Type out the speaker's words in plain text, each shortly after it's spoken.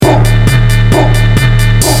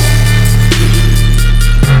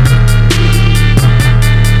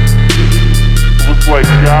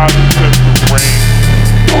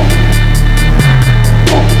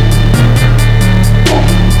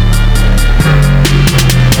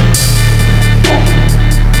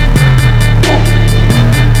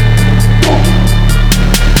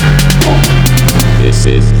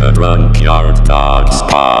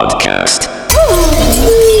Podcast.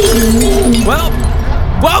 Well,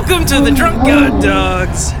 welcome to the Drunk God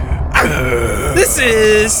Dogs. This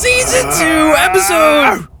is season 2,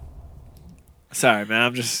 episode. Sorry, man.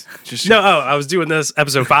 I'm just. No, I was doing this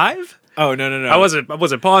episode 5. Oh no. I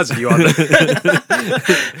wasn't pausing you on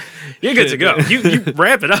that. You're good to go. You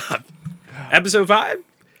ramp it up. Episode 5.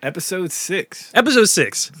 Episode 6. Episode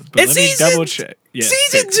 6. But It's let me season, double check. Yeah,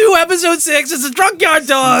 season 6. 2, episode 6. It's the Drunk Yard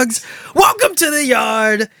Dogs. Welcome to the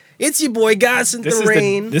yard. It's your boy Goss in the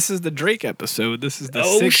Rain. This is the Drake episode. This is the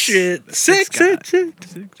Oh six. shit! Six Six.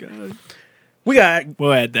 God. We got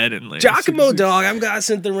We'll add that in later. Giacomo Six. Dog. I'm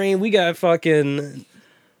Goss in the Rain. We got fucking.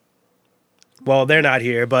 Well, they're not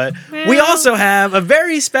here, but we also have a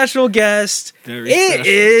very special guest. Very It special.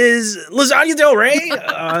 is Lasagna Del Rey.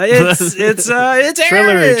 It's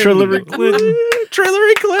Aaron. Trillery Clinton.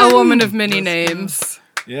 Trillery Clinton. A woman of many names.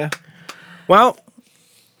 Yeah. Well,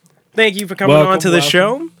 thank you for coming Welcome, on to the welcome.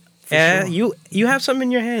 show. Sure. You have something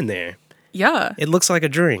in your hand there. Yeah. It looks like a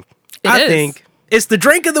drink. It I is. think it's the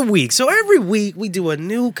drink of the week. So every week we do a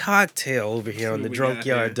new cocktail over here on the we Drunk got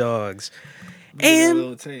Yard here? Dogs. Give it a And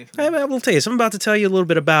little taste. I have a little taste. I'm about to tell you a little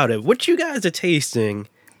bit about it. What you guys are tasting,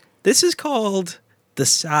 this is called the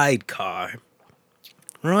Sidecar.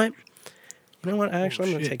 Right? You know what? Actually,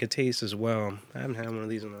 I'm going to shit. take a taste as well. I haven't had one of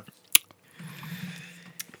these in a...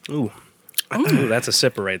 Ooh. Mm. Ooh, that's a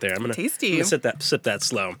sipper right there. I'm gonna Tasty. sip that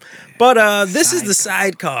slow. But this is the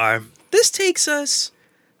Sidecar. This takes us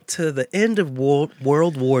to the end of World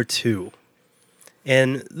War II.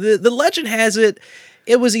 And the legend has it,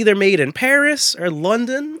 it was either made in Paris or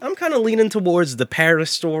London. I'm kind of leaning towards the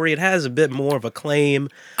Paris story. It has a bit more of a claim.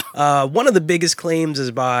 One of the biggest claims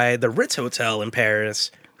is by the Ritz Hotel in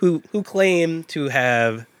Paris, who claim to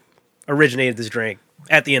have originated this drink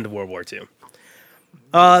at the end of World War II.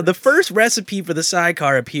 The first recipe for the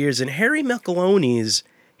Sidecar appears in Harry Micheloni's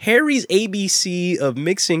Harry's ABC of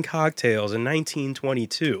Mixing Cocktails in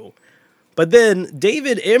 1922. But then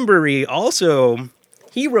David Embury also,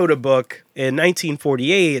 he wrote a book in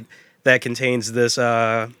 1948 that contains this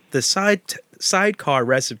Sidecar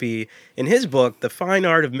recipe in his book, The Fine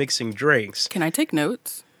Art of Mixing Drinks. Can I take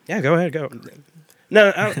notes? Yeah, go ahead, go. No,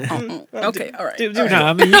 Okay, all right. do No,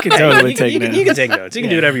 I mean, you can totally take that. You can take notes. You can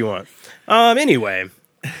do whatever you want. Anyway,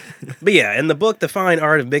 but yeah, in the book, The Fine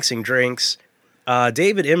Art of Mixing Drinks,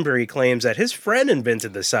 David Embury claims that his friend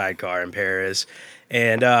invented the Sidecar in Paris,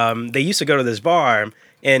 and they used to go to this bar,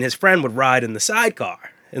 and his friend would ride in the sidecar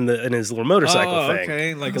in his little motorcycle thing.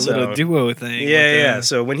 Okay, like a So- little duo thing. Yeah.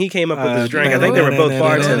 So when he came up with this drink, I think they were both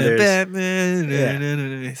bartenders.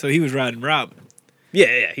 Batman. So he was riding Rob.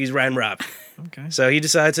 Yeah, he's riding Rob. Okay. So he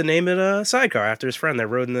decided to name it Sidecar after his friend that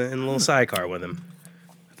rode in the little sidecar with him.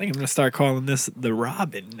 I think I'm gonna start calling this the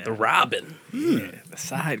Robin now. The Robin. Yeah, the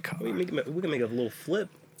sidecar. We can make a little flip,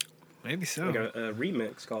 Maybe so. like a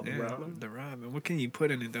remix called Yeah, the Robin. The Robin. What can you put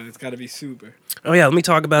in it though? It's got to be super. Oh yeah, let me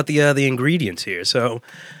talk about the ingredients here. So,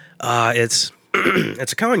 it's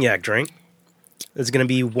it's a cognac drink. It's going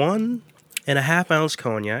to be 1.5 ounce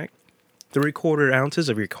cognac, 3/4 ounces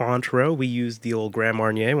of your Cointreau. We use the old Grand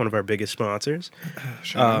Marnier, one of our biggest sponsors.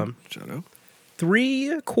 Shut up.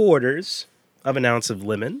 3/4 of an ounce of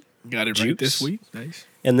lemon, Got it juice. right this week. Nice.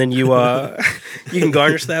 and then you you can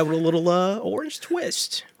garnish that with a little orange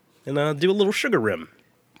twist, and do a little sugar rim.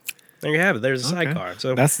 There you have it. There's a Okay. Sidecar.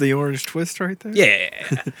 So That's the orange twist right there. yeah,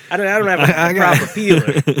 I don't have a proper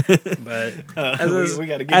peeler, but we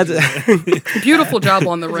got to get. Beautiful job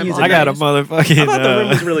on the rim. I I got a already. motherfucking. I thought the rim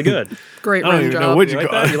was really good. Great I don't rim even know job. what You you like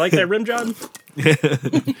call that? it. You like that rim, John?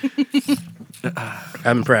 I've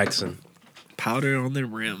been practicing. Powder on the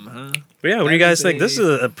rim, huh? But yeah, what do That you guys is think? This is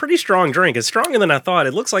a- a pretty strong drink. It's stronger than I thought.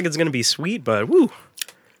 It looks like it's going to be sweet, but woo,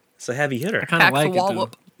 it's a heavy hitter. I kind of Packs a like it though.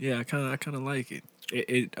 wallop. Yeah, I kind of like it.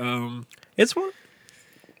 It's one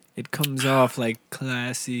It comes off like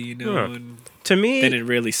classy, you know, Huh. and to me. then it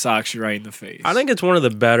really socks you right in the face. I think it's one of the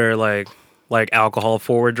better like alcohol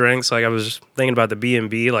forward drinks. Like I was thinking about the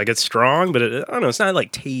B&B. Like it's strong, but I don't know. It's not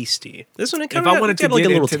like tasty. This one, it kind if of I wanted to like get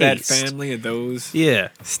a little into that taste. family of those Yeah,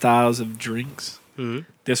 styles of drinks, Mhm.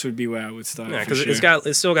 this would be where I would start. yeah, for because sure.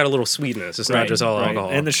 it's still got a little sweetness. It's not Right, just all right. alcohol.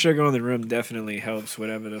 And the sugar on the rim definitely helps.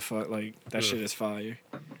 Whatever the fuck, like that shit is fire.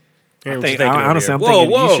 Aaron, what think- you thinking over honestly, here? I'm whoa, thinking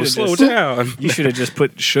you whoa, should've slow just- down. You should have just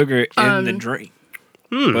put sugar in the Um, drink,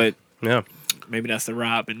 Hmm. but Yeah. maybe that's the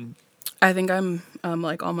Robin. I think I'm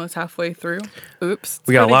like almost halfway through. Oops.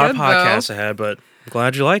 We got a Pretty lot of good, podcasts ahead, but I'm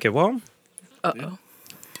glad you like it. Well, though. Uh-oh.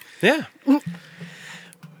 yeah.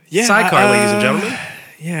 Yeah, Sidecar, ladies and gentlemen.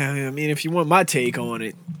 Yeah, I mean, if you want my take on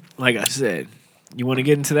it, like I said, you want to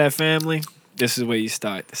get into that family, this is where you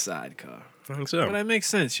start the Sidecar. I think Well, so. that makes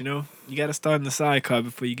sense. You got to start in the sidecar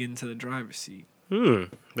before you get into the driver's seat.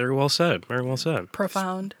 Very well said. Very well said.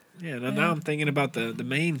 Profound. Yeah. Now I'm thinking about the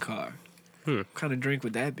main car. What kind of drink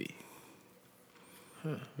would that be?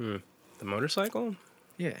 The motorcycle?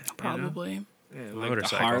 Yeah. Probably. Yeah, like the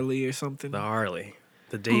Motorcycle. Harley or something. The Harley.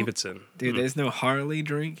 The Davidson. Dude, there's no Harley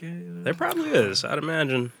drink. There probably is. I'd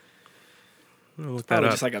imagine. I'm gonna look that Probably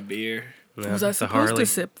up. just like a beer. Yeah, Was I the supposed Harley. to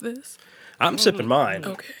sip this? I'm sipping mine.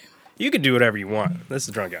 Okay. You can do whatever you want. This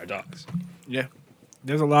is Drunk Guy Dogs. Yeah.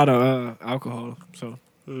 There's a lot of alcohol, so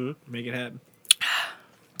make it happen.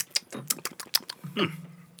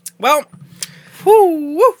 Well,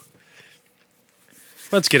 woo.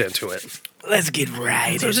 Let's get into it. Let's get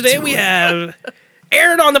right. So today we have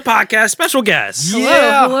Aaron on the podcast, special guest.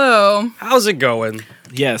 Yeah. Hello. How's it going?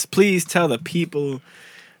 Yes, please tell the people,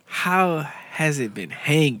 how has it been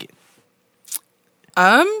hanging?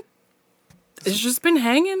 It's just been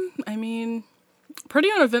hanging. I mean, pretty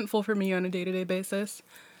uneventful for me on a day-to-day basis.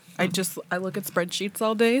 I look at spreadsheets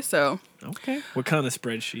all day, so Okay. What kind of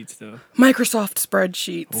spreadsheets though? Microsoft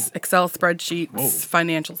spreadsheets, Excel spreadsheets, Whoa.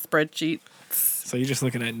 financial spreadsheets. So you're just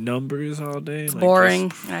looking at numbers all day? It's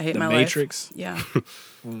boring. I hate the my Matrix? life.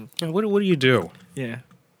 Yeah. What do you do? Yeah.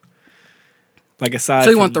 Like aside So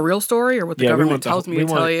you from, want the real story or what the Yeah, we government want the tells whole- me we to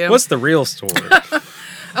tell want- you? What's the real story?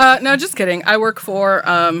 No, just kidding. I work for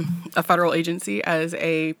a federal agency as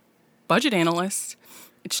a budget analyst.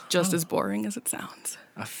 It's just as boring as it sounds.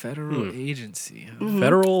 a federal agency? Huh?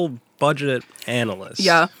 Federal budget analyst.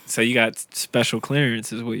 Yeah. So you got special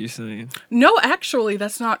clearance is what you're saying. No, actually,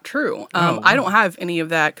 that's not true. Oh, I don't have any of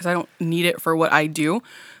that because I don't need it for what I do.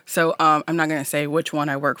 So I'm not going to say which one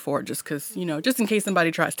I work for just because, just in case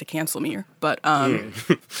somebody tries to cancel me. But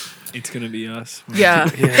It's going to be us. yeah,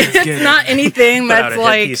 Let's get it's not anything Put out that's a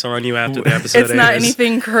like, headpiece on you after the episode it's not airs.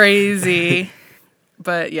 anything crazy.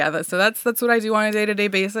 But yeah, that's what I do on a day-to-day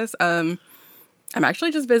basis. I'm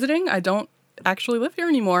actually just visiting. I don't actually live here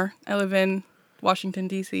anymore. I live in Washington,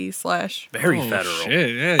 D.C. / Very Oh, federal.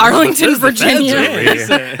 shit, yeah. Arlington, Virginia.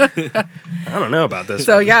 I don't know about this.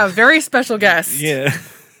 So yeah, very special guest. Yeah.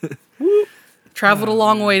 Traveled a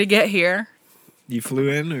long way to get here. You flew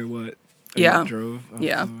in or what? Or Yeah. You drove? Oh,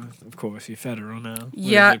 Yeah. Of course, you're federal now. What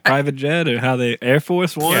Yeah, is it, private jet or how they Air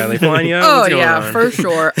Force One? Yeah, they flying you out? Oh What's going yeah, on? for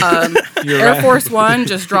sure. You're Air right. Force One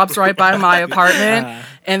just drops right by my apartment,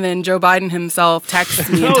 and then Joe Biden himself texts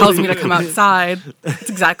me and tells me to come outside. That's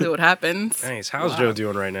exactly what happens. Nice. How's Joe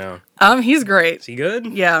doing right now? He's great. Is he good?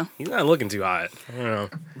 Yeah, He's not looking too hot. I don't know.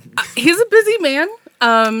 he's a busy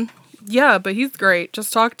man. Yeah, but he's great.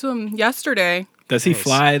 Just talked to him yesterday. Does he Nice.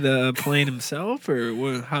 fly the plane himself or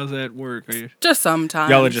what, how's that work? Are you, Just sometimes.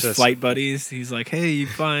 y'all are just Just- flight buddies? He's like, hey, you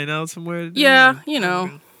flying out somewhere? today?" Yeah,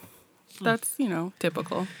 that's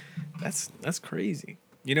typical. That's crazy.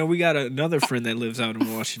 We got another friend that lives out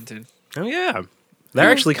in Washington. Oh yeah, they're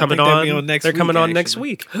actually coming think they'll on. be on next they're coming week, on next actually.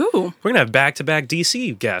 week. Who? We're gonna have back-to-back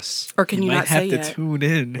DC guests. Or can you might not have say to yet? tune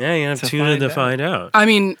in. Yeah, you have to tune in to find out. I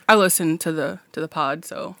mean, I listened to the pod,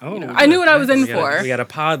 so Oh, I knew what I was in We got, for. we got a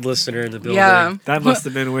pod listener in the building. Yeah, That must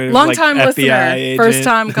have been weird. long like time FBI listener, agent. first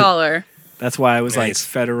time caller. That's why I was like Nice.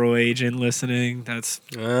 federal agent listening. That's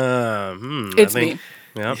It's me.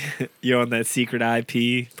 Yep. you're on that secret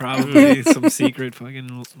IP, probably some secret fucking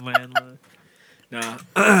landline.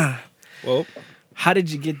 Nah. Well, How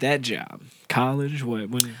did you get that job? College? What?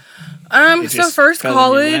 When? It So just first fell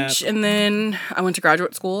in your college, lap. and then I went to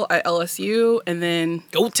graduate school at LSU, and then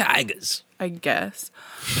go Tigers. I guess,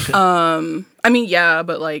 I mean, yeah,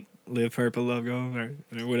 but like, Live Purple logo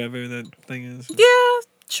or whatever that thing is. yeah,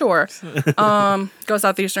 sure. Go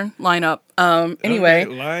Southeastern, line up. Anyway,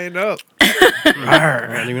 Okay, line up.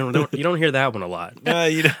 Man, you don't hear that one a lot. No,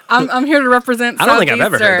 you don't. I'm here to represent I don't think I've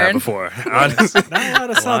ever heard that Southeastern. before. Honestly. Not a lot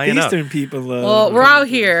of Line up. Southeastern people. Well, we're out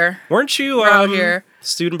here. Weren't you We're out here.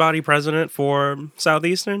 student body president for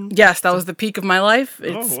Southeastern? Yes, that was the peak of my life.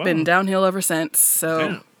 It's wow. been downhill ever since. So,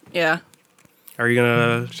 Damn. yeah, Are you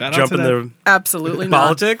gonna Shout out jump to in that. the absolutely not.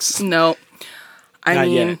 politics? No, I Not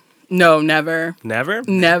mean, yet. no, never, Never.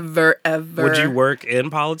 never, ever. Would you work in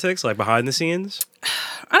politics, like behind the scenes?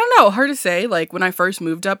 I don't know. Hard to say. Like when I first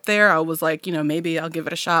moved up there, I was like, maybe I'll give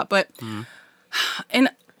it a shot. But, and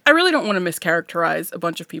I really don't want to mischaracterize a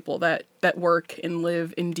bunch of people that work and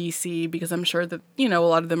live in DC because I'm sure that, a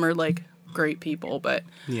lot of them are like great people. But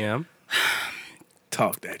Yeah.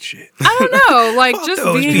 Talk that shit. I don't know. Like just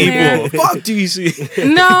being there. Fuck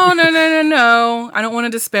DC. No. I don't want to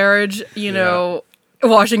disparage,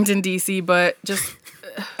 Washington, D.C., but just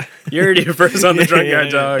You heard it first on the Drunk Guy Yeah.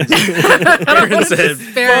 Dogs. Aaron said,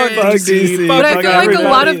 disparage. Fuck DC. But I Fuck feel like a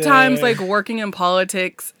lot everybody of times, there. like working in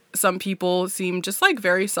politics, some people seem just like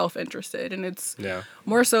very self-interested, and it's Yeah.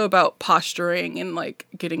 more so about posturing and like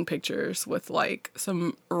getting pictures with like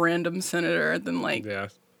some random senator than like Yeah.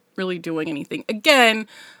 really doing anything. Again,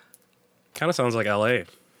 Kind of sounds like LA.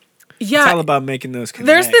 yeah. It's all about making those connects.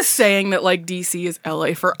 There's this saying that like DC is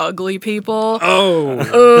LA for ugly people. Oh.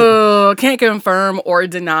 Oh, can't confirm or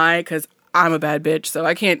deny because I'm a bad bitch, so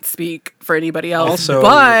I can't speak for anybody else. Also,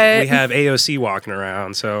 but we have AOC walking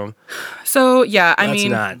around, so so yeah, I Let's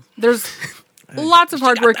mean, not. there's lots of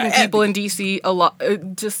hardworking people in DC. A lot,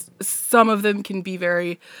 just some of them can be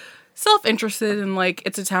very self-interested, and like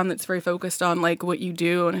it's a town that's very focused on like what you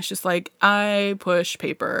do, and it's just like I push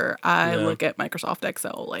paper, I Yeah. look at Microsoft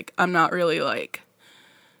Excel. Like I'm not really like,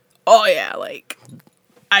 oh yeah, like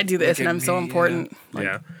I do this Look and at I'm so me, important. Like,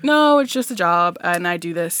 yeah. no, it's just a job, and I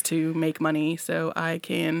do this to make money so I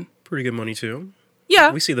can. Pretty good money too.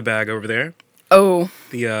 Yeah. We see the bag over there. Oh,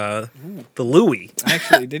 The Louis. I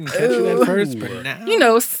actually didn't catch it at first, but now you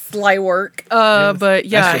know, sly work. But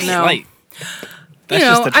yeah, that's just no. slight. You That's know,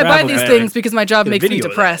 just the I buy travel these bag. things because my job Get a makes me video of that.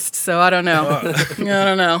 depressed. So I don't know. I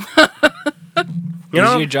don't know. You Is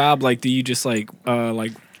know? your job like? Do you just like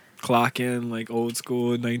clock in like old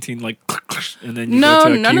school 19 like and then you No, go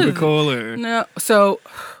to a none of cubicle or No. So,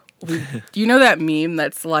 you know that meme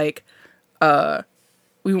that's like,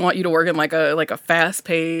 we want you to work in like a fast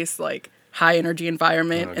paced, like high energy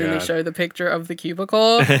environment, Oh, and then they God. show the picture of the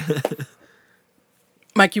cubicle.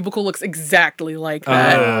 My cubicle looks exactly like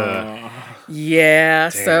that. Oh. Yeah.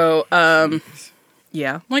 So,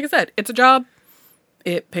 yeah, like I said, it's a job.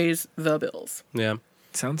 It pays the bills. Yeah.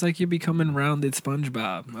 Sounds like you're becoming rounded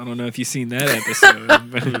SpongeBob. I don't know if you've seen that episode.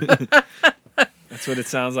 But that's what it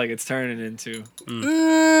sounds like it's turning into.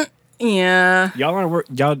 Yeah. Y'all are work.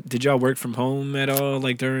 Did y'all work from home at all?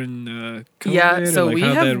 Like during COVID? Yeah. Or, So like, we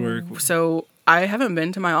how'd have. that work? So I haven't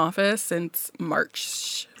been to my office since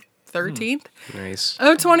March 13th. Nice.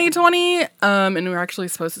 of 2020, and we're actually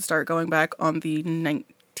supposed to start going back on the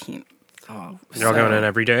 19th. Oh, Y'all going in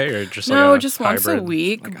every day or just like No, a just once a hybrid?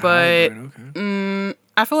 week, like a but hybrid, okay.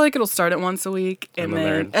 I feel like it'll start at once a week, and And then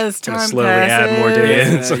then they're as gonna time slowly passes, add more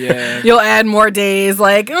days. Yeah. you'll add more days.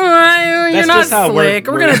 Like, you're That's not just how it slick.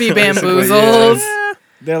 work- We're gonna be basically, bamboozled. yeah.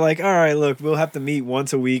 They're like, all right, look, we'll have to meet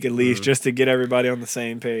once a week at Mm-hmm. least just to get everybody on the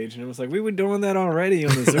same page. And it was like, we were doing that already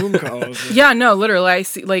on the Zoom calls. Yeah, no, literally, I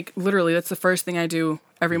see. Like, literally, that's the first thing I do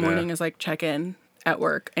every Yeah. morning is like check in at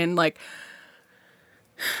work, and like,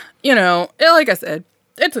 like I said,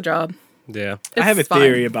 it's a job. Yeah. I have a It's fine.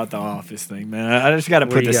 theory about the office thing, man. I just got to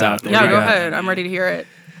What put do you this got? out there. Yeah, Yeah. go ahead. I'm ready to hear it.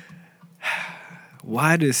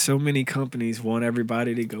 Why do so many companies want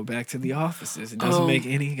everybody to go back to the offices? It doesn't Oh. make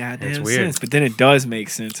any goddamn That's weird. sense. But then it does make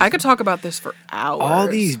sense. I could talk about this for hours. all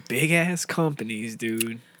these big ass companies,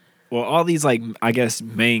 dude. Well, all these like I guess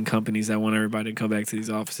main companies that want everybody to come back to these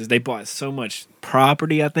offices. They bought so much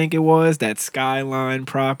property. I think it was that Skyline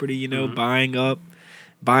property. You know,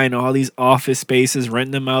 buying all these office spaces,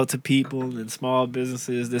 renting them out to people and small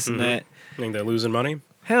businesses. This and that. Think they're losing money?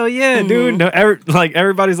 Hell yeah, dude. No,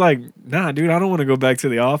 everybody's like, nah, dude, I don't want to go back to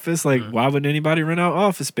the office. Like, why would anybody rent out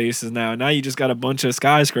office spaces now? Now you just got a bunch of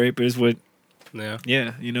skyscrapers with, Yeah.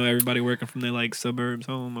 everybody working from their like suburbs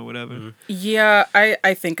home or whatever. Yeah,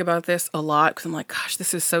 I think about this a lot because I'm like, gosh,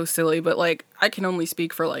 this is so silly. But like, I can only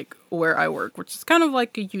speak for like where I work, which is kind of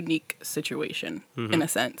like a unique situation in a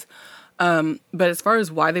sense. But as far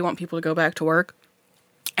as why they want people to go back to work,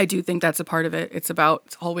 I do think that's a part of it. It's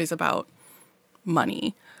always about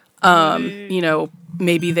money.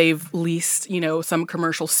 Maybe they've leased, some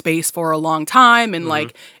commercial space for a long time. And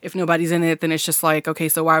like, if nobody's in it, then it's just like, okay,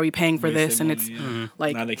 so why are we paying for Wasted this? And money, it's yeah.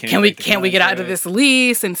 like, Now they can't can't we break the get out of contract. this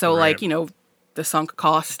lease? And so Right. like, the sunk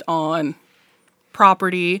cost on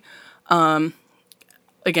property.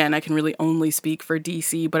 Again, I can really only speak for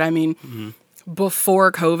DC, but I mean,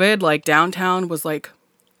 before COVID, like downtown was like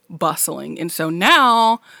bustling. And so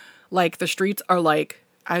now, like the streets are like,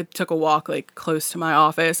 I took a walk like close to my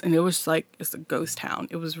office and it was like, it's a ghost town.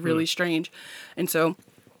 It was really strange. And so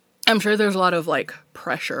I'm sure there's a lot of like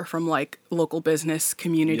pressure from like local business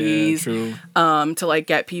communities true. to like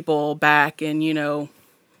get people back and,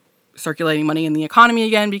 circulating money in the economy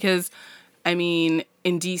again. Because I mean,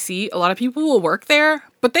 in DC, a lot of people will work there,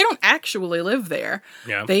 but they don't actually live there.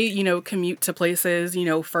 Yeah. They, commute to places,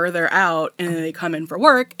 further out and then they come in for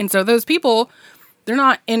work. And so those people, they're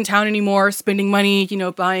not in town anymore spending money,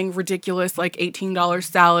 buying ridiculous like $18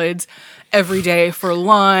 salads every day for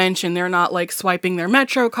lunch. And they're not like swiping their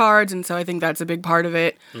Metro cards. And so I think that's a big part of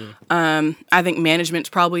it. I think management's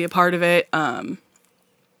probably a part of it,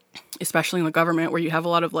 especially in the government where you have a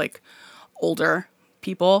lot of like older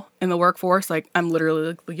people in the workforce. Like, I'm literally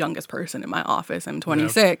like the youngest person in my office. I'm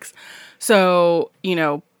 26. So, you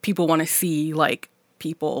know, people want to see like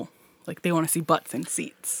people, like they want to see butts in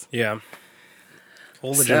seats. Yeah.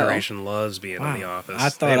 Older So- generation loves being in the office. I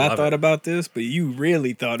They love thought it. about this, but you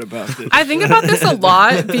really thought about this. I think about this a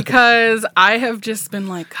lot because I have just been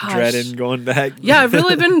like, gosh. Dreading going back. Yeah, I've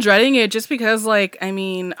really been dreading it just because, like, I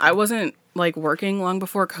mean, I wasn't like working long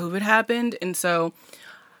before COVID happened. And so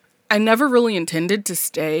I never really intended to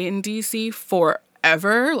stay in DC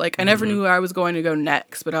forever. Like, I never knew where I was going to go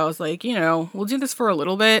next, but I was like, you know, we'll do this for a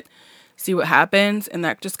little bit, see what happens. And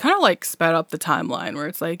that just kind of like sped up the timeline where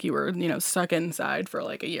it's like you were, you know, stuck inside for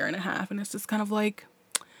like a year and a half. And it's just kind of like,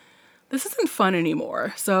 this isn't fun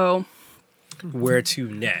anymore. So Where to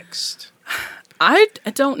next? I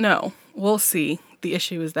don't know. We'll see. The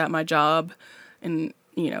issue is that my job and,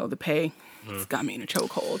 you know, the pay has got me in a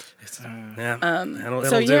chokehold. Yeah. That'll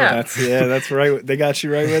so do yeah. it. That's right. They got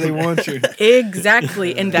you right where they want you.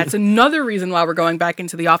 Exactly. And that's another reason why we're going back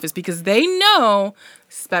into the office, because they know,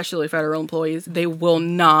 especially federal employees, they will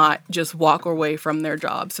not just walk away from their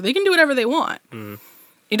job. So they can do whatever they want.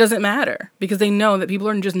 It doesn't matter because they know that people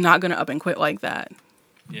are just not going to up and quit like that.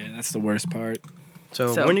 Yeah, that's the worst part.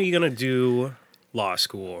 So So- when are you going to do law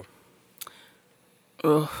school?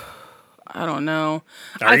 I don't know.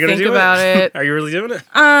 Are I you gonna think do about it. Are you really doing it?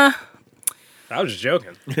 I was just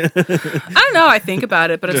joking. I don't know. I think about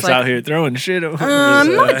it, but it's Just like, out here throwing shit.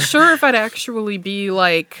 I'm not sure if I'd actually be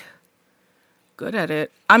like good at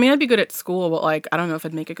it. I mean, I'd be good at school, but like, I don't know if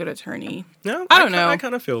I'd make a good attorney. No, I don't know. I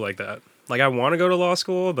kind of feel like that. Like, I want to go to law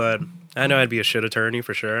school, but I know I'd be a shit attorney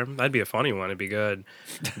for sure. That'd be a funny one. It'd be good.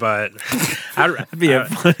 But it'd be a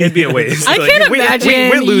funny- it'd be a waste. I Like, can't imagine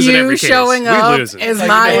we're losing you every case. showing We're up losing. as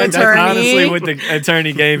my That's attorney. honestly what the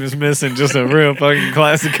attorney game is missing. Just a real fucking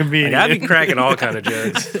classic comedian. Like, I'd be cracking all kind of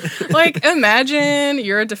jokes. Like, imagine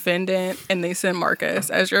you're a defendant and they send Marcus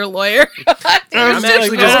as your lawyer. I'm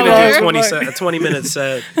actually just gonna do a 20 minute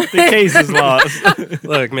set. the case is lost.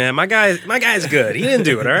 Look, man, my guy's good. He didn't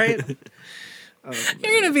do it. All right.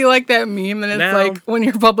 You're gonna be like that meme, and it's Now- like when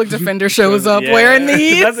your public defender shows up Yeah. wearing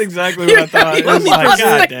these. That's exactly what I thought. It was me like, present-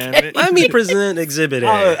 God damn it. Let me present Exhibit A.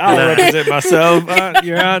 I'll And represent myself.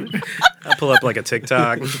 You're out. I pull up like a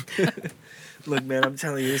TikTok. Look, man, I'm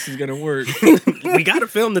telling you, this is gonna work. We got to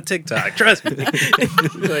film the TikTok. Trust me.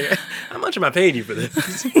 Like, how much am I paying you for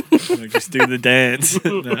this? Like, just do the dance.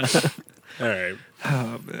 Nah. All right.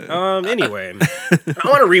 Oh, man. Anyway, I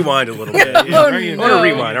want to rewind a little bit. Oh, I want to no.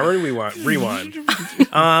 rewind.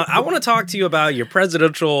 I want to talk to you about your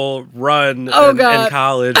presidential run in God.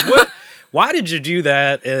 college. Why did you do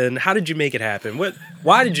that, and how did you make it happen?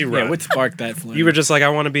 Why did you run? Yeah, what sparked that flame? You were just like, I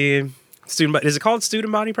want to be student. Is it called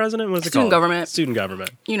student body president? What is it Student called? government. Student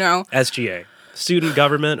government. You know, SGA. Student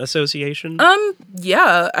Government Association.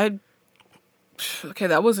 yeah, okay,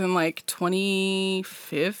 that was in like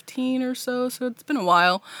 2015 or so it's been a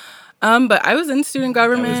while. But I was in student That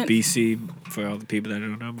was government. BC for all the people that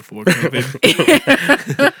don't know before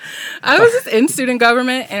COVID. I was just in student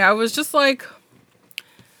government, and I was just like,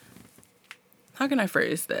 how can I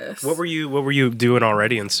phrase this? What were you doing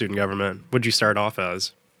already in student government? What'd you start off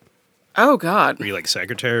as? Oh God. Were you like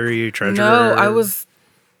secretary, treasurer? No, I was.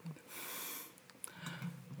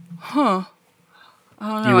 I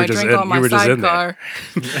don't You know. were I just drank in- all my you were just in there.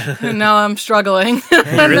 sidecar. And now I'm struggling. You're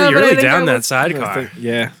really, No, you're but I really think down I that was- sidecar.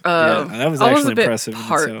 Yeah, that was I was actually a bit impressive in itself.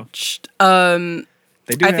 parched.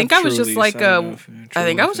 They do I have think I was just Trulies, like I don't know a. if you're I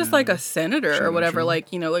think I was Trulies just like fan. a senator or Truly, whatever, truly.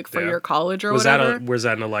 like, you know, like for Yeah. your college or Was whatever. was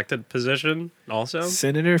that an elected position also?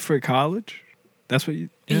 senator for college. That's what you.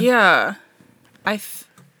 Yeah.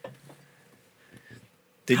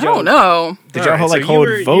 Did I don't know. Did All y'all right, so like you hold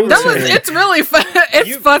were- you votes? were- That was. or- It's really fun.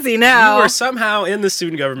 It's fuzzy now. You were somehow in the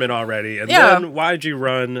student government already, and Yeah. then why did you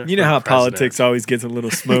run? You know for how president? politics always gets a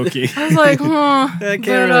little smoky. I was like, I can't But,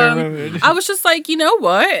 really remember. I was just like, you know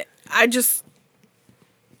what? I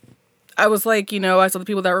was like, you know, I saw the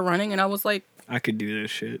people that were running, and I was like, I could do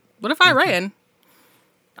this shit. what if I ran?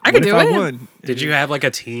 I What could if do I it. won? Did you have like a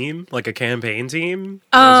team, like a campaign team?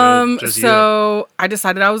 Or was it just you? So I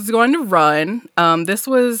decided I was going to run. This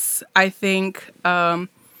was, I think,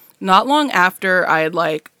 not long after I had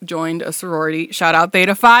like joined a sorority. Shout out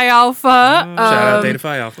Theta Phi Alpha. Shout out Theta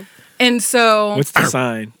Phi Alpha. And so, What's the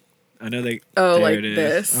sign? I know they. Oh, there like it is.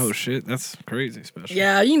 this. Oh shit, that's crazy special.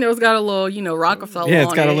 yeah, you know, it's got a little, you know, Rockefeller. Yeah,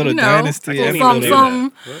 it's got a on it, little you know, dynasty. a little I didn't something,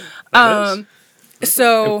 even something.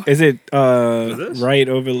 So Is it this? right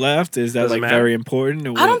over left? Is that Doesn't like matter. very important?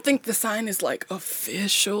 Or I don't what? think the sign is like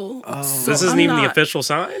official. Oh. So This isn't I'm even the not- official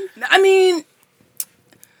sign. I mean,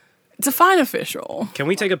 Define official. Can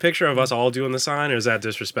we take a picture of us all doing the sign, or is that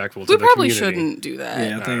disrespectful to We the probably community? shouldn't do that.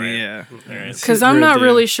 Yeah, I think, Alright. yeah. Alright. Because I'm not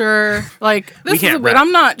really sure. Like, this is can't a bit. rap.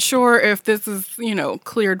 I'm not sure if this is,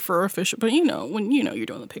 cleared for official. But when you're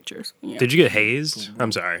doing the pictures. Yeah. Did you get hazed?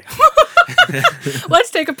 I'm sorry. Let's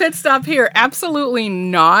take a pit stop here. Absolutely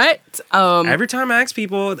not. Every time I ask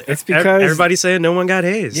people, It's because- everybody's saying no one got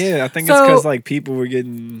hazed. Yeah, I think So- it's because like people were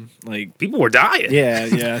getting like. People were dying. Yeah,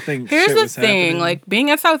 I think. Here's shit the was thing. happening. Like, being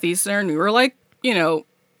at Southeastern, we were like,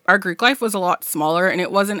 our Greek life was a lot smaller and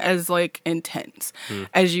it wasn't as like intense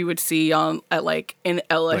as you would see at like in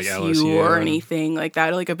LSU, LSU, or yeah. anything like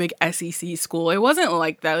that, like a big SEC school. It wasn't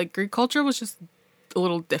like that. Like, Greek culture was just a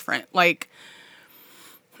little different. Like,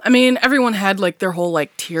 I mean, everyone had like their whole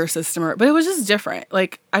like tier system, but it was just different.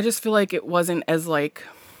 Like, I just feel like it wasn't as like,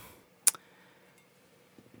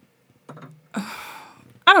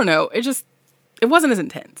 I don't know. It wasn't as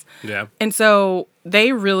intense. Yeah. And so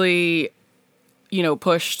they really,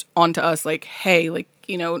 pushed onto us like, hey, like,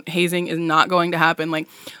 hazing is not going to happen. Like,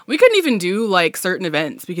 we couldn't even do like certain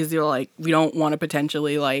events because they were like, we don't want to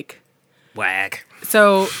potentially like. Whack.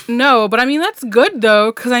 So no, but I mean, that's good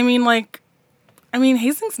though. Cause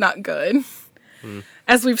hazing's not good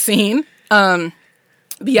as we've seen. But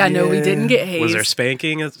yeah, no, we didn't get hazed. Was there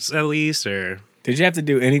spanking at least, or did you have to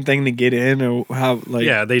do anything to get in, or how? Like,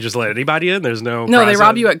 yeah, they just let anybody in? There's no. No, they process?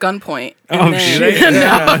 rob you at gunpoint. and Oh then-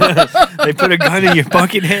 shit! They put a gun in your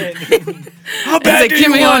fucking head. How It's like,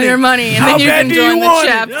 give me all your money, and How then you bad can do join you the want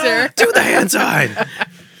it? chapter. Do the hand sign.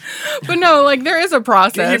 But no, like, there is a Get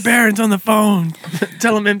process. your parents on the phone.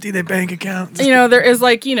 Tell them empty their bank accounts. There is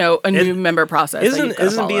like, a new member process. that you've gotta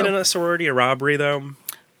Isn't being follow. in a sorority a robbery though?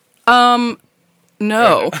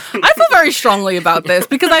 No. I feel very strongly about this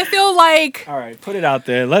because I feel like All right, put it out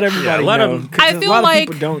there. Let everybody let know. 'em- 'Cause I a feel lot like-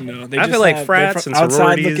 of people don't know. They I just feel like they're frats and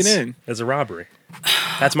outside looking sororities in. is a robbery.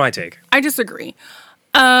 That's my take. I disagree.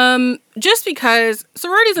 Just because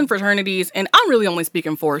sororities and fraternities, and I'm really only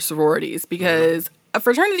speaking for sororities because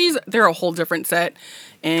fraternities, they're a whole different set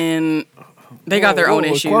and they got their own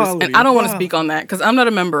issues. equality, And I don't want to wow. speak on that because I'm not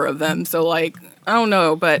a member of them. So, like, I don't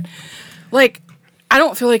know. But, like, I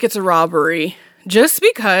don't feel like it's a robbery just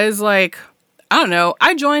because, like, I don't know.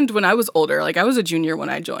 I joined when I was older. Like, I was a junior when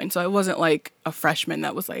I joined. So I wasn't, like, a freshman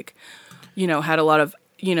that was, like, had a lot of,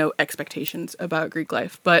 expectations about Greek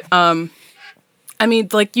life. But, I mean,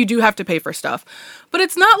 like, you do have to pay for stuff. But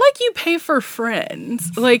it's not like you pay for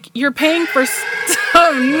friends. Like, you're paying for stuff.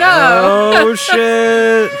 No. Oh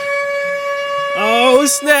shit! Oh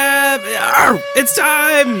snap! Arr, it's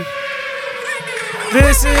time!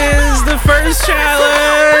 This is the first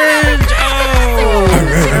challenge!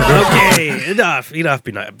 Oh! Okay, enough,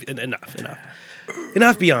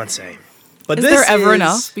 Beyonce. But Is this there ever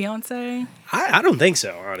enough, Beyonce? I don't think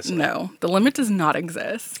so, honestly. No. The limit does not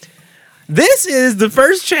exist. This is the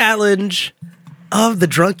first challenge of the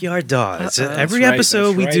Drunk Yard Dogs. Every That's right,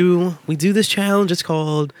 episode that's we do this challenge. It's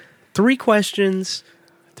called 3 questions,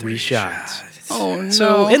 3 shots. Oh, no.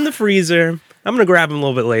 So in the freezer, I'm gonna grab them a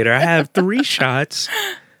little bit later. I have 3 shots.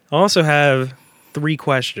 I also have 3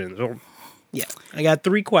 questions. Well, yeah, I got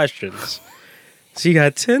 3 questions. So you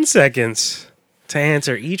got 10 seconds to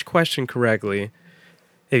answer each question correctly.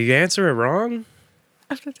 If you answer it wrong,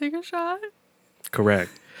 I have to take a shot.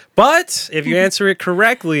 correct. But if you answer it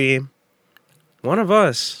correctly, one of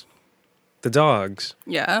us, the dogs,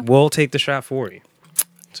 Yeah. will take the shot for you.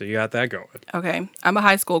 So you got that going. Okay. I'm a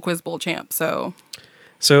high school quiz bowl champ, so.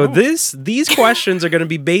 So these questions are going to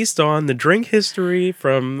be based on the drink history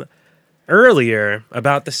from earlier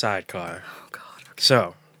about the sidecar. Oh, God. Okay.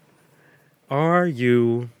 So, are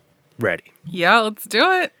you ready? Yeah, let's do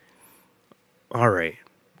it. All right.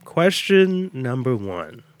 Question number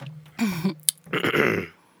 1.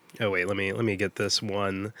 Oh wait, let me get this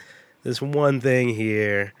one thing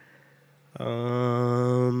here.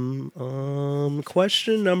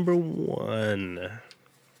 Question number 1.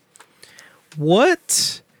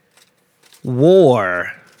 What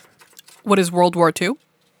war? What is World War II?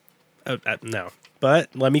 No. But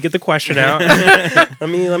let me get the question out. let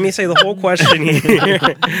me say the whole question here.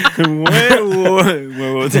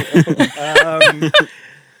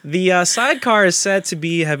 The sidecar is said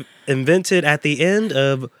to have invented at the end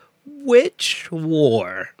of which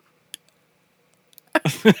war?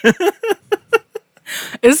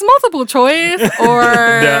 Is this multiple choice or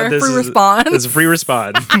No, this free is- response? It's a free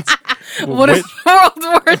response. What is World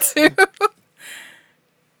War II?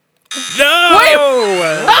 No.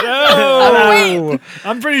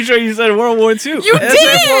 I'm pretty sure you said World War II. You That's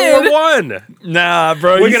did. World War One. Nah,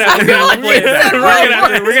 bro. We're you gonna have to said- play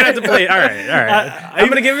that. We're gonna have to play. All right. I'm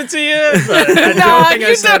gonna give it to you. But I don't Nah, think I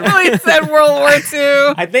you said. definitely said World War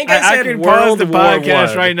II. I think I I said can pause World the War podcast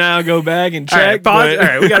One. right now, go back and All check. right, pause. but- All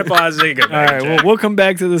right, we gotta pause it. Go All back right, and well, check. we'll come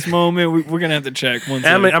back to this moment. We're gonna have to check one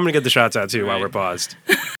I'm second. gonna get the shots out too while we're paused.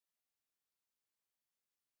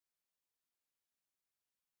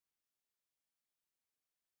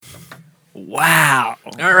 Wow.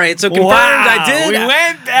 All right, so confirmed. I did. We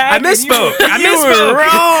went back. I and misspoke. You, I you misspoke. were wrong.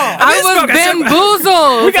 I was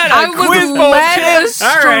bamboozled. We got a I was quiz bowl led tip.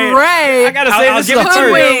 All right. astray. I gotta I'll- say, I'll this give is a it to you.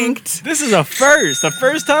 first. Hoodwinked. This is a first. The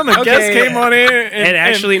first time a Okay. guest came on here and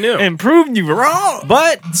actually knew. and proved you wrong.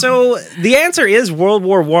 But so the answer is World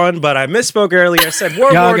War One, but I misspoke earlier. I said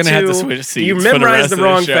World Y'all War gonna Two. have to switch seats You for the memorized rest the of the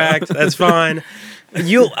wrong show. fact. That's fine.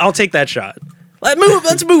 I'll take that shot.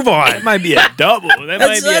 Let's move on. That might be a double.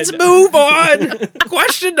 Let's move on.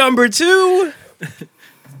 Question number 2.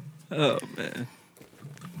 Oh man,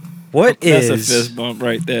 What that's a is? fist bump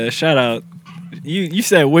right there. Shout out. You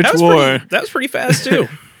said which That was war? that was pretty fast too.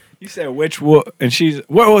 You said which war? And she's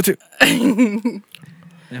World War II.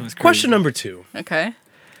 That was crazy. Question number 2. Okay.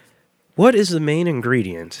 What is the main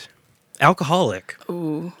ingredient, alcoholic,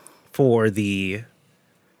 Ooh. for the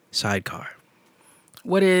sidecar?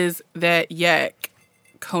 What is that yak?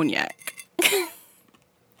 Cognac. That's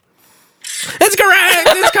correct.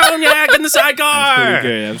 It's cognac in the sidecar. Pretty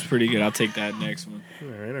good. That was pretty good. I'll take that next one. All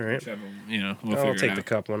right. Whichever, you know, we'll I'll figure take it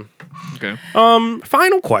the out. cup one. Okay.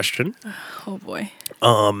 Final question. Oh boy.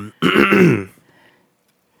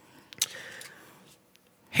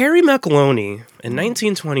 Harry McAloney in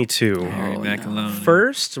 1922 Harry Macolone.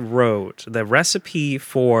 first wrote the recipe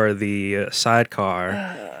for the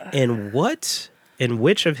sidecar in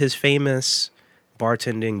which of his famous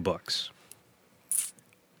bartending books?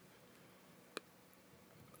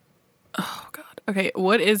 Oh god. Okay.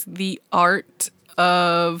 What is the art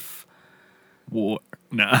of? War.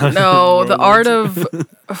 Nah. No, the art of.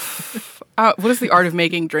 What is the art of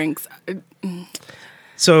making drinks?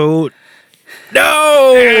 So,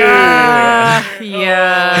 no.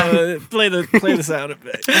 Yeah. Play the sound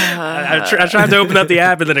effect. I tried to open up the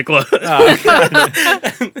app and then it closed. Damn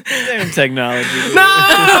technology.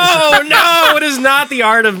 No, it is not the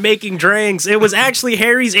art of making drinks. It was actually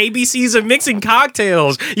Harry's ABCs of mixing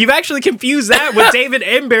cocktails. You've actually confused that with David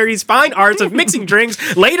Embury's Fine Arts of Mixing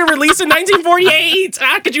Drinks, later released in 1948.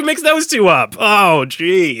 How could you mix those two up? Oh,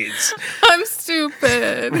 jeez. I'm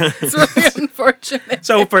stupid. It's really unfortunate.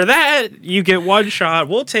 So for that, you get one shot.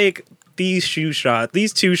 We'll take these 2 shots,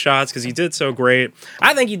 because you did so great.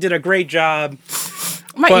 I think you did a great job.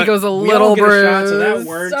 My but ego's a we little all get a bruised. shot, so that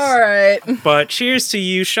works. All right. But cheers to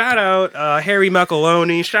you. Shout out Harry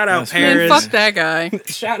McAloney. Shout out That's Man, Paris. fuck that guy.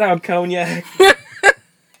 Shout out Cognac.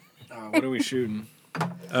 What are we shooting?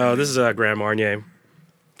 Oh, this is Grand Marnier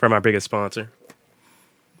from our biggest sponsor.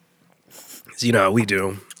 So you know how we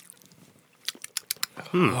do.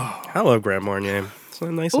 I love Grand Marnier. It's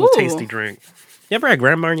a nice little Ooh. tasty drink. You ever had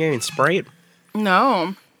Grand Marnier and Sprite?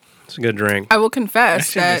 No. It's a good drink. I will That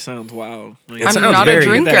confess shit that just sounds wild. Like, It I'm sounds not a very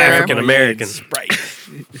drinker. African American. Sprite.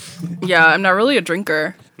 yeah, I'm not really a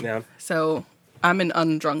drinker. Yeah. So I'm an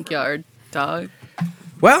undrunk yard dog.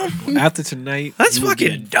 Well, After tonight, let's you will be a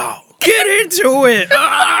fucking dog. get into it.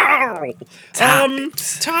 Oh!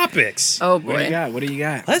 Topics. Oh What do you boy. got? What do you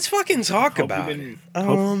got? Let's fucking talk Hope about you've it.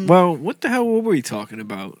 been- well, what the hell were we talking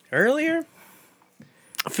about? Earlier,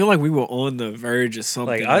 I feel like we were on the verge of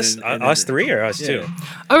something. like us, and us then- 3 or us Yeah. 2.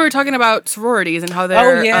 Oh, we were talking about sororities and how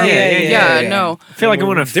they're. yeah. No. I feel like I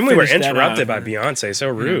want to. Then we were interrupted by Beyonce. So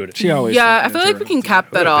rude. She always. Yeah, I fucking feel like we can interrupts.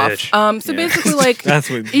 cap that What a off. bitch. So Yeah. basically, like That's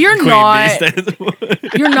what You're Queen not- Bee stands for.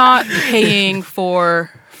 you're not paying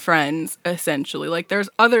for friends essentially. Like there's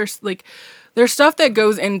others like there's stuff that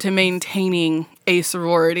goes into maintaining a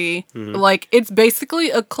sorority. Like it's basically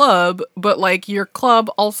a club, but like your club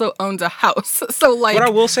also owns a house. So like What I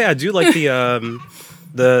will say, I do like the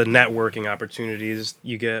networking opportunities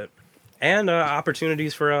you get, and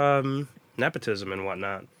opportunities for nepotism and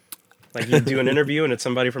whatnot. Like you do an interview and it's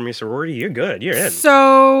somebody from your sorority, you're good, you're in.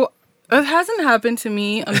 So it hasn't happened to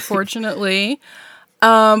me, unfortunately.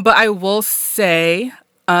 But I will say,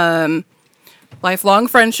 lifelong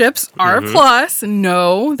friendships are a plus.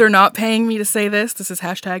 No, they're not paying me to say this. This is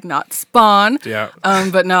hashtag not spawn. Yeah.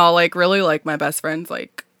 But no, like really, like my best friends,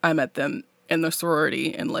 like I met them in the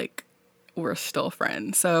sorority, and like we're still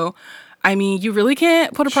friends. So, I mean, you really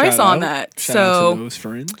can't put a price Shout on out. that. Shout out So to those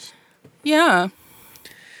friends. yeah.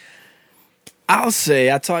 I'll say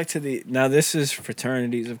I talked to now this is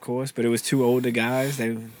fraternities, of course, but it was 2 older guys.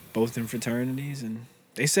 both in fraternities, and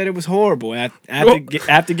they said it was horrible.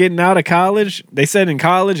 After getting out of college, they said in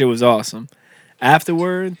college it was awesome.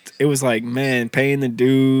 Afterwards, it was like, man, paying the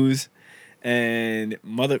dues and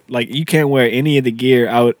you can't wear any of the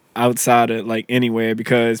gear outside of like anywhere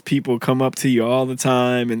because people come up to you all the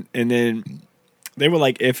time, and then they were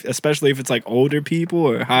like, especially if it's like older people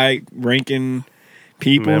or high ranking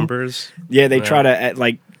people, members. Yeah, they try to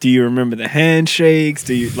like, do you remember the handshakes?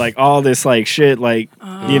 Do you like all this like shit? Like,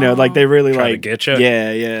 like they really Try to like get you.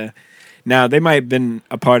 Yeah. Now they might have been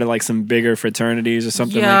a part of like some bigger fraternities or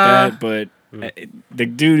something like that, but the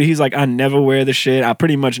dude, he's like, I never wear the shit. I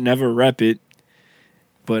pretty much never rep it,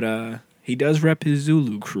 but he does rep his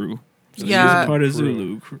Zulu crew. So he's a part of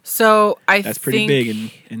Zulu crew. So that's pretty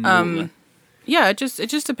big in Newland. Yeah, it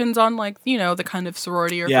just depends on like, the kind of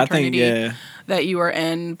sorority or fraternity that you are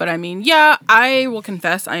in. But I mean, I will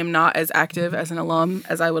confess I am not as active as an alum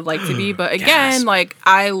as I would like to be. But again, like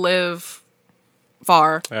I live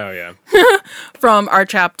far from our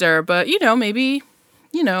chapter. But maybe,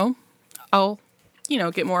 I'll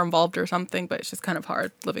get more involved or something, but it's just kind of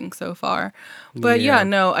hard living so far. But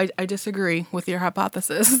I disagree with your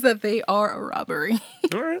hypothesis that they are a robbery.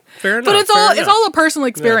 All right, fair enough. But it's all a personal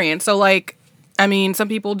experience. So like, I mean, some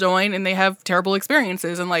people join and they have terrible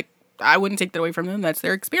experiences, and like, I wouldn't take that away from them. That's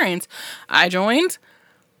their experience. I joined.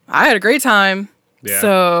 I had a great time. Yeah.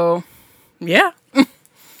 So, yeah.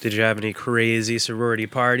 Did you have any crazy sorority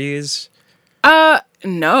parties?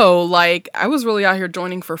 No, like I was really out here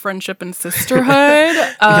joining for friendship and sisterhood.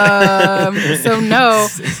 So no.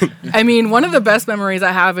 I mean, one of the best memories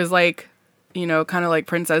I have is like, kind of like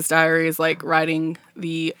Princess Diaries, like riding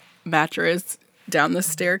the mattress down the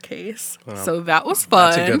staircase. So that was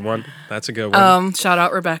fun. That's a good one. Shout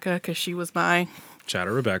out Rebecca, because she was my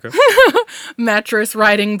Rebecca. mattress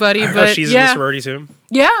riding buddy. Oh, But she's in the sorority too?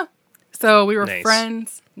 Yeah. So we were Nice.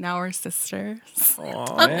 friends. Now we're sisters.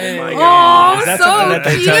 Oh my God. Is that so something that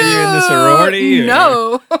they cute. tell you in the sorority? Or?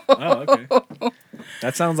 No. Oh, okay.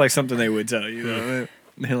 That sounds like something they would tell you, though.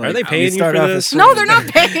 Like, are they paying you for this? No, they're not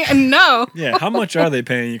paying. No. Yeah, how much are they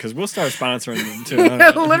paying you? Because we'll start sponsoring them too.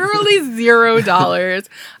 Literally $0.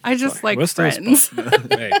 I just like friends.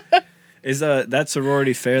 Hey, is that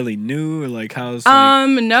sorority fairly new, or like how's?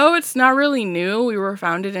 No, it's not really new. We were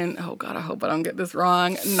founded in I hope I don't get this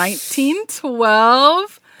wrong.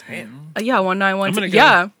 1912. Damn. Yeah,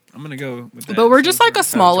 1912. I'm gonna go with that. But we're just like a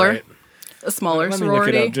smaller Let sorority. me look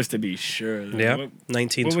it up just to be sure. Yeah, What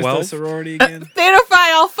 1912. was the sorority again? Theta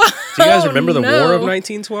Phi Alpha. Do you guys remember the no. War of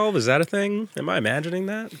 1912? Is that a thing? Am I imagining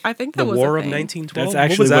that? I think that The was War a of thing. 1912. That's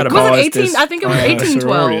actually what was that what about? Was it caused 18? this, I think it was 1812.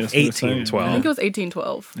 sorority, that's what they're saying. 1812. I think it was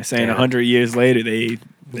 1812. They're saying 100 years later they made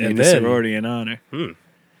the then- sorority in honor.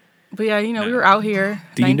 But yeah, we were out here.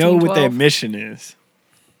 Do you know what their 1912. mission is?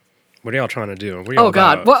 What are y'all trying to do? What are y'all Oh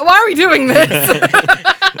God! about? Why are we doing this?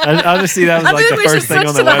 I'll just see that was I like think the we should first thing switch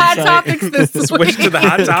on to the the hot website. topics this Switch week. to the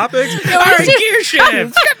hot topics. All we right, should- gear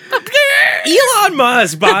shift. Elon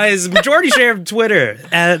Musk buys majority share of Twitter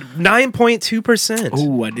at 9.2%.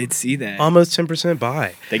 Oh, I did see that. Almost 10%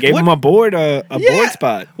 buy. They gave him a board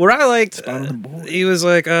spot. What I liked, Spot on the board. he was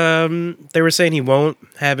like, they were saying he won't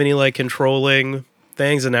have any like controlling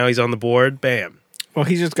things, and now he's on the board. Bam. Well,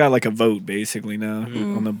 he's just got like a vote basically now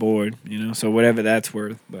on the board, so whatever that's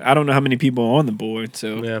worth. But I don't know how many people are on the board,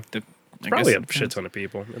 so Yeah. I Probably guess a it shit depends. ton of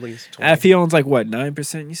people, at least 20. If he owns like what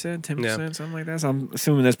 9%, you said 10%, Yeah. something like that. So I'm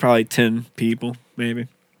assuming that's probably 10 people, maybe. I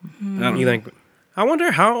don't You know. think? I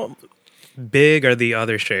wonder how big are the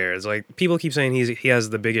other shares? Like people keep saying he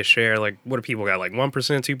has the biggest share. Like what do people got? Like 1%,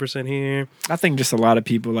 2% here. I think just a lot of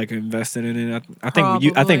people like invested in it. I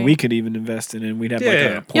think Probably. we could even invest in it. We'd have like Yeah.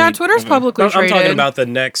 a point Yeah, Twitter's of it. publicly I'm traded. talking about the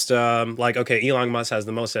next. Like okay, Elon Musk has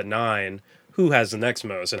the most at 9. Who has the next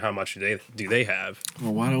most, and how much do they have?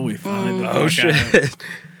 Well, why don't we find? Oh shit!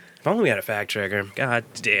 If only we had a fact checker. God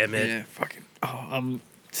damn it! Yeah, fucking. Oh, I'm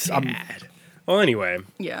Sad. Well, anyway.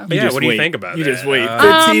 Yeah. But yeah, just what do you wait. think about You that? just wait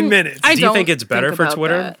 15 minutes. I do you think don't it's better think for about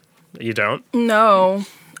Twitter? that. You don't? No,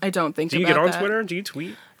 I don't think. Do you about get on that. Twitter? Do you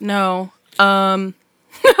tweet? No. I'm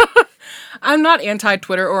not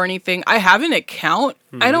anti-Twitter or anything. I have an account.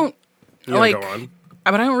 I don't You don't like, go on.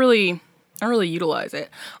 but I don't really utilize it.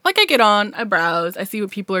 Like I get on, I browse, I see what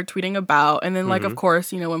people are tweeting about, and then like of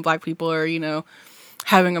course, when black people are,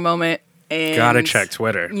 having a moment and Gotta check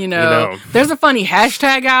Twitter. There's a funny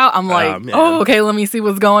hashtag out. I'm like, man. oh, okay, let me see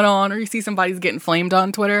what's going on. Or you see somebody's getting flamed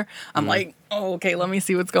on Twitter. I'm like, oh, okay, let me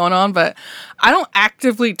see what's going on. But I don't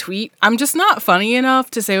actively tweet. I'm just not funny enough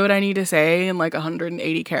to say what I need to say in like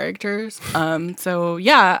 180 characters. So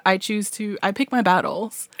yeah, I pick my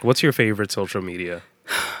battles. What's your favorite social media?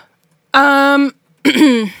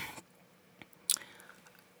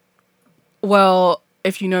 Well,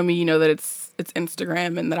 if you know me, you know that it's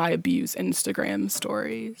Instagram and that I abuse Instagram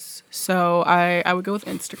stories. So I would go with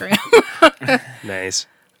Instagram. Nice.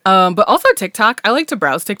 But also TikTok. I like to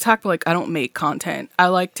browse TikTok, but like I don't make content. I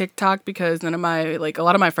like TikTok because a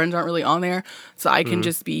lot of my friends aren't really on there, so I can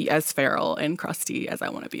just be as feral and crusty as I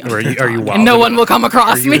want to be on Are TikTok. you and no wilding- one will come Are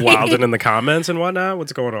across you me. wilding in the comments and whatnot?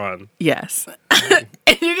 What's going on? Yes. And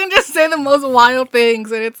you can just say the most wild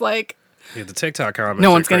things, and it's like, Yeah, the TikTok comments. No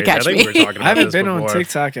are one's gonna crazy. catch I think me. we were talking I about haven't this been on before.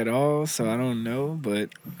 TikTok at all, so I don't know. But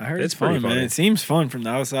I heard It's it's pretty fun, man. funny. It seems fun from the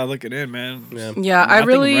outside looking in, man. Yeah. yeah, I think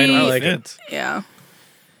really, right on I the like it. fence. yeah.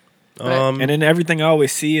 And then everything I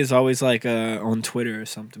always see is always like on Twitter or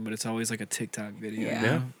something, but it's always like a TikTok video. Yeah. you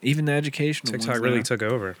know? Even the educational TikTok ones really now. took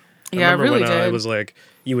over. Yeah, it remember really when, did. it was like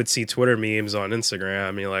you would see Twitter memes on Instagram,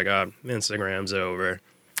 and you're like, Instagram's over.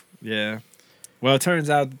 Yeah. Well, it turns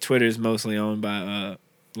out Twitter is mostly owned by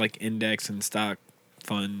like index and stock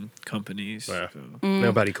fund companies. Yeah. So.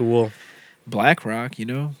 Nobody cool. BlackRock, you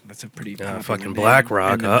know, that's a pretty popular Fucking name.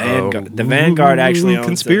 BlackRock. And the Uh-oh. Vanguard, the Vanguard actually owns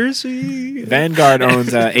conspiracy. Vanguard owns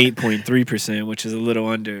 8.3%, which is a little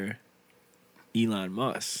under Elon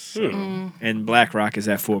Musk. So. And BlackRock is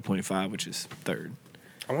at 4.5, which is third.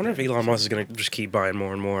 I wonder if Elon Musk is gonna just keep buying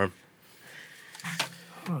more and more.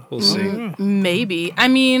 We'll see. Maybe. I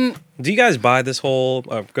mean, Do you guys buy this whole?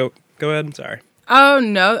 Go ahead. Sorry. oh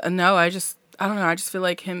no, I don't know. I just feel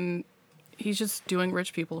like he's just doing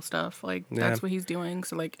rich people stuff. Like Yeah. that's what he's doing.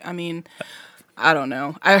 So like, I mean, I don't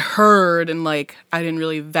know. I heard, and like I didn't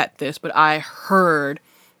really vet this, but I heard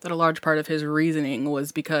that a large part of his reasoning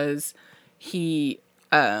was because he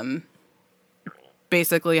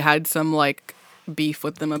basically had some like beef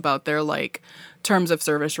with them about their like terms of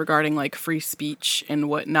service regarding like free speech and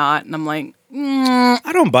whatnot. And I'm like,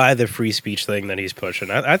 I don't buy the free speech thing that he's pushing.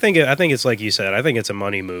 I think it's like you said. I think it's a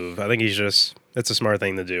money move. I think it's a smart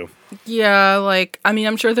thing to do. yeah, like, I mean,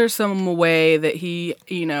 I'm sure there's some way that he,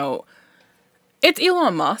 you know, it's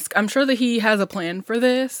Elon Musk. I'm sure that he has a plan for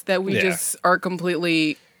this that we Yeah. just are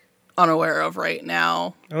completely unaware of right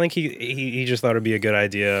now. I think he just thought it'd be a good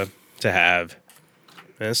idea to have,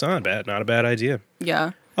 and it's not a bad idea.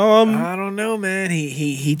 Yeah. I don't know, man.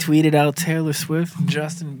 He tweeted out Taylor Swift and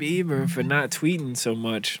Justin Bieber for not tweeting so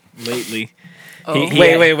much lately. Oh.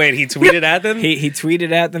 Wait. He tweeted at them. He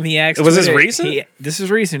tweeted at them. He asked. Was this Twitter- recent? This is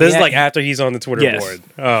recent. This is He like a- after he's on the Twitter Yes. board.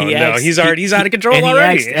 Oh He no, asked- he's out of control and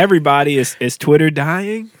already. He asked everybody, is Twitter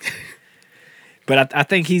dying? But I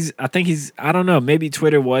think he's I don't know, maybe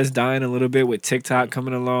Twitter was dying a little bit with TikTok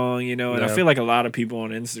coming along, you know, and I Yeah. feel like a lot of people on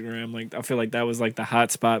Instagram, like I feel like that was like the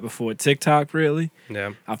hot spot before TikTok really.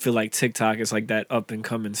 Yeah, I feel like TikTok is like that up and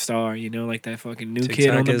coming star, you know, like that fucking new TikTok kid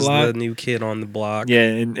on the is block. the new kid on the block. Yeah,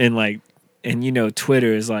 and you know,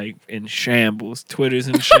 Twitter is like in shambles. Twitter's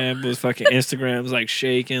in shambles. Fucking Instagram's like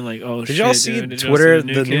shaking. Like, oh, Did y'all see dude, did y'all Twitter see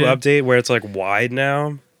the new kid? update where it's like wide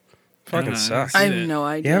now? Fucking Nah, sucks. I see have that. no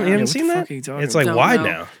idea. You haven't what seen the that? fuck are you talking It's like about? wide Don't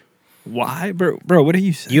know. now. Why, bro? What are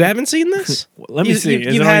you saying? You haven't seen this? Let me see.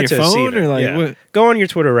 Is you it had on your to have seen phone or it. like Yeah. what? Go on your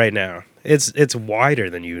Twitter right now. It's wider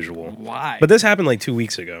than usual. Why? But this happened like 2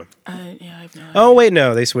 weeks ago. Yeah, I have no idea. Oh wait,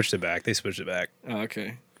 no, they switched it back. Oh,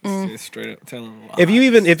 okay. Straight up telling a lie.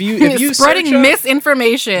 If you Spreading search up-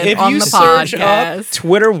 misinformation if on you the search up podcast.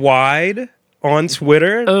 Twitter wide on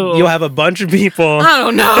Twitter, Oh. you'll have a bunch of people. I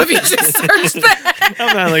don't know if you should search that.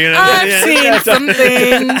 I'm not looking at I've seen some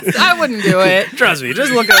things. I wouldn't do it. Trust me,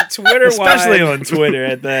 just look up Twitter especially wide. on Twitter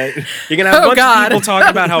at that. You're gonna have a Oh, bunch God. of people talking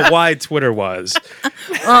about how wide Twitter was.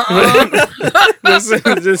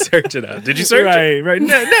 Just search it up. Did you search it? Right.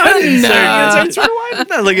 No, I didn't Nah. search Twitter wide. I'm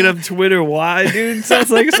not looking up Twitter wide, dude. Sounds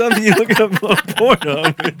like something you look up on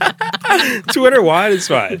Pornhub. Twitter wide is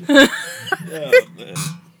fine.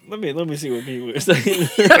 Let me see what people are saying.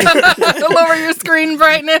 Lower your screen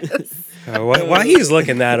brightness. While he's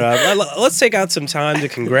looking that up, let's take out some time to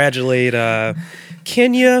congratulate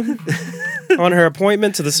Kenya on her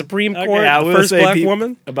appointment to the Supreme Okay, Court, I the will first say black peop-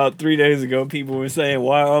 woman. About 3 days ago, people were saying,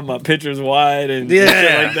 "Why are my pictures wide?" and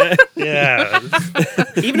Yeah. shit like that. Yeah.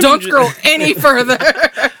 Even if Don't you scroll any further.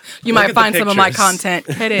 You Look might at the find some of my pictures. content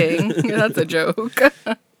hitting. That's a joke.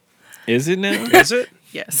 Is it now? Is it?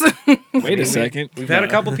 Yes. Wait a second. We've had a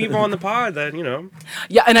couple people on the pod that,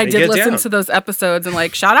 Yeah, and I They did get listen down. to those episodes and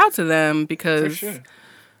like shout out to them For because sure.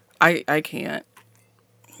 I can't.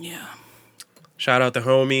 Yeah. shout out the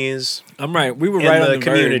homies. I'm right. We were In right the on the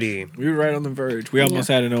community. verge. We were right on the verge. We almost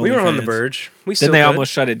had an OnlyFans. We were on the verge. We still Then they could.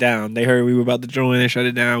 almost shut it down. They heard we were about to join. They shut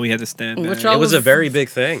it down. We had to stand back. Which It was a very big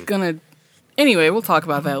thing. Gonna. Anyway, we'll talk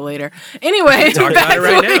about that later. Anyway, Talk back about it to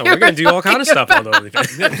right what now. we We're gonna do all were kind of stuff on the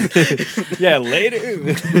OnlyFans. Yeah, later.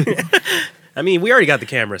 I mean, we already got the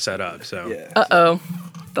camera set up, so yeah. Uh oh.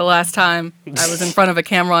 the last time I was in front of a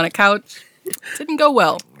camera on a couch. It didn't go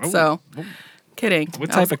well. So, kidding. What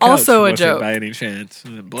That type was of couch also a was joke. it by any chance?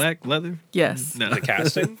 Was it black leather? Yes. No. The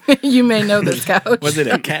casting. You may know this couch. Was it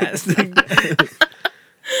a casting?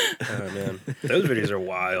 Oh man, those videos are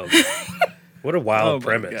wild. What a wild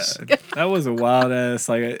premise. God. That was a wild ass.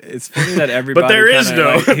 Like, it's funny that everybody. there is kinda,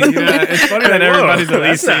 no- Like, it's funny that Whoa, everybody's at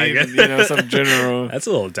that's least not seen, good. some general. That's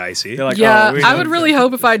a little dicey. They're like, Yeah, oh, we I know- would really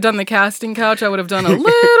hope if I'd done the casting couch, I would have done a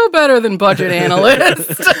little better than budget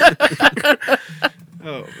analyst.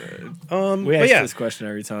 Oh man. We but ask yeah, this question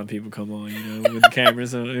every time people come on. With the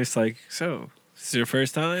cameras on. It's like, so this is your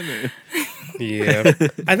first time? Or? yeah.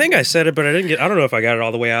 I think I said it, but I didn't get. I don't know if I got it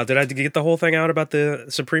all the way out. Did I get the whole thing out about the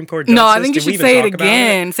Supreme Court justice? No, I think you Did we should even say it talk about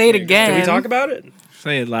again. Say it again. Did we talk about it?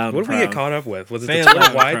 Say it loud. What and did we get proud. caught up with? Was it Say the it loud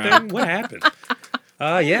and White proud. thing? What happened?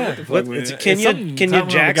 Yeah. Like, It's it's Kenya something- Kenya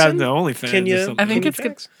something about Jackson. the OnlyFans or Kenya. something. I think Kenya it's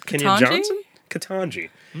Jackson? Kenya Ketanji? Johnson. Ketanji.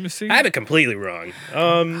 Let me see. I have it completely wrong.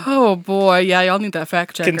 Oh boy, yeah, y'all need that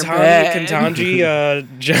fact checker. Ketanji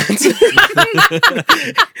Johnson.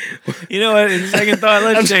 You know what? In second thought,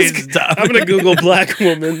 let's change the topic. I'm gonna Google black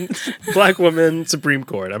woman Supreme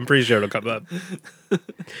Court. I'm pretty sure it'll come up.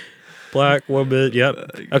 Black woman. Yep.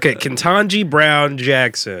 Okay, Ketanji Brown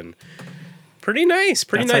Jackson. Pretty nice.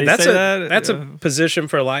 Pretty That's how nice. you say that? That's a Yeah. position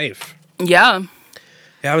for life. Yeah.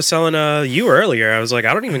 Yeah, I was telling you earlier. I was like,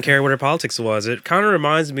 I don't even care what her politics was. It kind of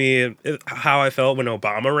reminds me of how I felt when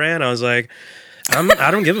Obama ran. I was like,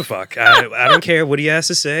 I don't give a fuck. I don't care what he has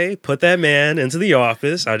to say. Put that man into the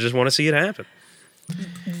office. I just want to see it happen.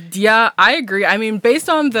 Yeah, I agree. I mean, based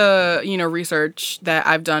on the, research that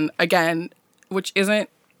I've done, again, which isn't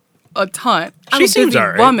a ton. I'm She a seems busy all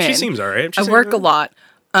right. woman. She seems all right. I work a lot.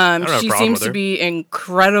 have a She problem seems with her. to be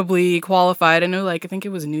incredibly qualified. I know, I think it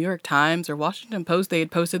was New York Times or Washington Post. They had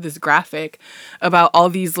posted this graphic about all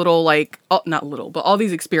these little, not little, but all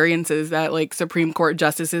these experiences that, Supreme Court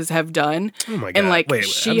justices have done. Oh my God. And, Wait,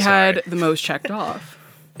 she I'm had sorry. the most checked off.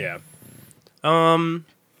 Yeah.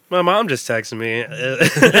 My mom just texted me.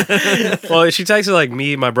 Well, she texted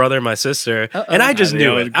me, my brother, and my sister, and I just The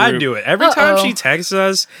knew old it. I group. knew it. Every time she texts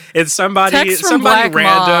us, it's somebody Texts from black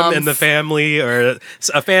random moms. in the family or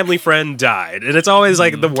a family friend died, and it's always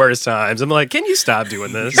the worst times. I'm like, can you stop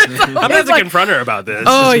doing this? I'm gonna have to confront her about this.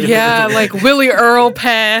 Oh, yeah, Willie Earl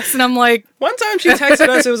passed. And I'm like, One time she texted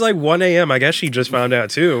us, it was 1 a.m. I guess she just found out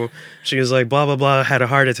too. She was like, blah, blah, blah, had a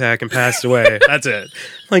heart attack and passed away. That's it.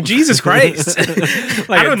 I'm like, Jesus Christ.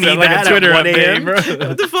 I don't need that a Twitter at 1 update, a.m. bro.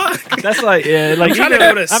 What the fuck? That's I'm trying to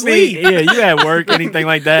go to sleep. You at work, anything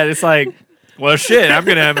like that. It's well, shit. I'm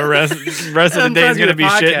gonna have a rest of the day is gonna be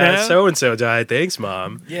shit now. So and so died. Thanks,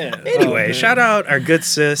 Mom. Yeah. Anyway, shout out our good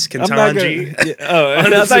sis, I'm not Ketanji.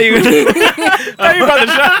 gonna, I thought you were about to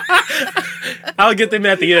shout, I'll get them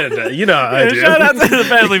at the end. You know how I do. shout out to the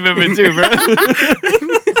family member too, bro.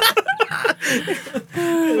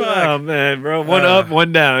 Oh man, bro. One up,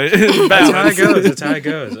 one down. That's how it goes. That's how it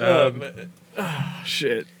goes.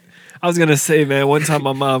 Shit. I was gonna say, man. One time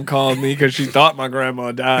my mom called me because she thought my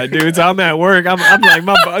grandma died, dude. So I'm at work. I'm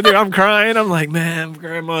like, dude, I'm crying. I'm like, man,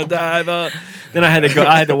 grandma died. Then I had to go.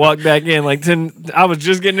 I had to walk back in. I was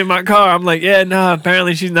just getting in my car. I'm like, yeah, no.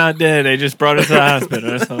 Apparently she's not dead. They just brought her to the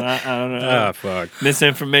hospital. So I don't know. Oh, fuck.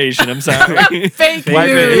 Misinformation. I'm sorry. fake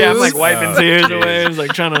Wiping, news. yeah, I'm wiping Oh, tears jeez. away. I was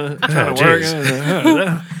trying to work. jeez. I was like,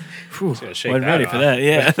 oh, whew, Gonna shake wasn't that ready off. for that.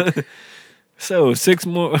 Yeah. So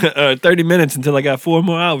 30 minutes until I got 4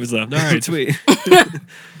 more hours left. All right, sweet.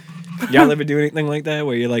 Y'all ever do anything like that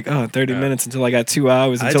where you're like, 30 minutes until I got 2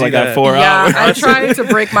 hours I until do I got that. 4 Yeah, hours? I try to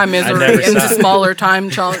break my misery never into stop. smaller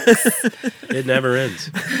time chunks. It never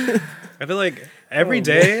ends. I feel like every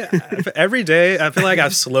day, I feel like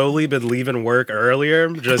I've slowly been leaving work earlier,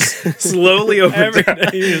 just slowly over Every time. day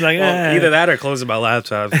you're like, Well, either that or closing my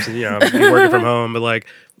laptop. So, I'm working from home. But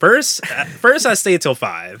first I stayed till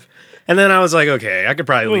 5. And then I was like, okay, I could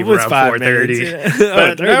probably leave what's around 5 4:30. minutes? Yeah.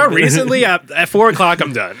 But 30 no, minutes. recently at 4 o'clock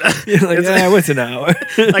I'm done. You're like, what's an hour?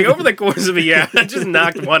 Over the course of a year, I just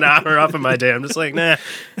knocked 1 hour off of my day. I'm just like, nah,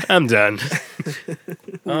 I'm done.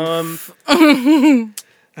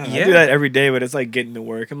 I do that every day, but it's getting to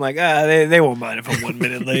work. I'm like, they won't mind if I'm 1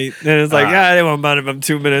 minute late. And it's like, they won't mind if I'm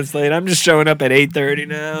 2 minutes late. I'm just showing up at 8:30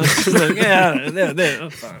 now. It's like, I'm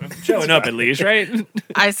fine. I'm showing up at least, right?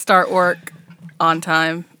 I start work on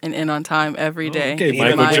time and in on time every day. Okay, in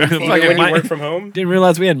Michael my Jordan. opinion. Even when you Mike- work from home? Didn't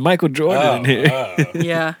realize we had Michael Jordan in here.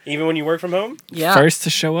 Yeah. Even when you work from home? Yeah. First to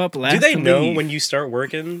show up, last Do they to know leave. when you start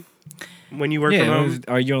working? When you work Yeah, from home?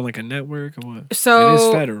 are you on a network or what? So it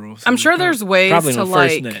is federal. So I'm sure there's ways probably to on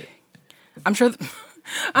FirstNet.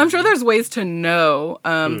 I'm sure there's ways to know.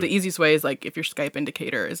 The easiest way is if your Skype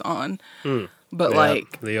indicator is on. But Yeah,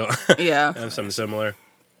 like, the yeah. I have something similar.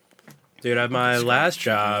 Dude, at my last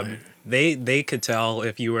job, they could tell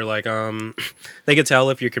if you were like they could tell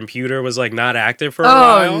if your computer was like not active for a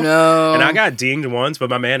while. Oh no. And I got dinged once, but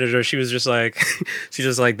my manager, she was just like she's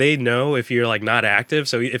just like, they know if you're like not active.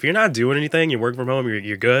 So if you're not doing anything, you work from home,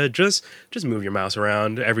 you're good. Just move your mouse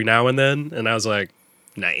around every now and then. And I was like,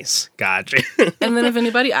 nice. Gotcha. And then if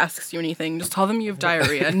anybody asks you anything, just tell them you have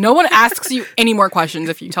diarrhea. No one asks you any more questions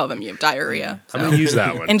if you tell them you have diarrhea. So I'm gonna use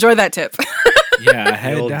that one. enjoy that tip. Yeah, I The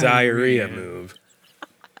had old diarrhea move.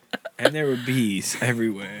 And there were bees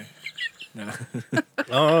everywhere. No.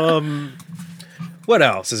 What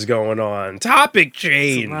else is going on? Topic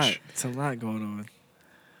change. It's a lot going on.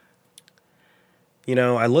 You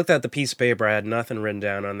know, I looked at the piece of paper. I had nothing written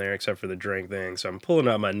down on there except for the drink thing. So I'm pulling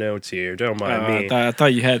out my notes here. Don't mind me. I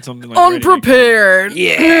thought you had something like ready to go. Unprepared.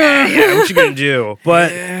 Yeah, what you gonna do?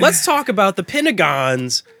 But let's talk about the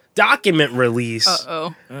Pentagon's document release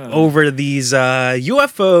Uh-oh. over these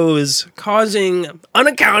UFOs causing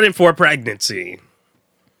unaccounted for pregnancy.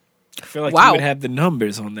 I feel like Wow. you would have the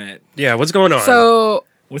numbers on that. Yeah, what's going on? So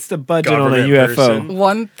What's the budget on a Government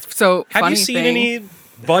UFO? person. Have funny you seen thing. any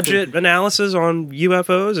budget analysis on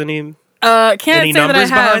UFOs? Any? Can't Any say that I numbers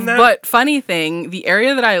have, behind that? but funny thing, the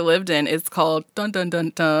area that I lived in is called dun dun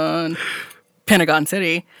dun dun Pentagon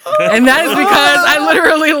City, and that is because I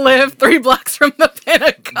literally live 3 blocks from the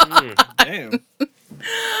Pentagon. Damn.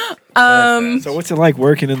 So what's it like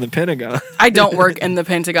working in the Pentagon? I don't work in the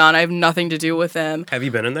Pentagon. I have nothing to do with them. Have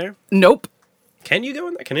you been in there? Nope. Can you go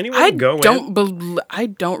in there? Can anyone I go in? I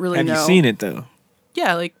don't really Have know. you seen it though?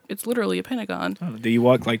 Yeah, like it's literally a Pentagon. Oh, do you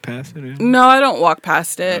walk like past it? No, I don't walk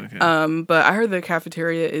past it. Okay. But I heard the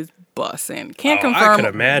cafeteria is bussin'. Can't Oh, I confirm could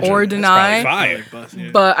imagine. or It's deny. probably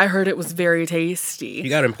fire. But I heard it was very tasty. You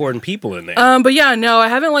got important people in there. But yeah, no, I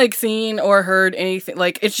haven't like seen or heard anything.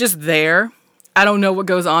 Like it's just there. I don't know what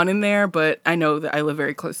goes on in there, but I know that I live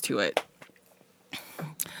very close to it.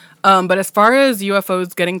 But as far as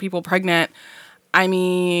UFOs getting people pregnant, I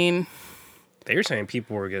mean, They were saying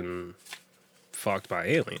people were getting fucked by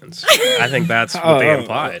aliens. I think that's what they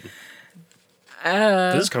implied.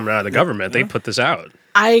 This is coming out of the government. They put this out.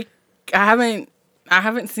 I haven't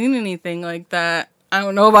seen anything like that. I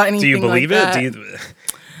don't know about anything. Do you believe like it? that.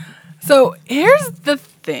 So here's the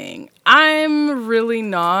thing. I'm really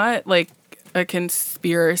not like a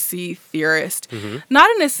conspiracy theorist. Not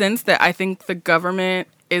in a sense that I think the government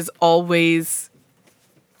is always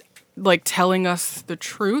like telling us the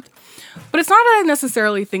truth, but it's not that I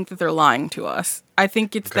necessarily think that they're lying to us. I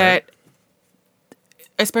think it's that,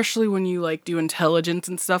 especially when you like do intelligence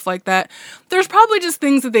and stuff like that, there's probably just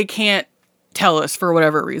things that they can't tell us for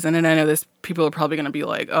whatever reason. And I know this people are probably going to be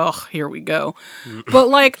like, oh, here we go. But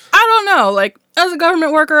like, I don't know, like as a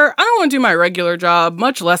government worker, I don't want to do my regular job,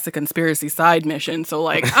 much less a conspiracy side mission. So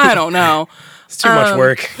like, I don't know. It's too much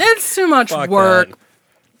work. It's too much Fuck work.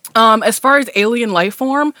 that. As far as alien life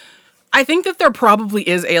form, I think that there probably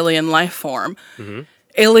is alien life form.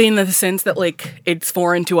 Alien in the sense that like it's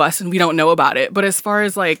foreign to us and we don't know about it. But as far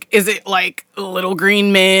as like, is it like little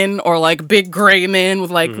green men or like big gray men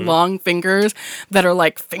with like long fingers that are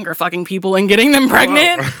like finger fucking people and getting them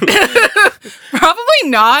pregnant? Probably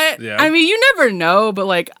not. Yeah. I mean, you never know, but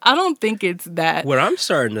like I don't think it's that. What I'm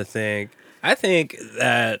starting to think, I think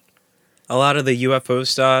that a lot of the UFO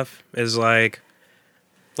stuff is like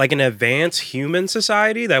an advanced human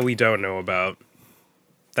society that we don't know about,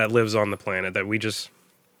 that lives on the planet that we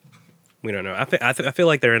don't know. I feel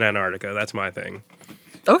like they're in Antarctica. That's my thing.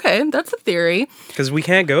 Okay, that's a theory. Because we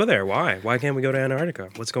can't go there. Why? Why can't we go to Antarctica?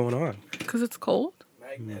 What's going on? Because it's cold.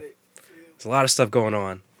 There's a lot of stuff going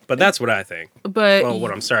on. But that's what I think. But Well,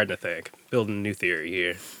 what I'm starting to think. Building a new theory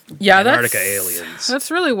here. yeah, Antarctica that's aliens.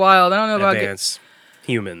 That's really wild. I don't know about Advanced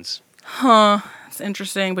humans. It's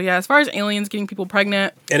interesting, but yeah, as far as aliens getting people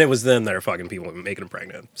pregnant, And it was them that are fucking people making them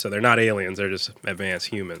pregnant. So they're not aliens. They're just advanced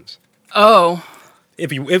humans. oh,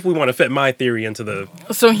 If we want to fit my theory into the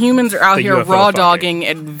so humans are out The here UFO raw fucking. dogging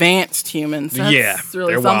advanced humans. That's yeah,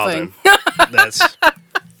 really they're something. wildin'. That's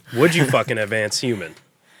would you fucking advanced human?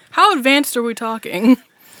 How advanced are we talking?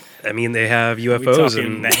 I mean, they have We UFOs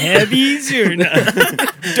talking and heavies or not?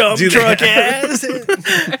 Dump Do they truck have- ass?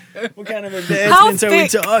 What kind of How advancements are we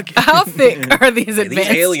thick? talking? How thick are these these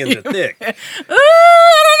advanced? aliens are thick.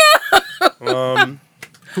 I don't know.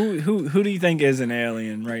 Who do you think is an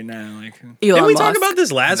alien right now? Like, Elon Didn't we Musk. talk about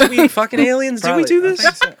this last week? Fucking aliens? Did we do this?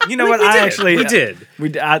 I think so. You know what? We I did. actually we did.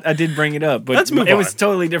 I did bring it up, but Let's move it was on. a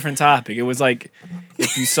totally different topic. It was like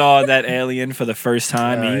if you saw that alien for the first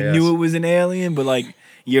time, Oh, and you yes. knew it was an alien, but like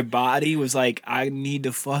your body was like, I need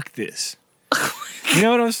to fuck this. You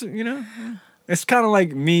know what I'm saying? You know? It's kind of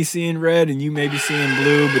like me seeing red and you maybe seeing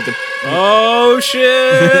blue, but the Oh shit!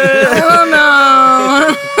 Oh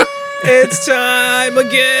no. It's time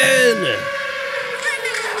again.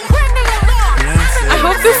 I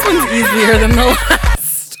hope this one's easier than the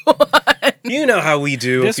last one. You know how we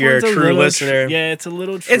do this if you're a one's true little listener. yeah, it's a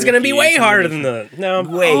little. It's gonna be tricky. way It's a harder little than the no.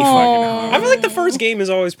 way fucking hard. I feel like the first game is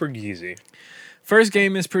always pretty easy. First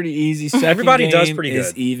game is pretty easy. Second Everybody game does pretty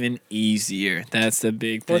is good. even easier. That's the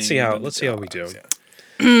big thing. Let's see how about we do.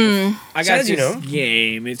 I got Says, this you know.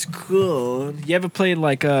 game. It's cool. You ever played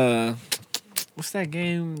like what's that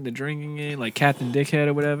game? The drinking game, like Captain Dickhead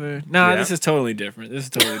or whatever. Nah, Yeah. this is totally different. It's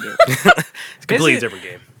a It's a completely different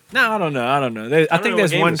game. No, I don't know. I don't know. I don't think know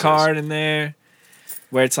there's what game one this is. card in there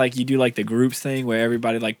where it's like you do like the groups thing where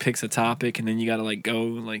everybody like picks a topic and then you gotta like go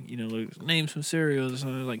like like, name some cereals or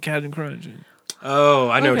something like Captain Crunch. Oh,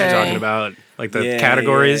 I know what you're Okay. talking about. Like the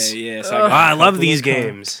categories. Yeah. So Oh, I love couple these of cards.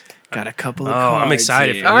 games. Got a couple of Oh, cards. I'm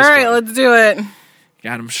excited here. for All this right, one. let's do it.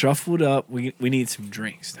 Got them shuffled up. We need some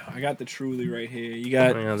drinks though. I got the Truly right here. You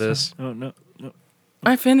got Hang on, this. Oh no.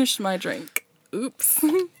 I finished my drink. Oops.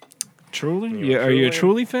 Truly? You want Are you a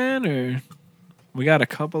Truly? Truly fan or? We got a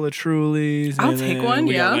couple of Trulies. I'll and take then one,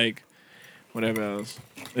 we got, yeah. like whatever else.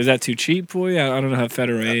 Is that too cheap for you? I don't know how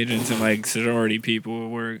federal agents and like sorority people will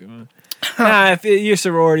work. Nah, if you're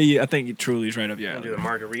sorority, I think Truly's right up your Do alley. the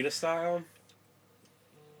margarita style.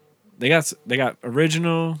 They got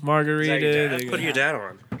original margarita. Is that your dad? they Put got- your dad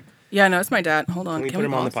on. Yeah, no, it's my dad. Hold on. Can we Can put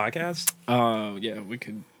him on the pause? podcast? Oh yeah, we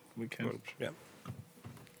could. Yeah.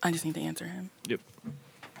 I just need to answer him. Yep.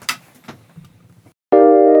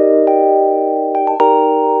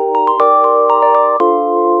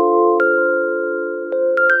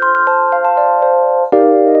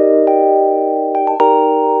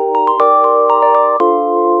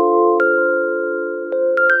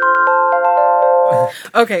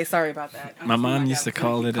 Okay, sorry about that. My mom used to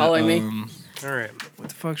call it. calling me. All right. What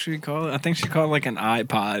the fuck should we call it? I think she called it like an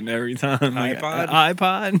iPod every time. Like, iPod? an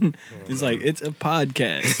iPod. It's like it's a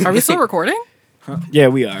podcast. Are we still recording? Yeah,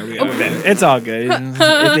 we are. It's all good.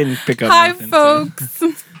 It didn't pick up. Hi, nothing, folks.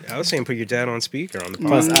 I was saying put your dad on speaker on the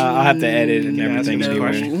Plus, podcast. I'll have to edit and Yeah, everything ask him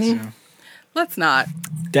anyway. questions. so. Let's not.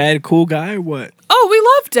 Dad, cool guy or what? Oh, we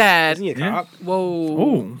love Dad. Isn't he a Yeah. cop?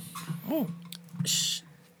 Whoa. Oh,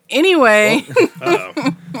 Anyway, Uh-oh.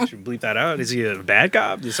 Should we bleep that out? Is he a bad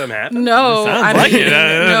cop? Did something happen? no. Sounds I like don't- it.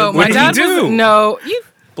 No, What my did he dad do? was no. You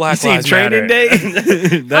Black you seen Lives Training Matter. Day?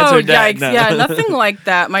 That's oh, her dad. yikes. No. Yeah, nothing like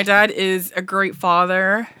that. My dad is a great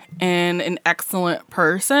father and an excellent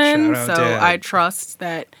person. Shout So out, Dad. I trust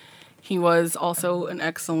that he was also an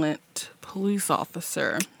excellent police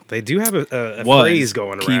officer. They do have a Was. phrase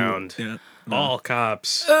going Keyword. around. Yeah. All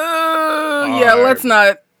cops. Yeah, let's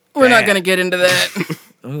not. We're not bad. going to get into that.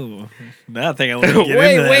 Oh, now I think I want to get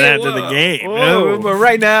Wait, into wait, that after the whoa. game. Whoa. But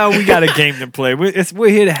right now, we got a game to play. We're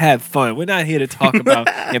here to have fun. We're not here to talk about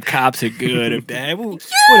if cops are good or bad. What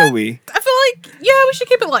are we? I feel like, yeah, we should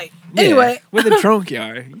keep it light. Yeah, Anyway. we're the trunk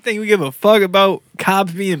yard. You think we give a fuck about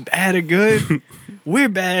cops being bad or good? We're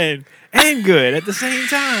bad and good at the same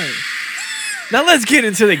time. Now let's get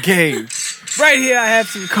into the game. Right here, I have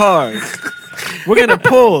some cards. We're gonna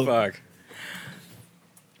pull. Fuck.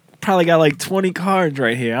 Probably got like 20 cards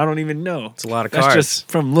right here. I don't even know. It's a lot of That's cards.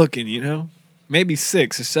 just from looking, you know? Maybe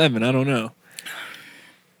 6 or 7. I don't know.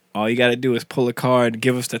 All you got to do is pull a card,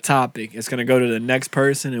 give us the topic. It's going to go to the next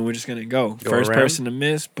person, and we're just going to go. First around? person to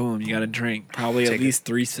miss, boom, you got a drink. Probably Take at it. least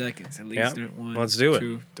 3 seconds. At least Yeah. 1, Let's do it.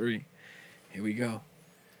 2, 3. Here we go.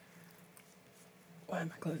 Why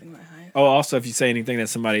am I closing my eyes? Oh, also, if you say anything that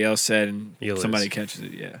somebody else said and You lose. somebody catches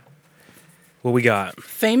it, yeah. What we got?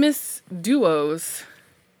 Famous duos.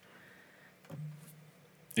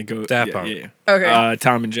 It goes. Daft yeah, Punk. Yeah. Okay.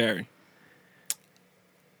 Tom and Jerry.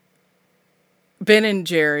 Ben and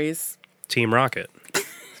Jerry's. Team Rocket.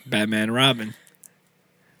 Batman and Robin.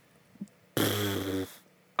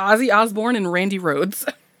 Ozzy Osbourne and Randy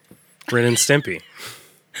Rhoads. Ren and Stimpy.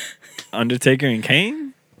 Undertaker and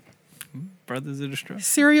Kane? Brothers of Destruction.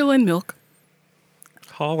 Cereal and milk.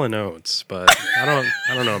 Hall and Oates, but I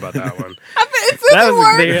don't know about that one. That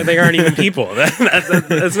was They aren't even people.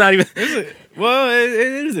 That's not even. Well, it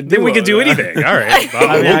is a Then we duo, could do though. anything. All right,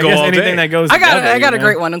 I mean, we'll I go guess all anything day. that goes. I got together, I got you a know?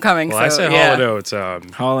 great one coming. Well, I so, said yeah. Hall and Oates.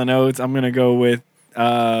 Hall and Oates. I'm gonna go with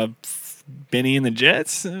Benny and the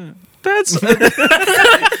Jets. That's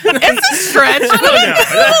It's a stretch. that's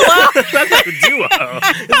not a duo.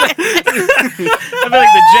 I feel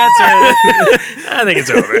like the Jets are. I think it's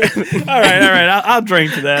over. all right. I'll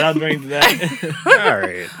drink to that. All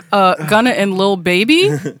right. Gunna and Lil Baby.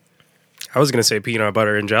 I was gonna say peanut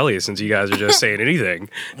butter and jelly since you guys are just saying anything.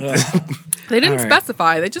 They didn't All right.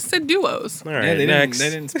 specify. They just said duos. All right, Yeah, they next.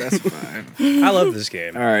 didn't specify. I love this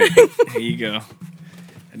game. All right, here you go.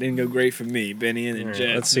 It didn't go great for me, Benny and All right,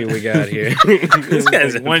 Jet. let's see what we got here. This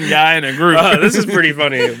guy's One guy in a group. Oh, this is pretty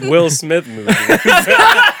funny. Will Smith movie.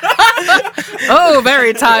 Oh,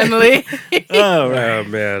 very timely. Oh, right. Oh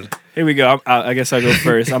man, Here we go. I guess I'll go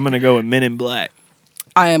first. I'm gonna go with Men in Black.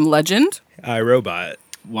 I Am Legend. iRobot.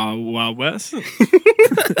 Wild West.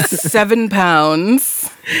 7 pounds.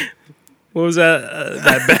 What was that?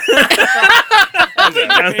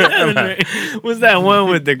 Was that one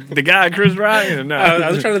with the guy Chris Rock? No,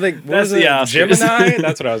 I was trying to think. What That's was the it? Oscars. Gemini.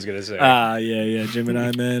 That's what I was gonna say. Yeah,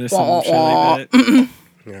 Gemini Man or something shit like that.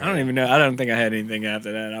 I don't even know. I don't think I had anything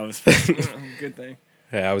after that. I was good thing.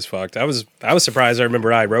 Yeah, I was fucked. I was surprised. I remember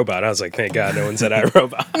iRobot. I was like, thank God no one said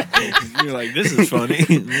iRobot. You're like, this is funny.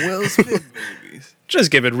 Will Smith movies.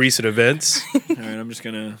 Just given recent events. All right, I'm just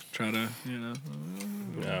gonna try to,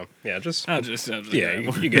 No, yeah, just I'll just yeah,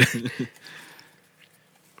 you get.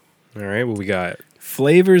 All right, what we got?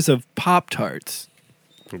 Flavors of Pop-Tarts.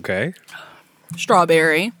 Okay,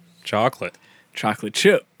 Strawberry. chocolate, Chocolate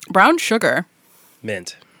chip. Brown sugar.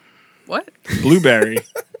 mint. What? Blueberry.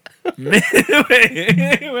 wait.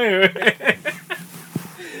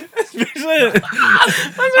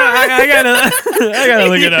 I gotta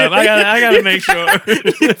look it up. I gotta make sure.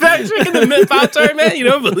 Fact checking the mint Pop-Tart, man. You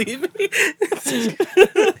don't believe me?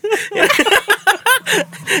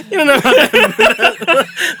 You don't know about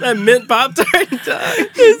that mint Pop-Tart?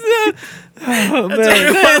 Oh, man.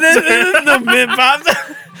 This is the mint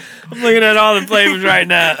Pop-Tart. I'm looking at all the flavors right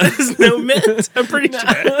now. There's no mint. I'm pretty sure.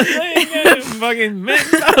 Fucking mint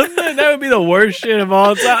Pop-Tart. That would be the worst shit of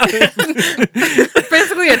all time.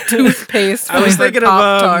 Basically a toothpaste I was thinking of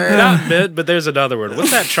Pop-Tart. not mint, but there's another word.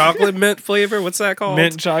 What's that chocolate mint flavor? What's that called?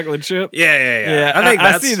 Mint chocolate chip. Yeah. I think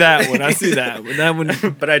I that's see that one. I see that one. That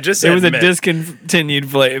one. But I just It said was a mint. discontinued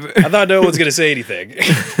flavor. I thought no one was gonna say anything.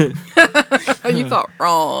 You thought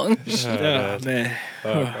wrong. Oh, man.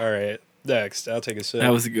 All right. Next, I'll take a sip.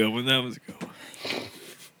 That was a good one.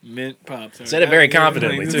 Mint Pop-Tart. Said it very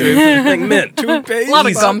confidently too. Like mint. Toothpaste. A lot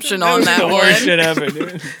of gumption on that the worst one. shit ever, dude.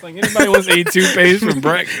 It's like anybody wants to eat toothpaste for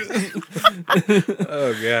breakfast.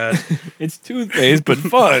 Oh god. It's toothpaste, but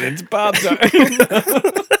fun. It's Pop-Tart.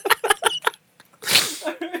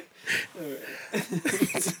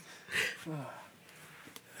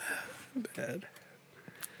 Bad.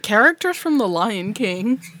 Characters from The Lion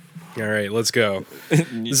King. All right, let's go.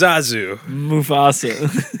 Zazu. Mufasa.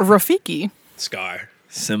 Rafiki. Scar.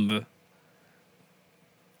 Simba.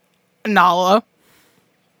 Nala.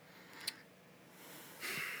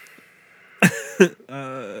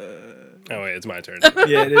 Oh wait, it's my turn.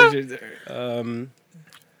 Yeah, it is your turn.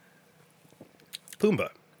 Pumbaa.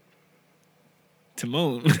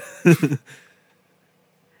 Timon.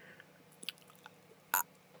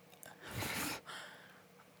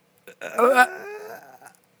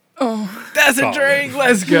 That's a Oh. drink.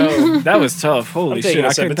 Let's go. That was tough. Holy I'm taking shit! a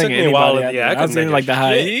I sip. couldn't It took think of me a while. anybody. Yeah, I was thinking like the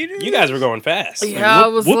hyena. You guys were going fast. Yeah, I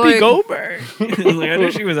was Whoopi like, Goldberg. Like, I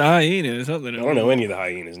knew she was a hyena or something. I don't know any of the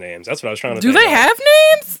hyenas' names. That's what I was trying to. do think they of. have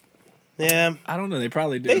names? Yeah, I don't know. They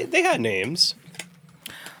probably do. they had names.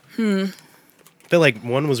 I feel like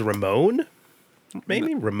one was Ramon.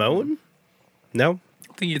 Maybe Ramon. No,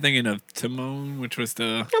 I think you're thinking of Timon, which was the.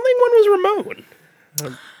 I think one was Ramon.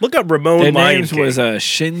 Look up Ramon. Their Lion names King. was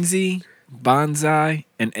Shinzi, Bonsai,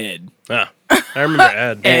 and Ed. Ah, I remember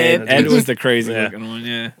Ed. Ed. Ed was the crazy Yeah. looking one.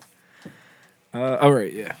 Yeah. All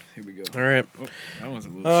right. Yeah. Here we go. All right. That was a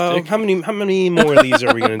little sticky. How many more of these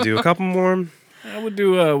are we gonna do? A couple more. I would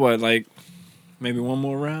do like maybe one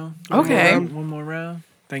more round. Okay. One more round.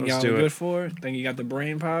 Think Let's y'all do are it. good for it. Think you got the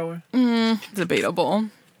brain power. Debatable.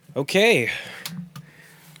 Okay.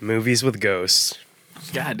 Movies with ghosts.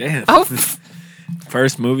 God damn. Oh,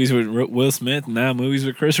 First movies with Will Smith. Now movies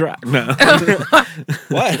with Chris Rock. No.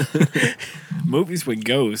 What? Movies with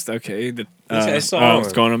ghosts. Okay. I saw What's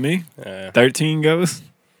one. going on me? 13 ghosts.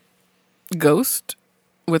 Ghost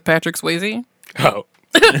with Patrick Swayze. Oh.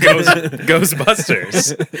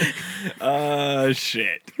 Ghostbusters.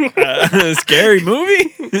 Shit. Scary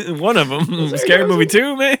movie? One of them. Scary movie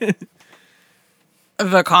 2, man.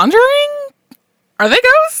 The Conjuring? Are they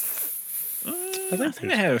ghosts? I think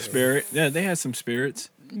they had a spirit. Yeah, they had some spirits.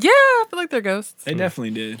 Yeah, I feel like they're ghosts. They definitely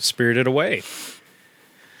did. Spirited Away.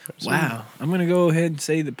 Wow. I'm going to go ahead and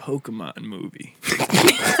say the Pokemon movie.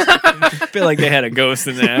 I feel like they had a ghost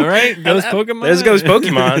in there, right? Ghost Pokemon? There's Ghost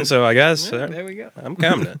Pokemon, so I guess There we go. I'm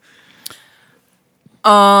counting it.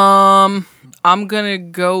 I'm gonna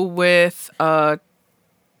go with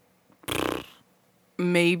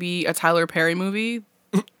maybe a Tyler Perry movie.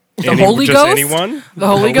 The Holy just Ghost? anyone? The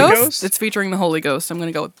Holy Ghost? Ghost? It's featuring the Holy Ghost. I'm going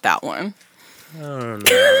to go with that one. Oh,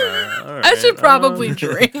 no. All right. I should probably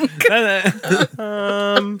drink.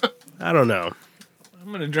 I'm I don't know.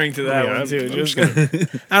 gonna drink to that Yeah, one too. I'm Just I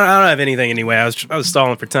don't have anything anyway. I was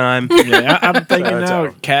stalling for time. yeah, I'm thinking That's all now.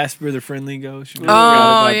 right. Casper the Friendly Ghost. You Oh,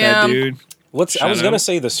 forgot about yeah. that dude. I was Shut gonna up.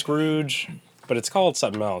 say the Scrooge, but it's called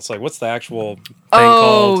something else. Like, what's the actual thing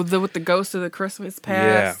Oh, called? with the Ghost of the Christmas Yeah.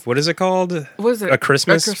 Past. What is it called? What is it? A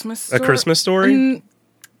Christmas Christmas A Christmas story? Mm,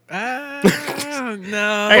 No,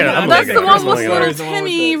 I'm that's looking the at one Christmas with story. little Is the one with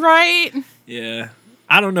Timmy, the- right? Yeah,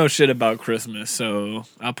 I don't know shit about Christmas, so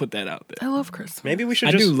I'll put that out I there. love Christmas. Maybe we should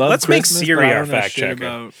I just do love let's Christmas, make but Siri I our don't know fact shit checker.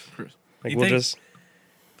 about Like You we'll think? just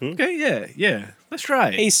Okay, yeah. Let's try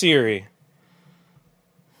it. Hey Siri.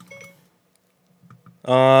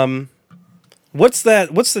 what's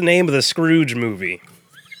the name of the Scrooge movie?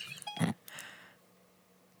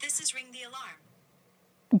 This is Ring the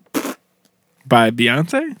Alarm. By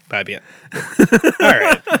Beyonce? Bobby. All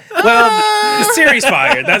right. Well, Siri's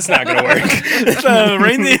fired. That's not gonna work.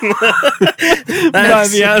 Ring the By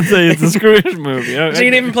Beyonce. It's a Scrooge movie. She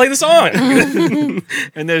didn't even play the song.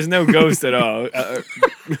 And there's no ghost at all.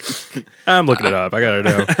 I'm looking it up. I gotta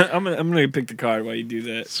know. I'm gonna pick the card while you do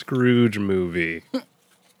that. Scrooge movie.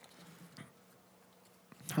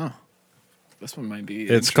 This one might be.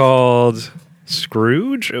 It's called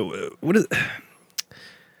Scrooge. What is?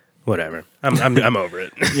 Whatever. I'm over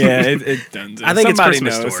it. Yeah, it done. I think it's Somebody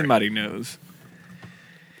Christmas knows. Story. Somebody knows.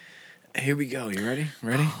 Here we go. You ready?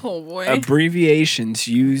 Ready? Oh boy. Abbreviations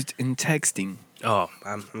used in texting. Oh,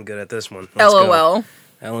 I'm good at this one. Let's go. LOL.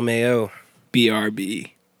 LMAO.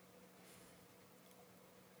 BRB.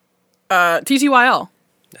 TTYL.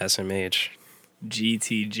 SMH.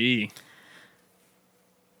 GTG.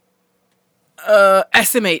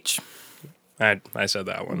 SMH. I said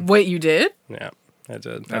that one. Wait, you did? Yeah, I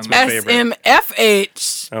did. That's my favorite.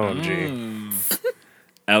 SMFH. OMG.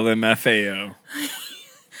 LMFAO.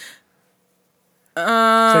 It's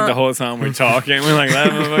like the whole time we're talking, we're like,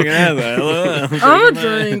 that motherfucking has that. I'm a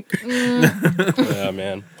drink. Yeah,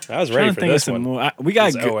 man. I was ready for this one. We got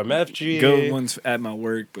It's OMFG. good ones at my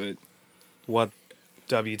work, but What?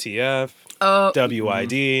 WTF? Uh,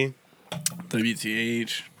 WID?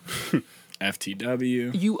 WTH,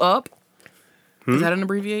 FTW, you up? Is that an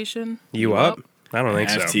abbreviation? You up? I don't think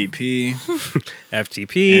so. FTP,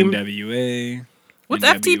 FTP. NWA. What's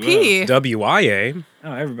NWO. FTP? WIA.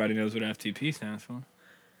 Oh, everybody knows what FTP stands for.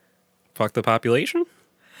 Fuck the population?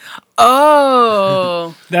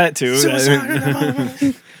 Oh. That too.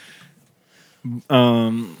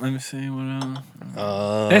 Let me see what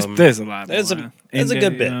else. There's a lot. There's more. a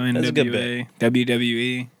good bit. NWO, There's a good bit.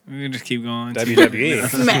 WWE. We can just keep going. WWE.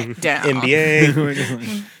 Smackdown.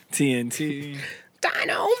 NBA. TNT.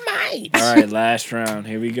 Dynamite. All right, last round.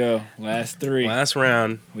 Here we go. Last three. Last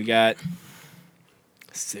round. We got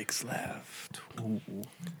 6 left. Ooh.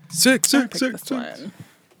 Six. Pick this one.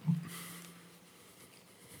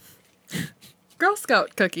 Girl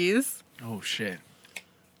Scout cookies. Oh shit.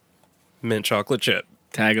 Mint chocolate chip.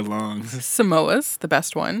 Tag-alongs. Samoa's, the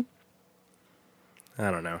best one.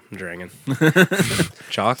 I don't know. I'm drinking. Like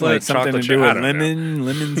Chocolate. something chocolate to chip. do I with don't know.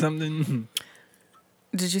 lemon something.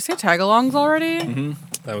 Did you say tagalongs already?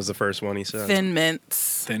 That was the first one he said. Thin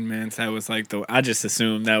mints. Thin Mints. That was like the. I just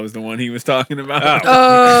assumed that was the one he was talking about.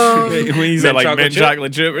 Oh. when he said Mint like chocolate mint chip?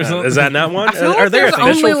 chocolate chip or something. Is that not one? I feel Are like there there's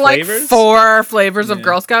official only like flavors? 4 flavors of Yeah.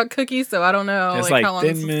 Girl Scout cookies, so I don't know There's like, how like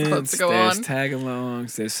long this Thin is supposed Mints. to go There's on.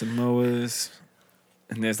 Tagalongs. There's Samoas.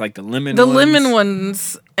 And there's like the lemon. The ones. lemon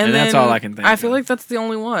ones, and And then that's all I can think I feel of. like that's the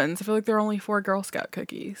only ones. I feel like there are only 4 Girl Scout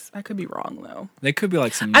cookies. I could be wrong though. They could be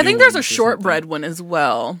like some. I new think there's a ones or shortbread something. one as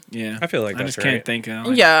well. Yeah, I feel like I that's just right. can't think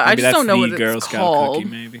of. Yeah, I maybe just don't that's know the what it's Girl Scout called. cookie,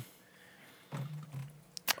 maybe.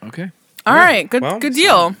 Okay. All right, good well, good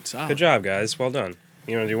deal. Solid. Good job, guys. Well done.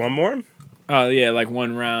 You want to do one more? Oh yeah, like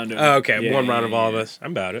one round. Of, Oh, okay. yeah, one round yeah, of all yeah. of us.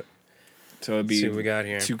 I'm about it. So it'd Let's be see what we got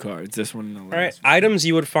here. 2 cards. This one and the last. All right. Items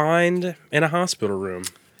you would find in a hospital room.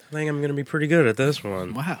 I think I'm going to be pretty good at this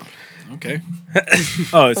one. Wow. Okay.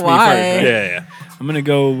 Oh, it's Why? me first. Right? Yeah. I'm gonna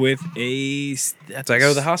go with a. So I go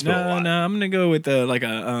to the hospital a No, lot. no. I'm gonna go with like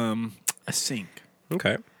a sink.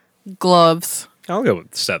 Okay. Gloves. I'll go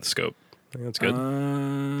with stethoscope. I think that's good.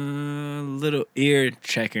 Little ear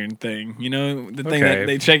checking thing. You know the thing Okay. that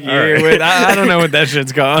they check your All ear right. with. I don't know what that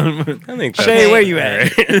shit's called. but- I think Shay, where you at?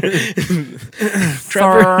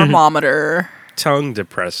 Trevor? Thermometer. Tongue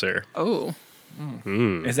depressor. Oh.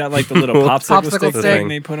 Is that like the little popsicle Popsicle stick stick. thing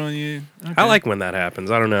they put on you? Okay. I like when that happens.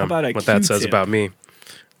 I don't know How about a what that says Q-tip? about me.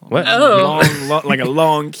 What? Oh. Long, like a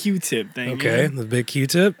long Q-tip thing. Okay, Yeah. the big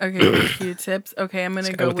Q-tip. Okay, Q-tips. Okay, I'm gonna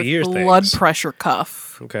Let's go go with with the ear blood things. pressure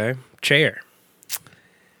cuff. Okay, chair.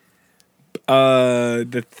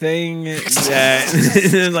 The thing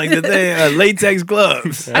that like the thing latex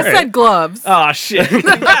gloves. I said gloves. Oh shit!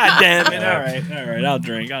 God damn it! All right. I'll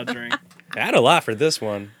drink. I had a lot for this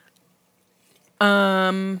one.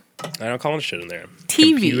 I don't call it shit in there. TV.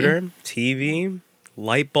 Computer, TV,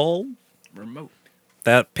 light bulb, Remote.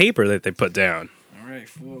 that paper that they put down. All right,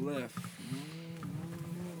 4 left.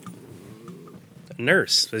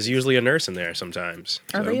 Nurse. There's usually a nurse in there sometimes.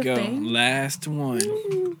 Are they a Go. thing? Last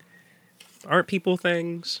one. Aren't people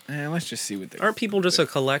things? Let's just see what they Aren't people just a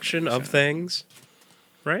collection of things?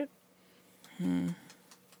 Right? All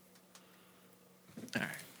right.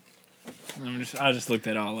 I'll just look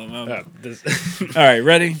at all of them. This, All right,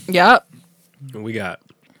 ready? Yep. we got.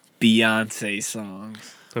 Beyonce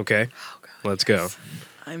songs. Okay. Let's go.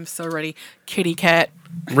 I'm so ready. Kitty cat.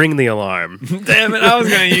 Ring the alarm. Damn it! I was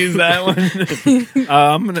gonna use that one.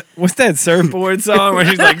 I'm gonna. What's that surfboard song where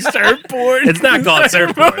she's like surfboard? It's not called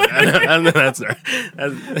surfboard. I know that's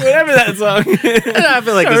Whatever that song. I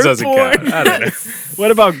feel like this doesn't count. Surfboard. I don't know.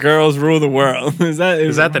 What about Girls Rule the World? Is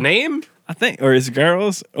that the name? I think, or is it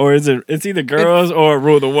Girls, or is it? It's either Girls or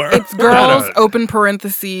Rule the World. It's girls, know. open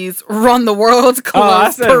parentheses, run the world, close Oh, I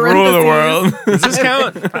said Rule the World. Does this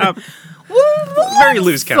count? Very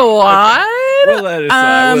loose count. What? We'll let it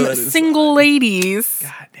slide. We'll let it Single ladies.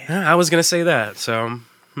 God damn. I was gonna say that. So,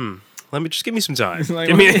 let me just give me some time. Like,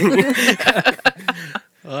 Give me.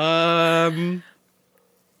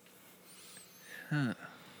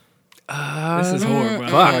 This is horrible. I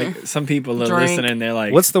feel like some people are Drink. listening. They're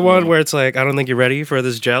like, What's the one where it's like, I don't think you're ready for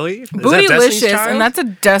this jelly? Is that Destiny's Bootylicious, Child? and that's a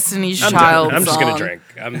Destiny's I'm Child done. I'm just gonna song. drink.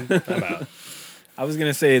 I'm out. I was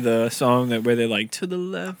gonna say the song that where they're like to the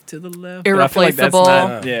left. But I feel like that's Irreplaceable.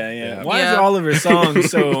 not- yeah. Why Yeah. is all of her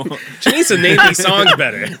songs so? She needs to name these songs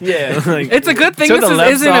better. Yeah, like, It's a good thing To this the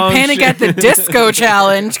left isn't a song Panic shit. at the Disco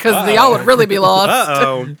challenge, because y'all would really be lost.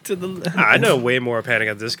 Uh-oh. to the left. I know way more Panic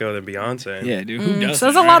at the Disco than Beyonce. Yeah, dude. Who does?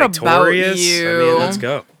 Says a lot about Victorious. you. I mean, let's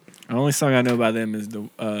go. The only song I know by them is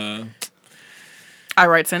the. I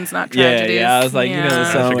write Sins, Not Yeah, Tragedies. yeah, I was like, you know, the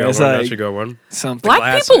That song should where go it's one. That like should go one. something. Black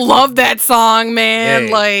Classic. people love that song, man.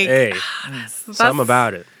 Hey, that's, something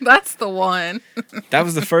about it. That's the one. That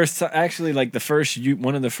was the first, actually, like the first,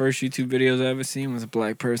 one of the first YouTube videos I ever seen was a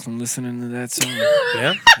black person listening to that song.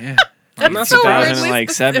 Yeah, Yeah, I'm not so surprised. weirdly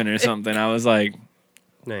 2007 or something. I was like,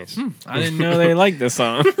 Nice. I didn't know they liked this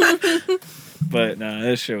song. But nah,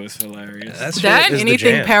 this shit was hilarious. That and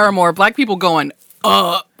anything Paramore, black people going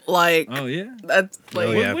up. Like, Oh yeah. that's like,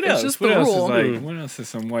 Oh, yeah. What it's else? just What the else rule. is like? What else is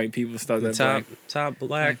some white people stuff The that top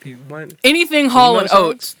black. people. What? Anything Hall and songs?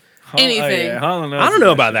 Oates. Anything. I don't I don't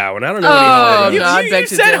know about that one. I don't know. Oh, any no, Hall I You, beg you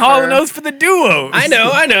to said differ. Hall and Oates for the duos. I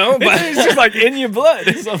know, but It's just like in your blood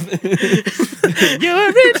or something. You're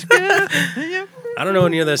a rich girl. I don't know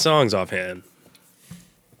any of their songs offhand.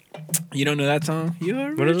 You don't know that song?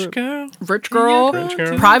 You're a What is rich it? girl. Rich Girl, Rich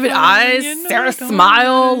Girl. Private Eyes, You know Sarah I don't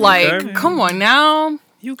Smile. Like, Okay. come on now.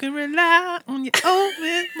 You can rely on your own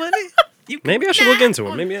money. You can Maybe I should look into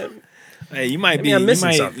it. Maybe. Hey, you might Maybe be. I'm You missing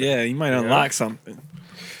might, something. yeah, you might know? unlock something.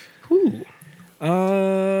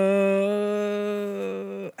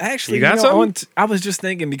 Actually, You got know, something? I was just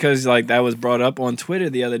thinking because like that was brought up on Twitter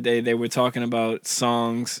the other day. They were talking about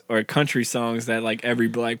songs or country songs that like every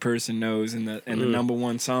black person knows, and the number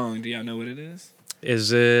one song. Do y'all know what it is?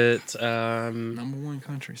 Is it? Number one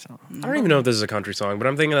country song. I don't even know if this is a country song, but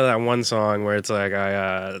I'm thinking of that one song where it's like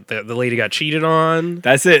the lady got cheated on.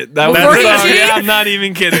 That's it. That was Before the he song. cheated? Yeah, I'm not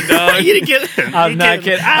even kidding, dog. You didn't get it. I'm not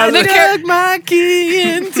kidding. I The stuck my key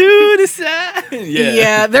into the side.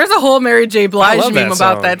 Yeah. There's a whole Mary J. Blige love meme that about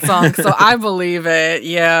song. that song, so I believe it.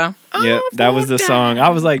 Yeah. Yeah, that was the song. I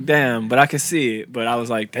was like, damn, but I could see it. But I was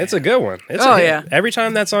like, damn. It's a good one. It's Oh, a hit. yeah. Every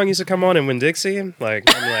time that song used to come on in Winn Dixie, like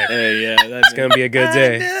I'm like, Hey, yeah, that's it's gonna be a good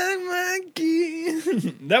day.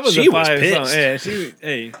 That was She a was fire song. pissed. Yeah, she.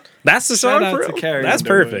 Hey, That's the Shout song out for to real. Carrie That's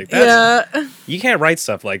Underwood. perfect. That's, Yeah. You can't write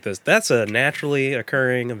stuff like this. That's a naturally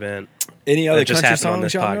occurring event. any other That just country happened on songs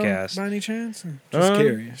this y'all know podcast. by any chance? Just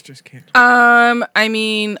curious. Just curious. I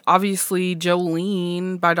mean, obviously,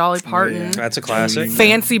 Jolene by Dolly Parton. That's a classic.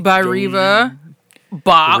 Fancy by Reba.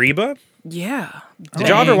 Bop. Reba? Yeah. Did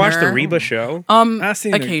y'all ever watch the Banger. Reba show? I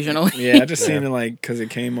seen it. Occasionally. Yeah, I just seen it like because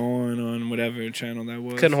it came on whatever channel that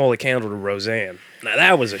was. Couldn't hold a candle to Roseanne. Now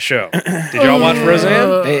that was a show. Did y'all watch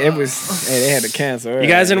Roseanne? It was. Hey, they had to cancel. You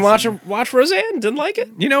guys didn't watch Roseanne? Didn't like it?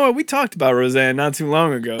 You know what? We talked about Roseanne not too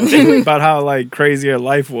long ago about how like crazy her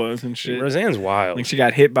life was and shit. Roseanne's wild. Like she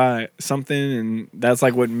got hit by something, and that's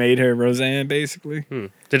like what made her Roseanne, basically.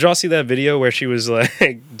 Did y'all see that video where she was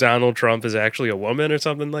like, Donald Trump is actually a woman or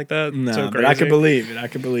something like that? No, So but I can believe it. I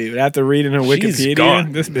can believe it. After reading her She's Wikipedia,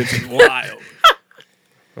 gone. this bitch is wild.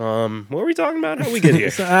 What were we talking about? How we get here?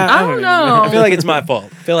 So I don't even know. I feel like it's my fault.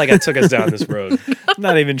 I feel like I took us down this road. I'm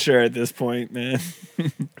not even sure at this point, man.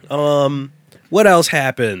 What else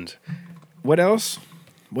happened? What else?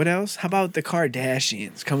 What else? How about the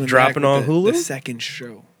Kardashians coming Dropping back on with Hulu? the second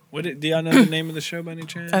show? Do y'all know the name of the show by any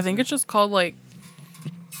chance? I think it's just called like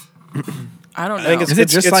I don't know. I think Is it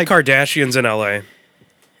just it's like- Kardashians in LA.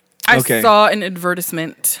 I Okay. saw an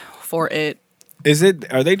advertisement for it. Is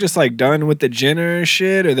it? Are they just like done with the Jenner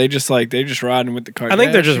shit? Or they just like they're just riding with the Kardashians? I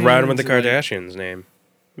think they're just riding with the Like- Kardashians name.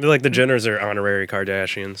 I feel like the Jenners are honorary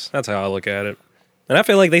Kardashians. That's how I look at it. And I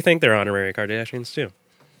feel like they think they're honorary Kardashians too.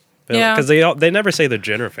 Yeah. Because they never say the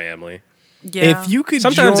Jenner family. Yeah. If you could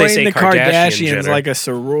Sometimes join they say the Kardashian Kardashians Jenner. like a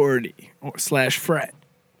sorority or / frat,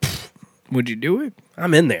 would you do it?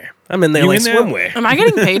 I'm in there. I'm in there You like in there? swimwear. Am I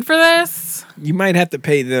getting paid for this? You might have to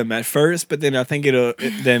pay them at first, but then I think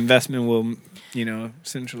the investment will,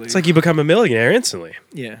 essentially. It's like you become a millionaire instantly.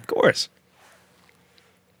 yeah. Of course.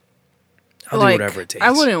 I'll Like, do whatever it takes.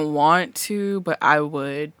 I wouldn't want to, but I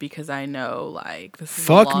would because I know like this is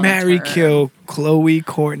Fuck, long marry, term. kill Khloe,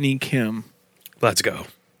 Courtney, Kim. Let's go.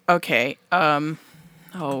 Okay.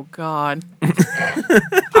 Oh God.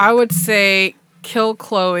 I would say kill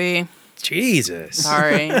Chloe. Jesus.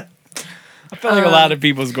 Sorry. I feel like a lot of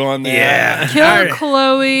people's going there. Yeah. Kill All right.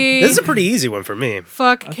 Chloe. This is a pretty easy one for me.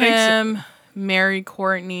 Fuck think Kim. Marry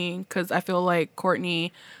Courtney because I feel like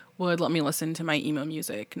Courtney would let me listen to my emo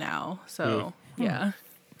music now. So yeah.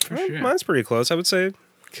 For sure. Mine's pretty close. I would say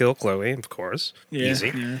kill Chloe, of course. Yeah,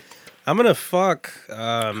 Easy. yeah. I'm going to fuck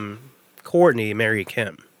Courtney, marry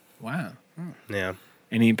Kim. Wow. Yeah.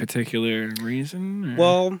 Any particular reason? or-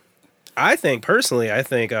 Well, I think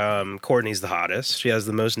Courtney's the hottest. She has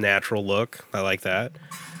the most natural look. I like that.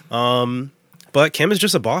 But Kim is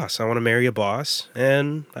just a boss. I want to marry a boss,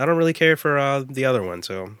 and I don't really care for the other one,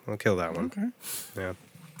 so I'll kill that one. Okay. Yeah.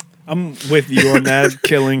 I'm with you on that.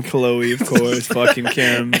 Killing Chloe, of course. Fucking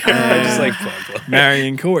Kim. Just and like fun.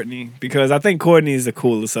 marrying Courtney because I think Courtney is the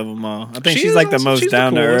coolest of them all. I think She she's is like the also- most she's the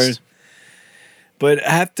down to coolest. earth. But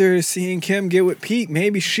after seeing Kim get with Pete,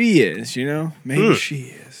 maybe she is, Maybe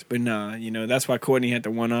she is. But nah, that's why Courtney had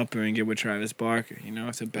to one up her and get with Travis Barker.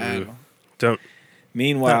 It's a battle. Don't.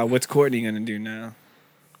 Meanwhile, what's Courtney gonna do now?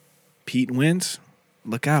 Pete wins?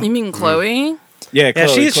 Look out. You mean Chloe? Yeah, Yeah,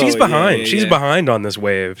 Chloe, she's behind. yeah, she's yeah. behind on this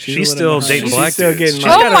wave. She's She's a still little behind. dating She's black still dudes. getting She's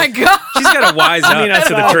like- Oh gotta- my God. She's got to wise up I to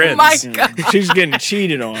the thought- trends. my God. She's getting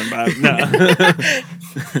cheated on by no.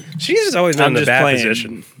 She's just always been I'm in the just bad playing.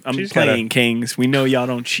 position. I'm She's playing Kings. We know y'all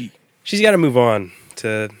don't cheat. She's got to move on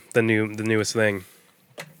to the newest thing.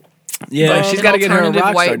 Yeah, Um, she's an got to get her a alternative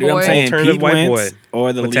rock star. white Dude, I'm boy. saying Alternative Pete white Wentz boy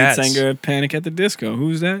or the with lead tats. singer of Panic at the Disco.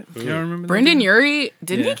 Who's that? Y'all remember? that? Brendan Urie,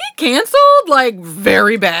 didn't Yeah. he get canceled like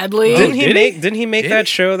very badly? Didn't he did make? he? Didn't he make Did that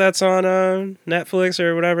he? show that's on Netflix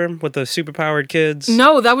or whatever with the superpowered kids?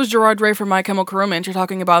 No, that was Gerard Way from My Chemical Romance. You're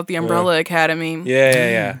talking about the Umbrella Academy.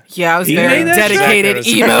 Yeah. Yeah, I was He very made that show? dedicated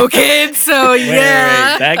Exactly. emo kid. So Wait,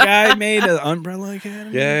 yeah, that guy made an Umbrella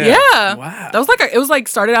Academy. Yeah. yeah. Wow. That was like it was like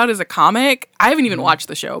started out as a comic. I haven't even watched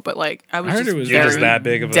the show, but like I was I heard just it was You're very just that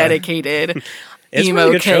big of a. dedicated It's a emo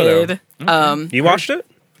really good show, kid. You watched it?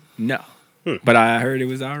 No, but I heard it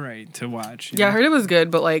was all right to watch. Yeah, I heard it was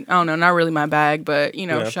good, but like I don't know, not really my bag. But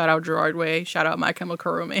Yeah. shout out Gerard Way, shout out My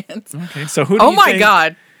Chemical Romance. Okay, so who? Do Oh you my think-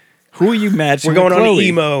 God. Who are you matching? We're going with on Chloe?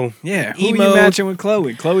 emo. Yeah, who Emo. are you matching with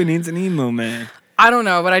Chloe? Chloe needs an emo man. I don't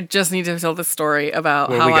know, but I just need to tell the story about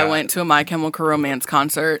What how we I got? went to a My Chemical Romance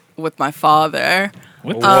concert with my father.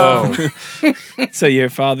 What Whoa. So your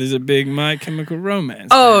father's a big My Chemical Romance.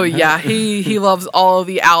 Oh fan, huh? yeah, he loves all of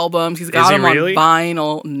the albums. He's got he them really? on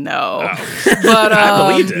vinyl. No, but I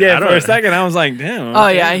believed it. I Yeah, don't for a know. second I was like, damn. oh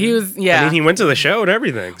okay. yeah, he was I mean, he went to the show and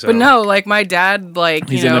everything. So. But no, like my dad, like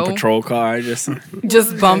He's in a patrol car, just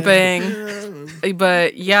just bumping.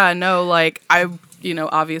 But yeah, no, like I,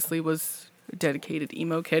 obviously was a dedicated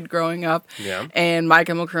emo kid growing up. Yeah. And My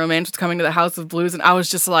Chemical Romance was coming to the House of Blues, and I was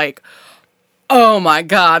just like, oh my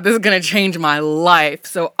God, this is gonna change my life.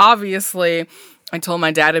 So obviously, I told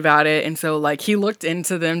my dad about it, and so like he looked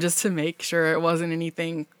into them just to make sure it wasn't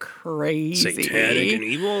anything crazy. Satanic and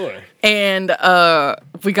evil. Or? And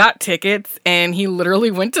we got tickets, and he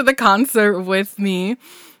literally went to the concert with me.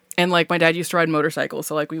 And like my dad used to ride motorcycles,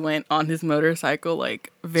 so like we went on his motorcycle,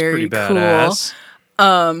 like very Pretty cool. badass.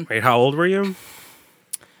 Wait, how old were you?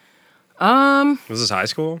 Was this high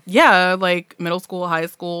school? Yeah, like middle school, high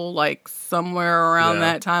school, like somewhere around Yeah.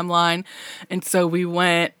 that timeline. And so we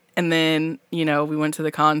went, And then, we went to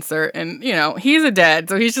the concert and, he's a dad.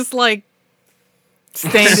 So he's just like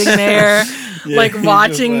standing there, like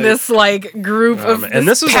watching this like group of and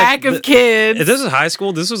this this was pack like of kids. If this is high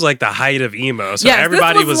school, this was like the height of emo. So Yes, this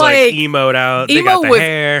everybody was was like like- emoed out. They emo got the was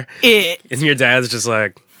hair. it. And your dad's just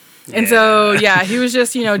like, And so, he was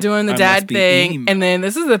just, doing the I dad must be thing. emo. And then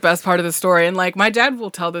this is the best part of the story. And like, my dad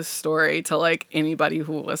will tell this story to like anybody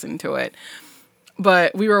who will listen to it.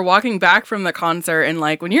 But we were walking back from the concert, and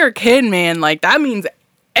like, when you're a kid, man, like that means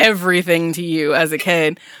everything to you as a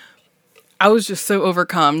kid. I was just so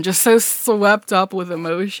overcome, just so swept up with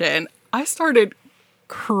emotion. I started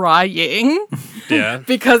crying. yeah.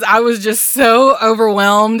 Because I was just so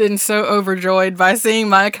overwhelmed and so overjoyed by seeing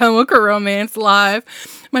My Chemical Romance live.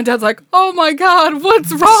 My dad's like, "Oh my God,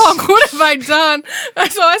 what's wrong? What have I done?"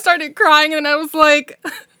 And so I started crying, and I was like,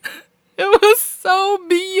 it was so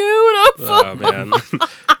beautiful. Oh, man.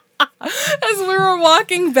 As we were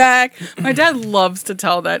walking back, my dad loves to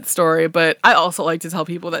tell that story, but I also like to tell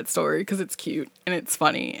people that story because it's cute and it's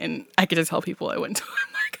funny, and I get to tell people I went to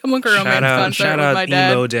My Chemical Romance concert shout with out my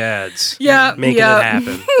dad. emo dads. Yeah, Making yeah. it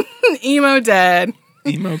happen. Emo dad.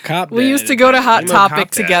 Emo cop. We dad. used to go to Hot Emo Topic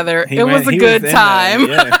cop dad. together. He It was went- a he good in time.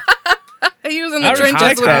 that, yeah. He was in the I trenches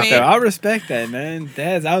respect with that me. though. I respect that, man.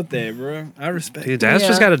 Dad's out there, bro. I respect. Dude, dad's Yeah.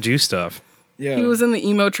 just got to do stuff. Yeah. He was in the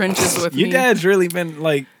emo trenches with Your me. dad's really been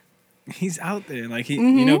like, he's out there. Like he,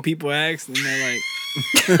 people ask and they're like,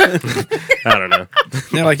 I don't know.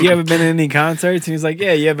 you ever been in any concerts? And he's like,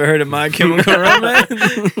 yeah. You ever heard of My Chemical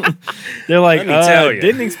Romance? They're like, Let me tell ya.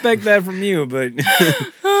 didn't expect that from you, but.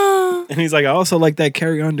 And he's like, I also like that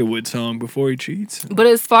Carrie Underwood song, Before He Cheats. But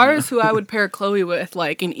as far as who I would pair Chloe with,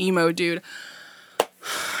 like an emo dude,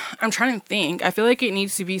 I'm trying to think. I feel like it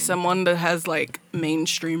needs to be someone that has like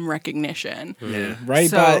mainstream recognition. Yeah,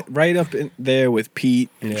 So- right up in there with Pete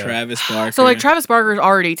and Yeah. Travis Barker. So like Travis Barker's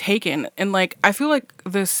already taken, and like I feel like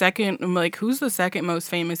who's the second most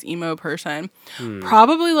famous emo person?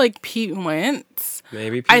 Probably like Pete Wentz.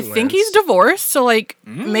 Maybe I Pete think Wentz. he's divorced, so like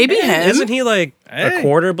maybe him. Isn't he like Hey. a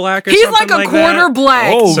quarter black or He's something like a like quarter that?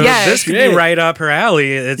 black. Oh, So yes. this could shit. be right up her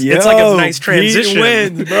alley. It's like a nice transition. Pete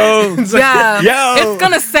wins, bro. Yeah. Yo. It's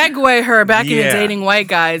gonna segue her back into Yeah. dating white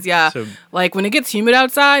guys. Yeah. So- Like when it gets humid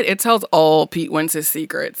outside, it tells all Pete Wentz's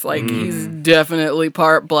secrets. Like he's definitely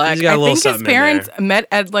part black. He's got a I little think his something in parents met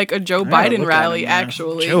at like a Joe gotta Biden look at rally, him now.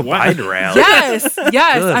 actually. Joe Biden rally. Yes,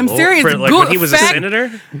 yes. Good I'm Lord. serious. For, like Good when he was a fact-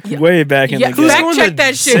 senator. Way back in Yeah, the who's day. fact Going check to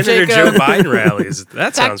that shit, Senator Jacob. Joe Biden rallies.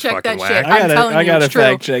 That sounds check fucking that shit. whack. I'm telling I you, gotta it's true.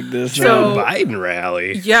 fact check this. So- Joe Biden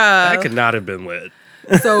rally. Yeah. That could not have been lit.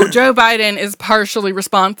 So Joe Biden is partially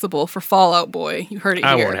responsible for Fallout Boy. You heard it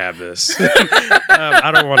I here. won't have this.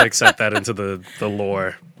 I don't want to accept that into the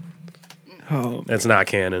lore. Oh, That's not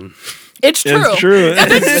canon. It's true. it's true.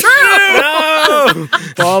 It's true.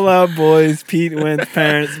 Fallout Boys, Pete Wentz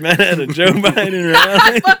parents met at a Joe Biden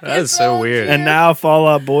rally, That is so weird. and now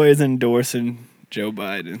Fallout Boy is endorsing Joe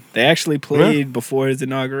Biden. They actually played before his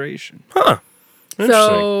inauguration. Huh.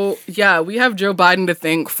 So yeah, we have Joe Biden to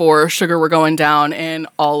thank for "Sugar We're Going Down" and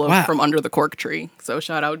all of Wow. "From Under the Cork Tree." So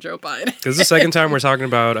shout out Joe Biden. This is the second time we're talking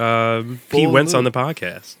about Pete Full Wentz on loop. the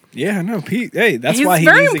podcast. Yeah, I know, Pete. Hey, that's He's why he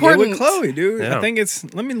very needs to get with important. Chloe, dude. Yeah. I think it's.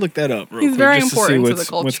 Let me look that up. Real He's quick, very just important to to see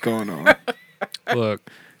the what's culture. going on. Look,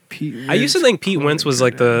 Pete I used to Wentz, think Pete Khloe Wentz was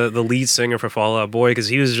like Kardashian. the lead singer for Fall Out Boy because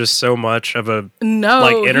he was just so much of a No,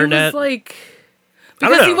 Like internet? He was like I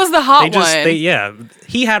don't because he know. was the hot They just, one. yeah,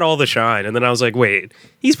 he had all the shine, and then I was like, wait,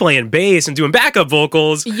 he's playing bass and doing backup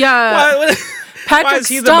vocals. Yeah, Why, Patrick why is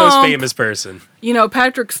he the most Stump, famous person? You know,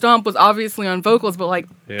 Patrick Stump was obviously on vocals, but like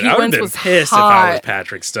Dude, Pete I would Wentz have been was pissed hot. if I was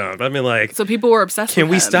Patrick Stump. I mean, like, So people were obsessed. can with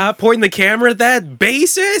we him. stop pointing the camera at that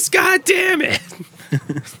bassist? God damn it!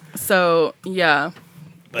 So yeah,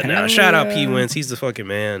 But no, Hell shout out yeah. Pete Wentz. He's the fucking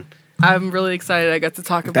man. I'm really excited. I got to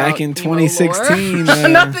talk about Back in emo lore. 2016,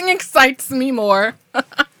 Nothing excites me more.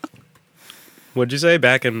 What'd you say?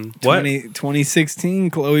 Back in what? 2016,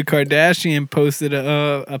 Khloe Kardashian posted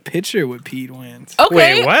a picture with Pete Wentz. Okay,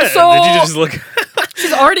 Wait, what? so Did you just look?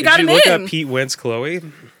 she's already Did got you him look in. up Pete Wentz, Chloe?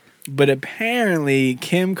 But apparently,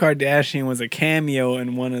 Kim Kardashian was a cameo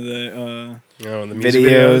in one of the Oh, the music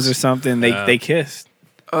videos or something. They kissed.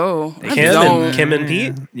 Oh, I Kim don't. and, Kim and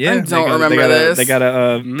Pete? Yeah, I they don't got- remember they got this. They got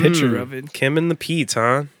a picture Mm. of it. Kim and the Pete's,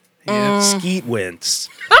 huh? Yeah. Skeet Wentz.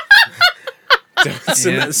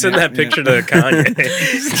 Send, Yeah, send yeah, that picture to Kanye.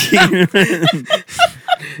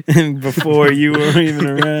 Before you were even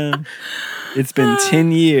around. It's been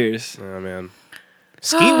 10 years. Oh man.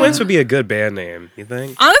 Skeet Wentz would be a good band name. You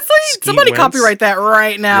think? Honestly, Skeet somebody Wentz? copyright that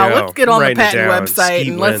right now. Yeah, Let's get on the writing it patent down. website Skeet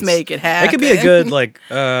and let's Wentz. make it happen. It could be a good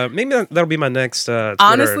maybe that'll be my next. Twitter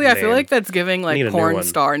Honestly, I feel name. like that's giving need like a new porn one.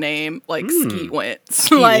 star name, like Skeet Wentz.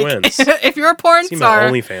 Skeet like Wentz. if you're a porn See my star,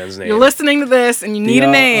 OnlyFans name. you're listening to this and you need a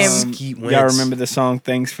y'all, name. Skeet Y'all Wentz. remember the song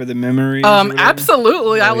 "Thanks for the Memories"? or whatever?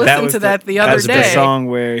 Absolutely. I listened to that the other That's the day. song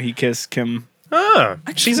where he kissed Kim. Ah,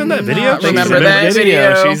 she's in that video. not remember She's in that the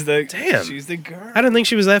video. She's the Damn. She's the girl. I didn't think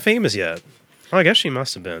she was that famous yet. Well, I guess she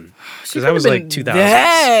must have been She because that was could've like been 2000s.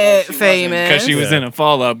 that famous. Because she was Yeah. in a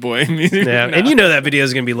Fall Out Boy music. Yeah, and you know that video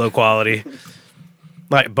is gonna be low quality,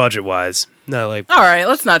 like budget wise. No, like All right,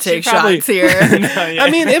 let's not take probably- shots here. I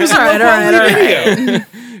mean, it was a All low right, all right, quality all right. video.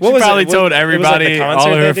 She probably told It was like everybody, the all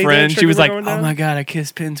concert of her that they did, friends. She Sugar was like, Going "Oh Down? my god, I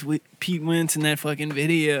kissed Pete Wentz in that fucking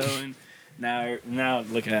video." And now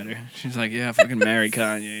look at her. She's like, "Yeah, I fucking married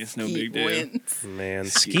Kanye. It's no big Skeet deal." Wentz. Man,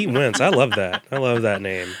 Skeet Wentz. I love that. I love that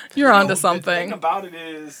name. You're onto The thing something. about it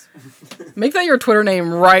is, Make that your Twitter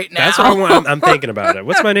name right now. That's what I want. I'm thinking about it.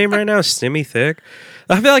 What's my name right now? Stimmy Thick.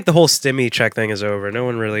 I feel like the whole Stimmy check thing is over. No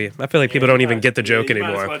one really. I feel like people don't even get the joke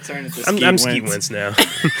anymore. I'm Skeet Wentz now.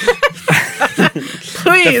 Please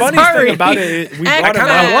The funniest hurry. thing about it, we Act brought him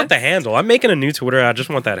fast. I want the handle. I'm making a new Twitter. I just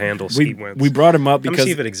want that handle. Skeet Wentz. we brought him up Let me because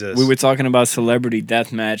see if it exists. we were talking about celebrity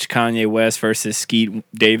deathmatch, Kanye West versus Skeet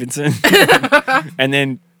Davidson, and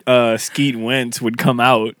then Skeet Wentz would come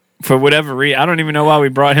out for whatever reason. I don't even know why we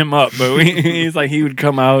brought him up, but he's like he would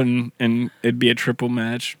come out and it'd be a triple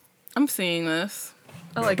match. I'm seeing this.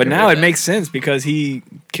 I like But your now it vision. makes sense because he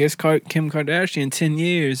kissed Kim Kardashian 10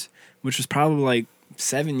 years, which was probably like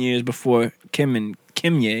 7 years before Kim and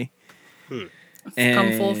Kimye.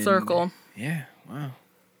 come full circle. Yeah, wow.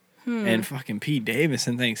 And fucking Pete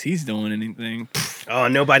Davidson thinks he's doing anything. Oh,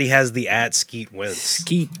 nobody has the at Skeet Wentz.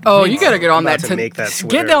 Skeet. Oh, you gotta get on I'm that. about to make that get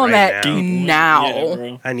Twitter on right that now. now. Yeah,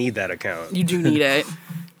 bro. I need that account. You do need it.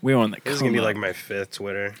 We're on the. This is gonna be like my 5th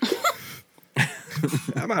Twitter.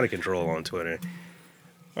 I'm out of control on Twitter.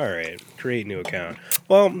 All right, create new account.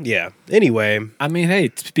 Well, yeah. Anyway, I mean,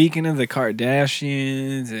 hey, speaking of the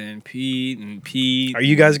Kardashians and Pete, are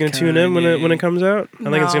you guys gonna tune in when Kanye. it comes out? I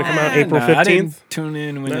think it's gonna come out No. April I 15th. didn't tune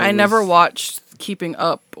in when it I never was- watched Keeping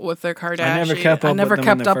Up with the Kardashians. I never kept up I never with them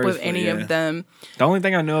kept in the up with first place, any yeah. of them. The only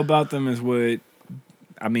thing I know about them is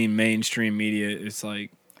mainstream media. It's like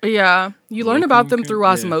Yeah, you learn Like, about them okay, through yeah.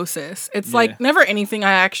 osmosis. It's Yeah. like never anything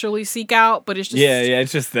I actually seek out, but it's just yeah,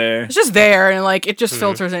 it's just there. it's just there, and like it just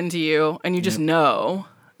filters into you, and you just know,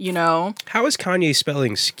 you know. How is Kanye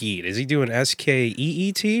spelling Skeet? Is he doing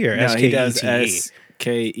SKEET or No, he does SKETE?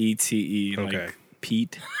 SKETE, Okay. like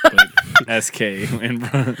Pete, but SK. And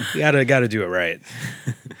You gotta do it right.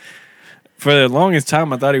 for the longest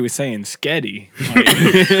time, I thought he was saying Sketty. Like,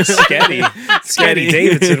 Sketty. Sketty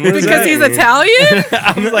Davidson. What does Because that he's mean? Italian.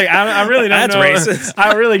 I was like, I really don't That's know. racist.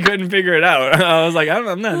 I really couldn't figure it out. I was like,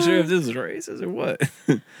 I'm not sure if this is racist or what.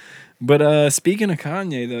 But speaking of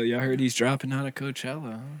Kanye, though, y'all heard he's dropping out of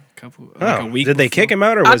Coachella. A Oh, week did they before. kick him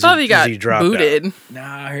out or I was thought he got dropped booted. out?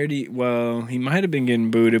 Nah, I heard he might have been getting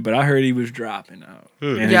booted, but I heard he was dropping out.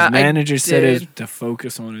 And Yeah, his I manager said it did. to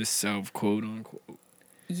focus on himself, quote unquote.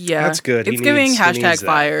 Yeah, That's good. He It's giving needs hashtag that.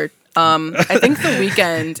 fired. I think The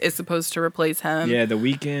Weeknd is supposed to replace him. Yeah, The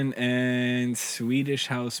Weeknd and Swedish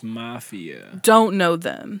House Mafia. Don't know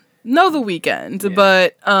them. Know The Weeknd, Yeah.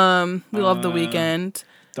 but we love The Weeknd.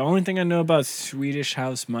 The only thing I know about Swedish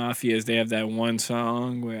House Mafia is they have that one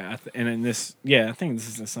song where I think this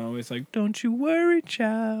is the song where it's like, "Don't you worry,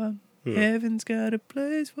 child, heaven's got a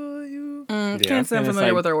place for you." Can't say I'm And it's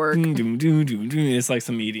familiar like, with their work. doom, doom, doom, doom, doom. It's like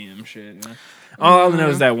some EDM shit. You know? All I know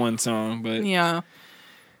is that one song, Yeah.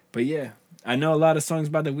 but yeah, I know a lot of songs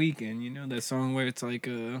by The Weeknd. You know that song where it's like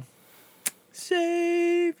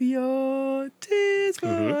save your tears for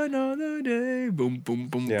another day. Boom, boom,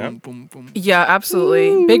 boom, Yeah. boom, boom, boom. Yeah,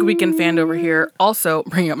 absolutely. Big Weekend fan over here. Also,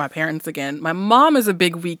 bringing up my parents again. My mom is a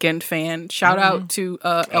big Weekend fan. Shout out to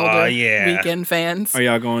elder yeah. Weekend fans. Are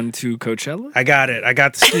y'all going to Coachella? I got it. I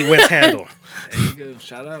got the Skeet Wentz handle. There you go.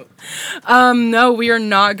 Shout out. No, we are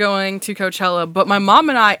not going to Coachella, but my mom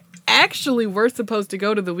and I actually were supposed to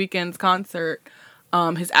go to The Weeknd's concert,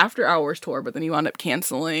 his After Hours tour, but then he wound up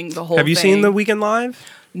canceling the whole Have you thing. seen The Weeknd live?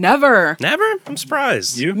 Never. Never? I'm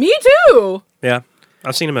surprised. You? Me too. Yeah.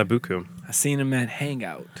 I've seen him at Buku. I seen him at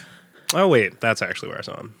Hangout. Oh, wait. That's actually where I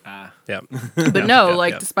saw him. Ah. Yeah. But no, yeah,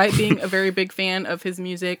 like yeah. despite being a very big fan of his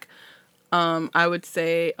music, I would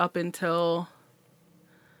say up until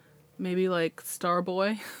maybe like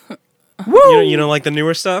Starboy. You don't like the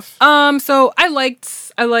newer stuff? So I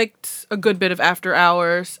liked a good bit of After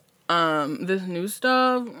Hours. This new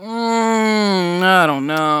stuff, I don't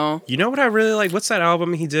know. You know what I really like? What's that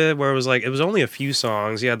album he did where it was like it was only a few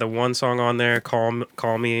songs? He had the one song on there, "Call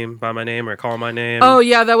Me by My Name" or "Call My Name." Oh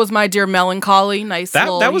yeah, that was My Dear Melancholy. Nice. That-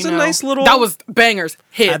 little, that was you a know, nice little- That was bangers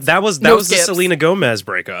hits. that was No the skips. Selena Gomez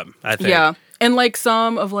breakup. I think. Yeah, and like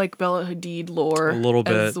some of like Bella Hadid lore A little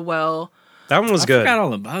bit. as well. that one was I good. forgot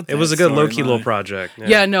all about that. It was a good low key storyline. little project.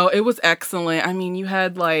 Yeah, no, it was excellent. I mean, you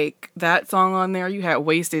had like that song on there. You had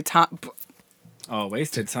Wasted Time. Oh,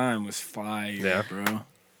 Wasted Time was fire, Yeah. bro.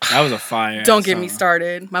 That was a fire. Don't get me song.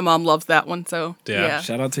 started. My mom loves that one, so Yeah. yeah.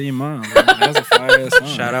 Shout out to your mom. Bro. That was a fire song.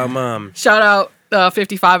 Shout out, mom. Shout out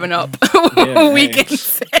 55 and up. Yeah, Weekend.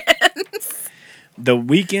 The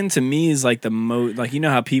Weeknd to me is like the most, like, you know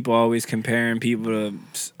how people always comparing people to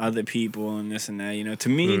other people and this and that, you know, to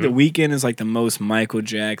me Mm-hmm. The Weeknd is like the most Michael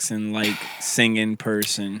Jackson like singing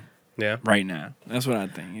person Yeah. right now. That's what I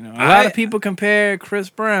think, you know. A lot I- of people compare Chris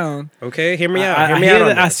Brown. Okay, hear me out. I Hear me hear out on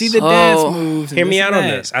that- I this. see the Oh. dance moves. and Hear me this out and on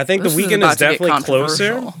that. this. I think This The is Weeknd about is to get definitely closer.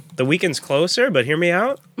 controversial. The Weeknd's closer, but hear me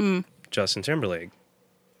out. Justin Timberlake.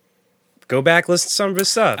 Go back, listen to some of his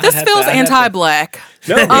stuff. This have to- feels I have to- anti-black.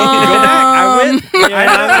 No, go back. I went. I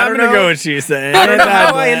I'm don't gonna know. go with you saying. I don't know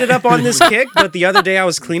how I ended up on this kick, but the other day I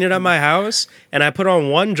was cleaning up my house and I put on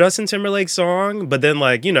one Justin Timberlake song, but then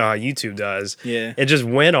like you know how YouTube does, Yeah. it just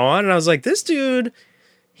went on, and I was like, this dude,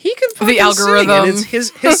 he can fucking algorithm. sing.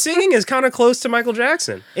 And his singing is kind of close to Michael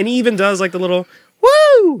Jackson, and he even does like the little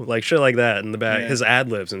woo like shit like that in the back, Yeah. his ad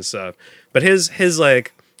libs and stuff. But his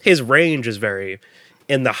range is very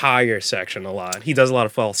in the higher section a lot. He does a lot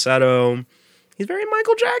of falsetto. He's very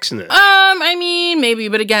Michael Jackson. I mean, maybe,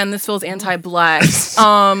 but again, this feels anti-black.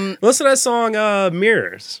 Listen to that song,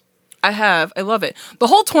 Mirrors. I love it. The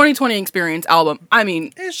whole 2020 Experience album, I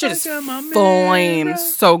mean, shit is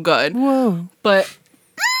flames, so good. Whoa. But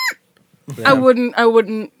I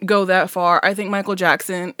wouldn't go that far. I think Michael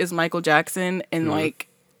Jackson is Michael Jackson, and like,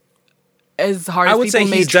 as hard as I would people say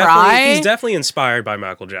may he's try, definitely inspired by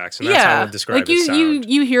Michael Jackson. That's how I would describe like his sound.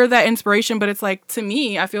 you hear that inspiration, but it's like, to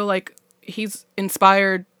me, I feel like he's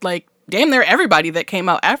inspired like damn near everybody that came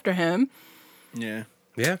out after him. Yeah.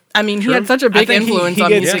 Yeah. I mean, True. he had such a I big think influence he on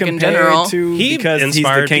gets music in compared general. to He because he's the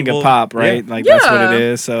inspired king people- of pop, right? yeah. Like that's what Yeah. it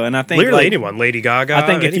is. So, and I think Literally like, anyone. Lady Gaga. I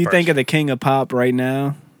think if any you person. think of the king of pop right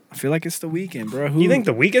now, I feel like it's The Weeknd, bro. Who You think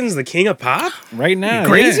The Weeknd's the king of pop? right now? You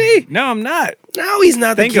crazy? Yeah. No, I'm not. No, he's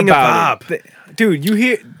not Think the king about of pop. it. Dude, you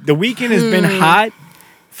hear The Weeknd has been hot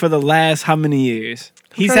for the last how many years?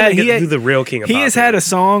 He's Trying had to he get had, who the real king of he pop has had a is.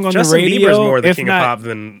 song on Justin the radio. Bieber's more the if king not, of pop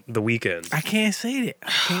than The Weeknd. I can't say that. I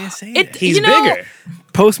can't say It- that. He's you know- bigger.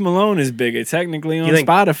 Post Malone is bigger technically on You think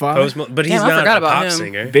Spotify. but he's Damn, I not forgot a about pop him.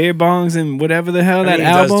 singer. Beer bongs and whatever the hell I that mean,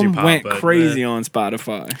 he does do album pop, went but, crazy on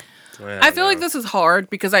Spotify. I feel like this is hard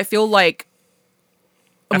because I feel like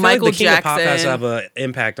I feel Michael like the king of pop has to Jackson. have an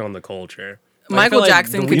impact on the culture. Like, I Michael feel like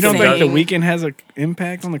Jackson The could You don't Weeknd think sing. The Weeknd has an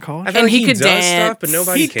impact on the culture? I feel And like he could does stuff, but dance.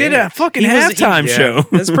 nobody He cares. did a fucking He was- halftime show.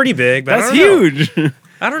 That's pretty big, but That's I don't know. huge.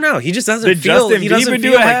 I don't know. He just doesn't Did feel. Justin He doesn't Bieber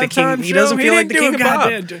feel do a like the king. halftime He doesn't show? feel He like the didn't king do of a pop.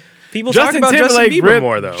 goddamn- People talk Justin about Justin Timberlake Bieber ripped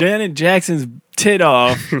more though. Janet Jackson's tit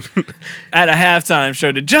off at a halftime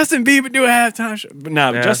show. Did Justin Bieber do a halftime show? But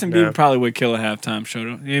nah, Yeah, Justin yeah. Bieber probably would kill a halftime show.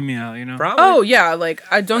 Don't hear me out, you know. Probably. Oh yeah, like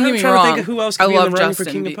I don't I'm get me trying to wrong. think of who else could I be in the love running for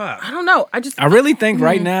Justin King of Bieber. Pop. I don't know. I just I really think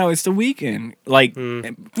right now it's The Weeknd. Like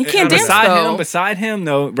he can't dance though. beside him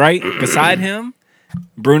though, right? Beside him,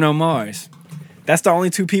 Bruno Mars. That's the only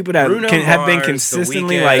two people that Bruno have been Mars, The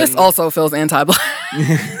consistently Weeknd. like. This also feels anti-black.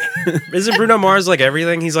 Isn't Bruno Mars like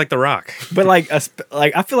everything? He's like The Rock. But like I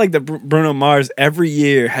feel like the Bruno Mars every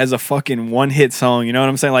year has a fucking one hit song. You know what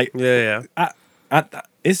I'm saying? Like, Yeah, yeah.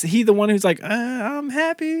 is he the one who's like, I'm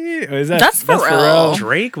happy? Or is that That's Pharrell.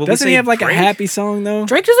 Drake. Will we Doesn't say he have like Drake? a happy song though?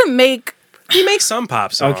 Drake doesn't make. He makes some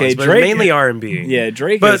pop songs. Okay, but Drake- mainly R&B. Yeah,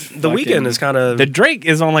 Drake. but is The fucking- Weeknd is kind of the Drake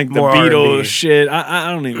is on like the more Beatles R&B. shit.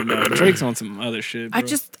 I don't even know. Drake's on some other shit. Bro.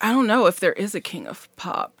 I don't know if there is a king of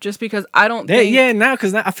pop, just because I don't Yeah, think. yeah, now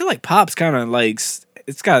because I feel like pop's kind of like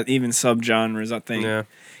it's got even subgenres. I think. Yeah.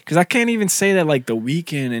 Because I can't even say that like The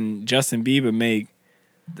Weeknd and Justin Bieber make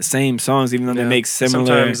the same songs, even though they Yeah. make similar.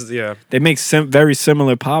 Sometimes, yeah. They make very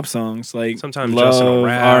similar pop songs, like Sometimes love, Justin will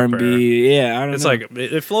rap R&B. Yeah, I don't It's know. like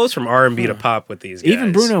it flows from R&B to pop with these guys.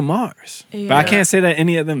 Even Bruno Mars. But I Yeah. can't say that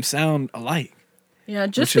any of them sound alike. Yeah,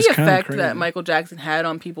 just Which the is kinda effect crazy. that Michael Jackson had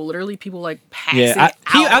on people. Literally, people like passing Yeah, out.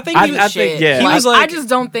 I think he was- I think, yeah. He was like I just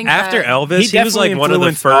don't think after that, Elvis, He he was like definitely one of the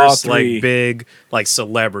influenced all first three. like big like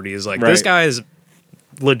celebrities. Like Right. this guy is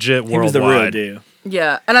legit He was the real worldwide. deal.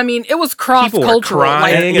 Yeah, and I mean, it was cross People were cultural,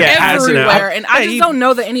 like crying and passing out. everywhere. And I Hey, just he- don't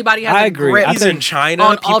know that anybody has I a agree. grip I He's in China.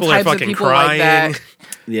 on all People are types of fucking people crying. like that.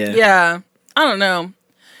 Yeah. Yeah, I don't know.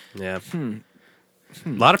 Yeah. A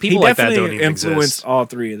lot of He people like that definitely don't even influenced exist. all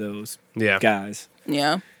three of those Yeah. guys.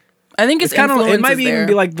 Yeah. I think his It's kind of influence it might is even there.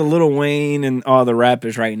 be like the Lil Wayne and all the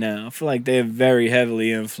rappers right now. I feel like they're very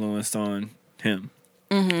heavily influenced on him.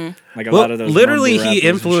 Mm-hmm. Like a lot of those. literally, mumble he rappers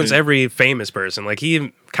and influenced shit. every famous person. Like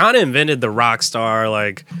he kind of invented the rock star.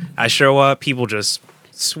 Like I show up, people just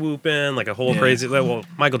swoop in, like a whole Yeah. crazy. Well,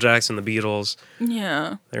 Michael Jackson, the Beatles,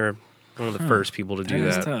 Yeah. they were one of the first people to do That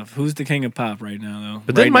is that. tough. Who's the king of pop right now, though?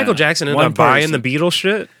 But then Right Michael now. Jackson ended One up buying person. the Beatles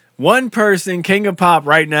shit. One person, king of pop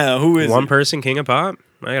right now. Who is One it? person, king of pop.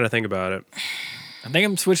 I gotta think about it. I think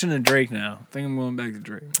I'm switching to Drake now. I think I'm going back to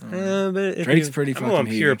Drake. But if Drake's you- pretty I'm fucking going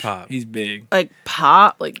pure huge. pop. He's big. Like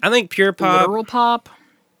pop, like I think pure pop. literal pop.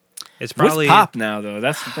 It's probably What's pop now, though?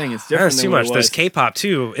 That's the thing. It's different. That's than too what much. it There's was. K-pop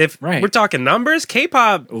too. If Right. we're talking numbers,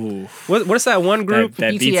 K-pop. Ooh, What's that one group?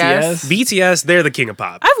 that BTS. BTS. BTS. They're the king of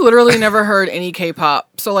pop. I've literally never heard any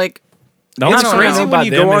K-pop. So like, The only It's song I crazy know when about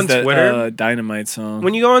you them go is on the, Twitter. Dynamite song.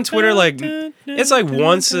 When you go on Twitter, like it's like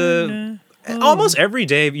once almost every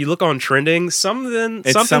day you look on trending, something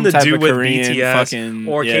It's some something to type do of with Korean BTS fucking-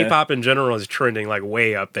 or yeah. K-pop in general is trending like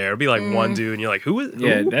way up there. It'll be like one dude, and you're like, who is?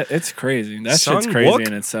 yeah, who? it's crazy. That Sung shit's crazy Wook?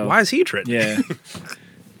 in itself. Why is he trending? Yeah.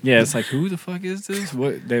 Yeah, it's like, who the fuck is this?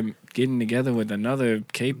 What, they're getting together with another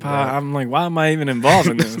K-pop? Yeah. I'm like, why am I even involved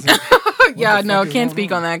in this? yeah, no, is can't going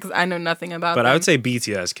speak on that because I know nothing about. But them. I would say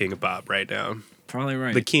BTS king of pop right now. Probably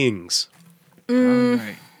right. The Kings, Probably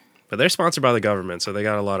right. but they're sponsored by the government, so they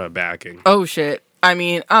got a lot of backing. Oh shit. I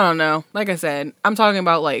mean, I don't know. Like I said, I'm talking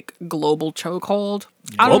about like global chokehold.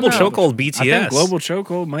 I don't Global know. chokehold BTS. I think Global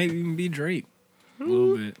Chokehold might even be Drake. A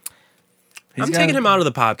little bit. He's I'm got- taking him out of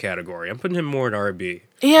the pop category. I'm putting him more in R&B.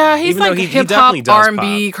 Yeah, he's Even though like he hip hop, definitely does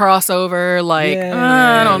R&B crossover. Like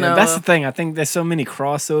Yeah, I don't know. That's the thing. I think there's so many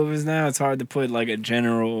crossovers now. It's hard to put like a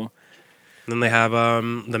general. Then they have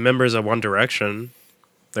the members of One Direction.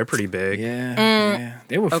 They're pretty big. Yeah,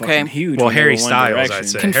 they were Okay. fucking huge. Well, when they Harry were One Styles, Direction. I'd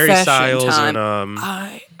say. Confession Harry Styles time. and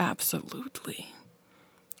I absolutely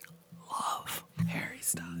love Harry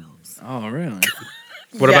Styles. Oh, really?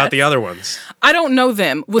 what Yes. about the other ones? I don't know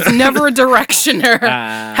them. Was never a directioner.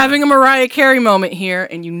 Having a Mariah Carey moment here,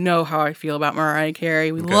 and you know how I feel about Mariah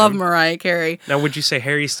Carey. We love Mariah Carey. Now, would you say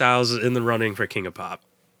Harry Styles is in the running for King of Pop?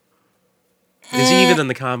 Is he even in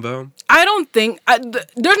the combo? I don't think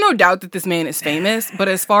there's no doubt that this man is famous, but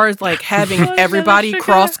as far as like having everybody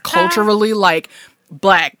cross culturally, like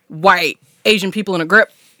black, white, Asian people in a grip,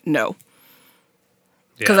 no,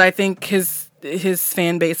 because Yeah. I think his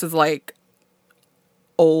fan base is like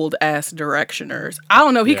old ass directioners. I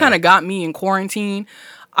don't know. He Yeah. kind of got me in quarantine.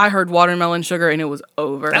 I heard Watermelon Sugar and it was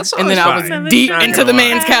over, That song and then is I fine. was deep Not into gonna the lie.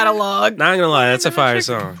 man's catalog. Not gonna lie, that's a fire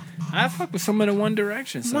song. I fuck with some of the One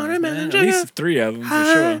Direction songs, Watermelon man. At Sugar. least 3 of them for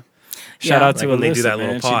sure. Shout Yeah. out Like to when Alyssa, they do that man.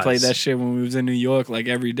 little She played pause. that shit when we was in New York like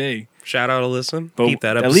every day. Shout out to listen. But Keep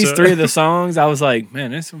that episode. at least 3 of the songs, I was like,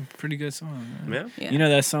 man, that's some pretty good songs. Man. Yeah. Yeah. You know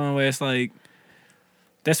that song where it's like,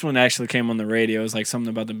 this one actually came on the radio. It was like something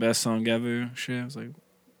about the best song ever. Shit, I was like,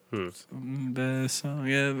 best song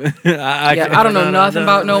ever. I don't know nothing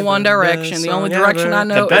about no One Direction. The only direction I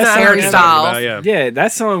know The is best Harry song ever. Styles. Yeah. Yeah,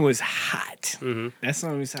 that song was hot. Mm-hmm. That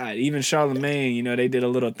song was hot. Even Charlemagne, you know, they did a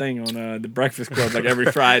little thing on the Breakfast Club like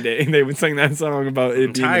every Friday. They would sing that song about it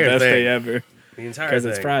being the Entire best thing. day ever The entire because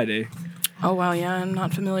thing. it's Friday. Oh wow, yeah, I'm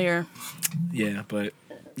not familiar. Yeah, but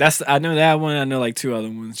I know that one. I know like 2 other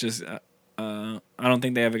ones. Just I don't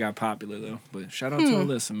think they ever got popular though. But shout out to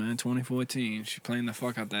Alyssa, man. 2014, she playing the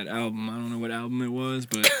fuck out that album. I don't know what album it was,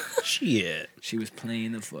 but Shit. she was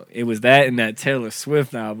playing the fuck. It was that and that Taylor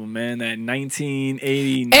Swift album, man. That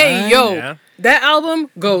 1989. Hey yo, Yeah. that album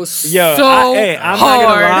goes Yo, so I'm not hard.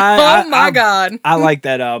 gonna lie. Oh my god! I like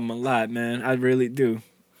that album a lot, man. I really do.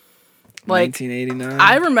 Like 1989.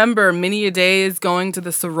 I remember many a days going to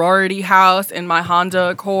the sorority house in my Honda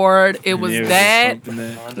Accord. It was Yeah, that something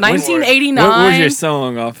that- 1989. What was your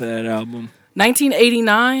song off of that album?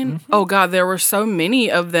 1989. Oh god, there were so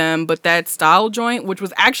many of them, but that Style joint, which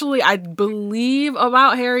was actually I believe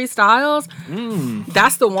about Harry Styles,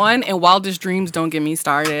 that's the one. And Wildest Dreams Don't Get Me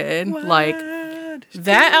Started. Like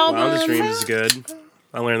that album. Wildest Dreams is good.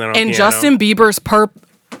 I learned that on And piano. Justin Bieber's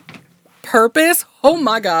Purpose. Oh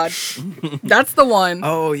my god, that's the one.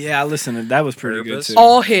 Oh yeah, I listened to that. Was pretty Purpose. good too.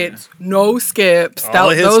 All hits, no skips.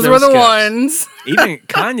 All hits, Those no were the skips. ones. Even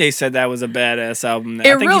Kanye said that was a badass album. I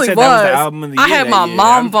It think really he said was. that was the album of the I year had that my year.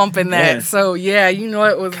 mom bumping that, Yeah. so yeah, you know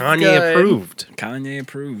it was Kanye good. approved. Kanye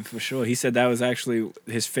approved for sure. He said that was actually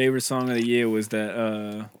his favorite song of the year. Was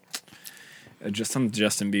that just some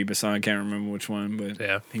Justin Bieber song? I can't remember which one, but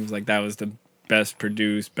Yeah. he was like that was the best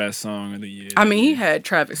produced, best song of the year. I mean, he had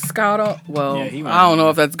Travis Scott on. Well, Yeah, he might I don't be. know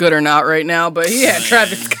if that's good or not right now, but he had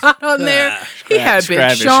Travis Scott on there. He had Big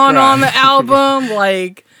Travis Sean Scott. on the album.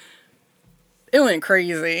 Like, it went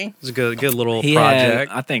crazy. It's a good little He project.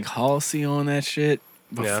 had, I think, Halsey on that shit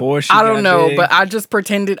before she I don't got know, big. but I just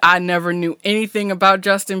pretended I never knew anything about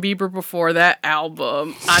Justin Bieber before that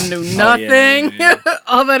album. I knew nothing. yeah.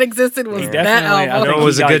 All that existed was He that definitely- I You album. know think what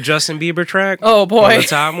was he a got- good Justin Bieber track? Oh boy. One of the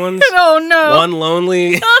top ones. Oh no. One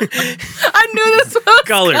Lonely I knew this was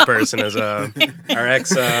Colored Person, as our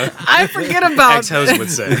ex I forget about ex-host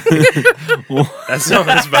would say. That song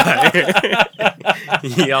is by.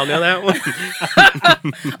 Y'all know that one?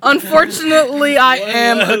 Unfortunately, I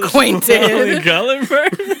am acquainted. Colored Person?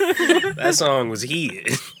 That song was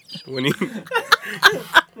heated. When he,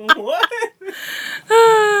 What?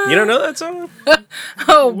 you don't know that song?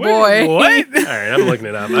 Oh boy. What? All right, I'm looking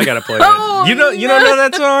it up. I gotta play it. Oh, You don't know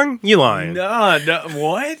that song? You lying? No,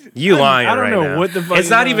 what? You lying I don't right know now. what the fuck. It's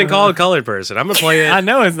not even called Colored Person. I'm gonna play it. I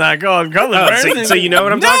know it's not called Colored Oh, Person. so you know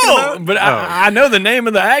what I'm talking about? But I know the name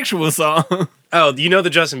of the actual song. Oh, you know the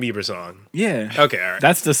Justin Bieber song? Yeah. Okay, all right.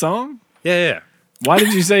 That's the song? Yeah. Why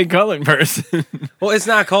did you say Colored Person? Well, it's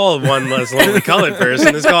not called One Less Lonely Colored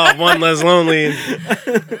Person. It's called One Less Lonely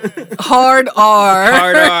Hard R.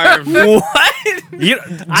 Hard R. What? You,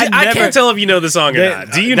 I never- can't tell if you know the song or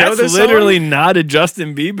not. Do you know That's this literally song? not a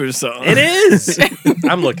Justin Bieber song. It is.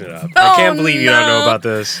 I'm looking it up. I can't believe you don't know no. about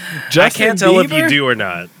this. Justin I can't tell if you Bieber? do or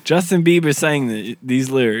not. Justin Bieber sang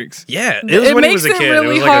these lyrics. Yeah, it was It when he makes was a it kid. really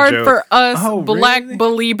it was like hard a joke. for us Oh, black really?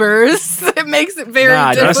 believers. It makes it very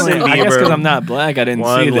Nah, Justin difficult. I guess Bieber. because I'm not black, I didn't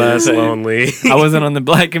see One Less this. Lonely. I wasn't on the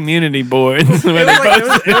black community boards. Where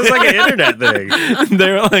It was like an internet thing.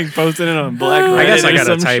 they were like posting it on Black Reddit. I guess I or gotta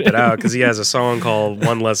some type shit. it out because he has a song called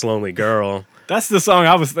 "One Less Lonely Girl." That's the song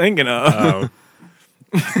I was thinking of.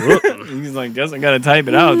 Oh, He's like, guess I gotta type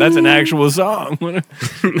it out. That's an actual song.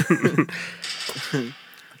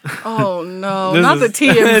 Oh no, This not the is-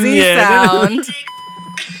 TMZ Yeah. sound.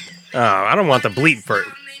 I don't want the bleep for it.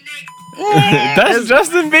 That's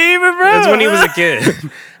Justin Bieber, bro. That's when he was a kid.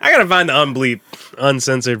 I gotta find the unbleep,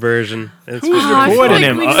 uncensored version. It's Who's I feel recording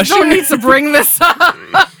like him? we just Usher? don't need to bring this up.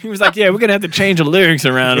 He was like, yeah, we're gonna have to change the lyrics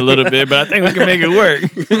around a little bit, but I think we can make it work.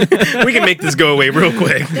 we can make this go away real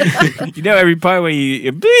quick. You know, every part where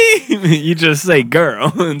you beep, you just say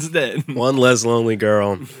 "girl" instead. One Less Lonely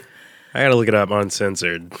Girl. I gotta look it up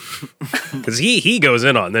uncensored because he goes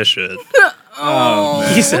in on this shit. Oh,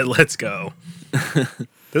 He said, "Let's go."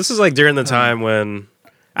 This is like during the time when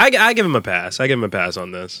I give him a pass. I give him a pass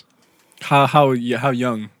on this. how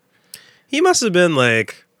young? He must have been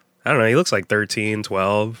like, I don't know, he looks like 13,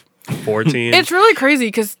 12, 14. It's really crazy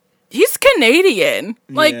because he's Canadian.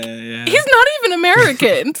 Like, Yeah. he's not even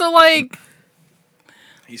American. So, like,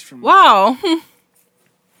 He's from. wow.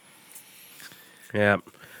 Yeah.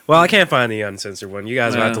 Well, I can't find the uncensored one. You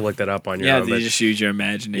guys will have to Well, look that up on your Yeah, own. you but just use your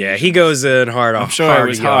imagination. yeah, he goes in hard off. I'm sure it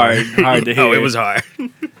was hard to hear. Oh, it was hard.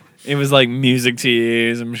 It was like music to your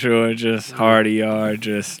ears. I'm sure, just hard ER,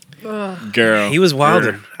 just girl. He was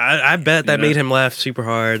wilder. Girl. I bet that You know? made him laugh super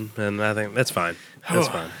hard, and I think that's fine. That's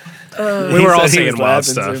fine. He We were all said he saying was wild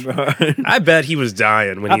laughing stuff. super hard. I bet he was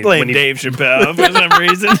dying when I he blame when he Dave Chappelle for some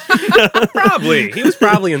reason. probably he was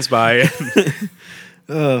probably inspired.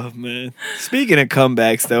 Oh man! Speaking of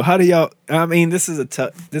comebacks, though, how do y'all? I mean, this is a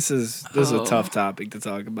tough topic to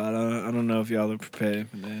talk about. I don't know if y'all are prepared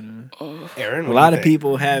for that. Aaron, A lot of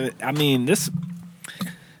people haven't. I mean, a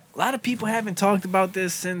lot of people haven't talked about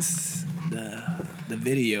this since the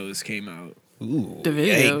videos came out. Ooh, The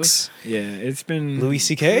videos. yikes. Yeah, it's been Louis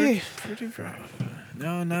C.K. Pretty rough.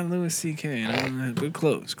 No, not Louis C.K. No, but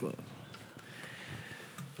close.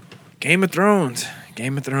 Game of Thrones.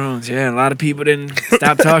 Yeah, a lot of people didn't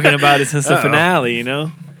stop talking about it since the finale. You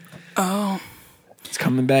know, Oh. it's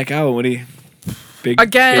coming back out. What do you? Big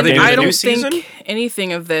Again, Are they doing I a new don't season? think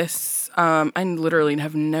anything of this. I literally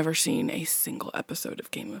have never seen a single episode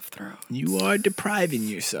of Game of Thrones. You are depriving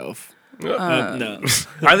yourself. No,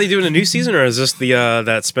 Are they doing a new season, or is this the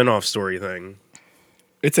that spinoff story thing?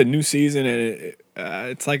 it's a new season, and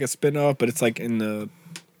it's like a spinoff, but it's like in the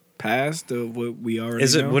past of what we already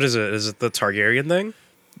Is it know. what is it? Is it the Targaryen thing?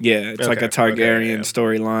 Yeah, it's like a Okay, okay, Targaryen yeah.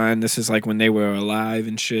 storyline. This is like when they were alive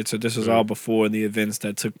and shit. So this was all before the events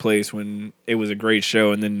that took place when it was a great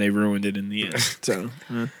show, and then they ruined it in the end. So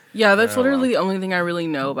Yeah, that's literally the only thing I really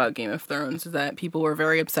know about Game of Thrones is that people were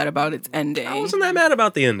very upset about its ending. I wasn't that mad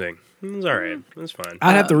about the ending. It was all right. It was fine.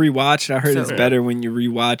 I'd have to rewatch it. I heard so- it's better when you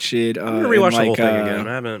rewatch it. I'm gonna rewatch and the whole thing like, again.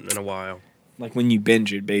 I haven't in a while. Like when you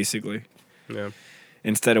binge it, basically, Yeah.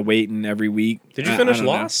 instead of waiting every week. Did you I finish don't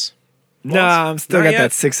know. Lost? Nah, I'm still Not got yet?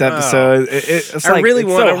 that 6th episode. It's I like really it's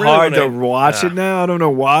want- I so really hard to wanna- watch it now. I don't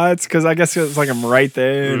know why. It's because I guess it's like I'm right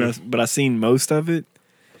there, but I've seen most of it.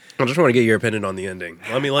 I just want to get your opinion on the ending.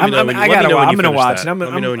 Let me know. I'm when you gonna finish watch that. it. I'm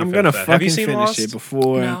Let me know when you gonna finish that. fucking Have you seen finish Lost? it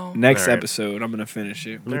before No. next Alright. episode. I'm gonna finish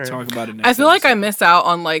it. We'll Alright. talk about it next I feel like I episode. miss out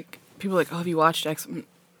on like people like, oh, have you watched X?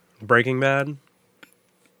 Breaking Bad,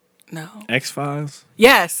 No. X-Files.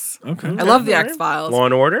 Yes. Okay. I love the X Files. Law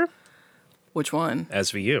and Order, Which one?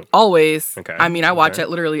 SVU. Always. Okay, I mean, I watch okay. it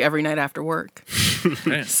literally every night after work.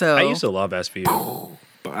 Damn. So I used to love SVU.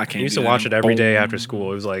 But I can't. I used do to that watch it anymore. every day after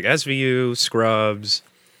school. It was like SVU, Scrubs.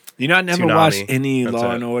 You know, I never Toonami. watched any That's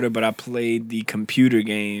Law it. and Order, but I played the computer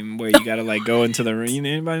game where you gotta like go into the room.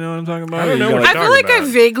 Anybody know what I'm talking about? I don't You know gotta, what I you're feel like talking I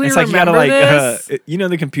about. vaguely it's like you gotta remember like this. you know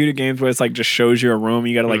the computer games where it's like just shows you a room.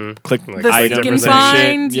 You gotta like click Like The items Seek and and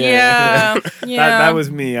Find. shit. Yeah. Yeah. That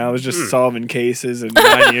was me. I was just solving cases at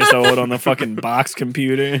 9 years old on the fucking box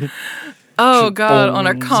computer. Oh god, on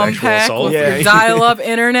a Boom. compact assault. with Yeah. your dial-up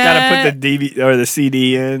internet. Gotta put the DVD or the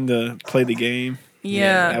CD in to play the game.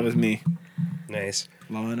 Yeah. That was me. Nice.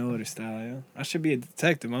 Law and Order style, yeah. I should be a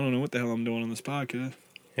detective. I don't know what the hell I'm doing on this podcast.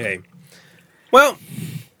 Hey. Well,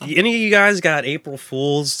 any of you guys got April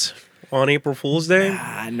Fools on April Fool's Day?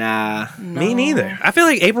 Nah. Me neither. I feel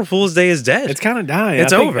like April Fool's Day is dead. It's kind of dying.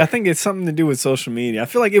 It's I think, over. I think it's something to do with social media. I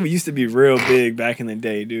feel like it used to be real big back in the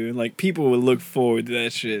day, dude. Like people would look forward to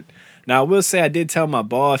that shit. Now I will say I did tell my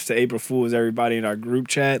boss to April Fools everybody in our group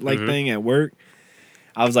chat thing at work.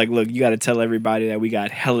 I was like, look, you got to tell everybody that we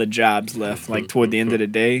got hella jobs left, like toward the end of the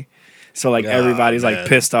day. So like Oh, everybody's man. like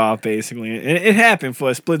pissed off basically, and it happened for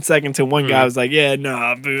a split second till one guy was like, yeah,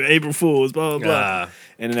 nah, boo, April Fools, blah blah blah, Ah.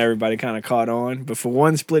 and then everybody kind of caught on. But for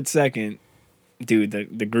one split second, dude,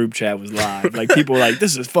 the group chat was live. Like people were like,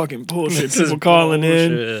 this is fucking bullshit. This is People calling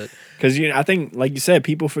in bullshit. because I think like you said,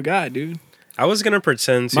 people forgot, dude. I was gonna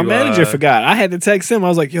pretend to. My manager forgot. I had to text him. I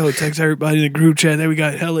was like, yo, text everybody in the group chat that we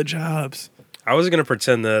got hella jobs. I was gonna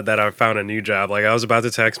pretend that I found a new job. Like I was about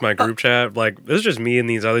to text my group chat. Like it was just me and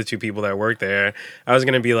these other two people that work there. I was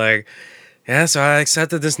gonna be like, yeah, so I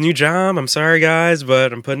accepted this new job. I'm sorry guys,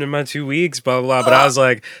 but I'm putting in my 2 weeks, blah blah. But I was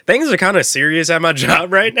like, things are kind of serious at my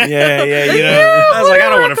job right now. Yeah, you know. I was like, I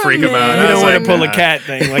don't want to freak them out. You I don't was want like, to pull nah. a cat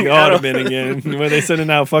thing like Audubon again, where they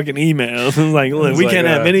sending out fucking emails. Like, look, It's we like, can't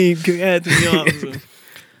have any cats in the office.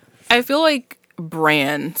 I feel like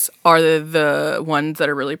brands are the ones that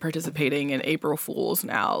are really participating in April Fools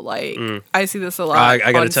now. Like I see this a lot. I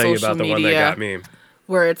got to on tell you social about the one that media, got me.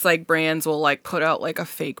 where it's like brands will like put out like a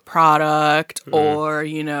fake product or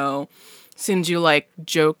send you like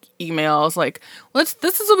joke emails like this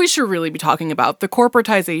is what we should really be talking about, the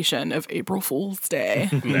corporatization of April Fool's Day.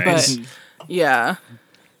 Nice. But yeah.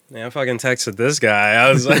 Yeah, I fucking texted this guy.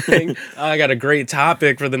 I was like, oh, I got a great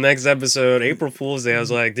topic for the next episode, April Fool's Day. I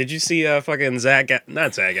was like, did you see fucking not Zach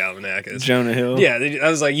Galifianakis? Jonah Hill. Yeah, I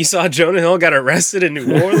was like, you saw Jonah Hill got arrested in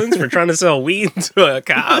New Orleans for trying to sell weed to a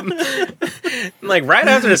cop? Like, right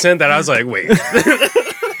after I sent that, I was like, wait.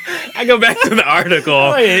 I go back to the article.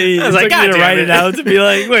 I was like, God to damn write it. it out to be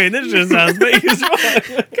like, wait, this just sounds fake as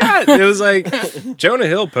fuck. God, it was like, Jonah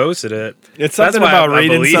Hill posted it. It's That's something why about I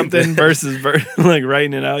reading believed something it. versus like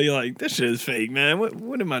writing it out. You're like, this shit is fake, man.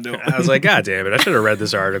 What am I doing? I was like, God damn it, I should have read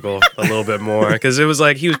this article a little bit more. Because it was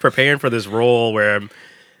like he was preparing for this role where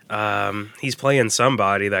he's playing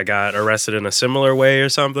somebody that got arrested in a similar way or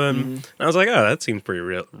something. And I was like, oh, that seems pretty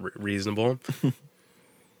reasonable.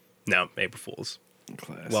 No, April Fools.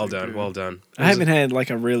 Classic, Well done, dude. well done. I haven't had like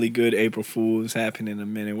a really good April Fool's happen in a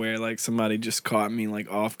minute where like somebody just caught me like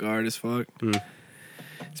off guard as fuck.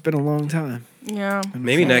 It's been a long time. Yeah.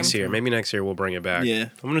 Maybe Same. next year. Maybe next year we'll bring it back. Yeah.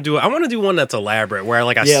 I want to do one that's elaborate, where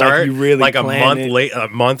like I Yeah, like start you really like a plan month it. late, a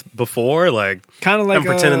month before, like Kind of like I'm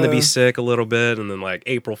pretending to be sick a little bit, and then like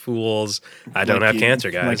April Fools, I don't have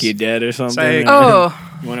cancer, guys. Like you're dead or something. Say- Oh,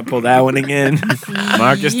 You want to pull that one again?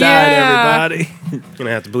 Marcus Yeah. died, everybody.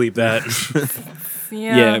 Gonna have to bleep that.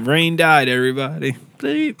 yeah. Yeah, Rain died, everybody.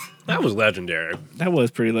 Bleep. That was legendary. That was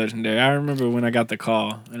pretty legendary. I remember when I got the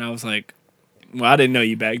call and I was like, well, I didn't know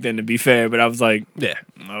you back then to be fair, but I was like, Yeah,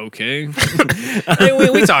 okay. Hey,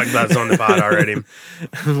 we talked about this on the pod already.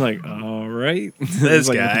 I was like, all right. This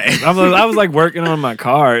Like, guy. I was like working on my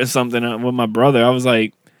car or something with my brother. I was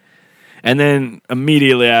like, and then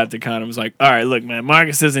immediately after kind of was like, all right, look, man,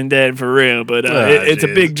 Marcus isn't dead for real, but it's a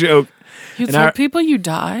jeez. big joke. You And told I- people you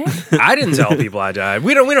died? I didn't tell people I died.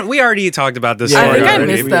 We already talked about this. Yeah, I story think I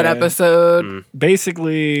already. missed that Yeah. episode.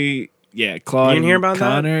 Basically, yeah, Claude You didn't hear about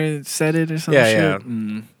that? Connor said it or some Yeah, shit.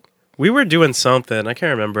 yeah. We were doing something. I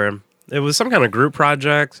can't remember. It was some kind of group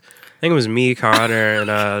project. I think it was me, Connor,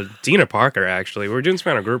 and Dina Parker, actually. We were doing some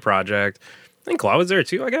kind of group project. I think Claude was there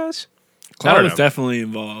too, I guess. I don't Claude was know. definitely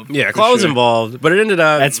involved. Yeah, for Claude was sure. involved, but it ended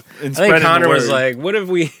up. That's- I and think spreading the Connor was word. like, "What if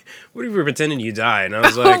we pretended you died?" And I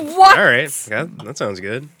was like, What? "All right, yeah, that sounds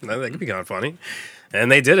good. That could be kind of funny." And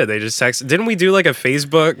they did it. They just texted. Didn't we do like a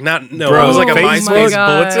Facebook? Bro, It was like a oh my MySpace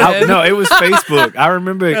God. bulletin. No, it was Facebook. I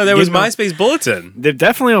remember. No, there was getting on- MySpace bulletin. They're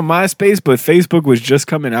definitely on MySpace, but Facebook was just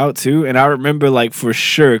coming out too. And I remember, like, for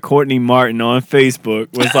sure, Courtney Martin on Facebook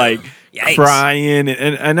was like Yikes. crying,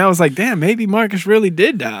 and I was like, damn, maybe Marcus really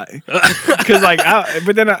did die. Because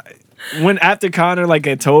when after Connor like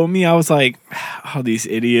had told me, I was like, oh, these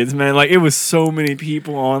idiots, man. Like, it was so many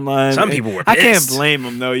people online. Some people were I can't pissed. blame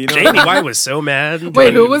them though. You know, Jamie White was so mad.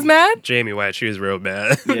 Wait, who was mad? Jamie White. She was real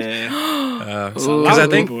mad. Yeah, Because I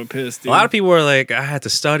think people were pissed. a lot of people were like, I had to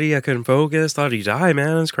study. I couldn't focus. Thought he died,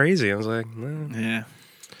 man. It was crazy. I was like, no. Yeah,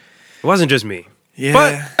 It wasn't just me.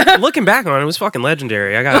 yeah. But looking back on it, it was fucking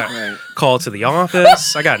legendary. I got Right. called to the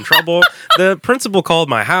office. I got in trouble. The principal called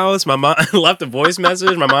my house. My mom left a voice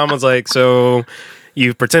message. My mom was like, "So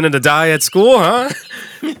you pretended to die at school, huh?"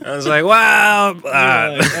 I was like, "Wow,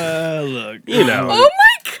 Look, you know." Oh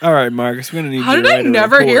my god! All right, Marcus, we're gonna need How you did to I write a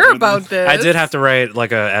never report hear with about us. this? I did have to write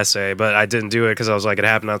like a essay, but I didn't do it because I was like, it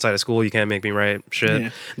happened outside of school. You can't make me write shit. Yeah.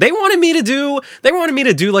 They wanted me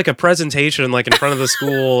to do like a presentation like in front of the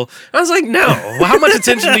school. I was like, no. How much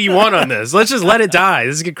attention do you want on this? Let's just let it die.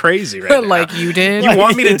 This is get crazy right now. like you did. You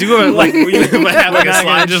want me to do it like have like a Not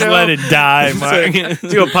gonna slideshow? just let it die, Mark.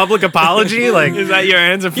 Do a public apology? Like, Is that your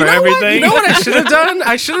answer for you know everything? What? You know what I should have done?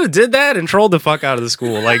 I should have did that and trolled the fuck out of the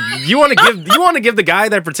school. Like, you want to give the guy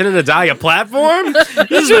that pretended to die a platform? This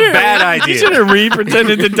is a bad You idea. should have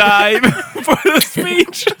pretended to die for the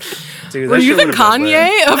speech. Dude, Were that you shit the would've been lit.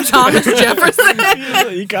 Kanye of Thomas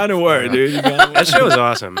Jefferson? You kind of were, dude. You kinda That shit was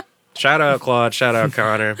awesome. Shout out Claude. Shout out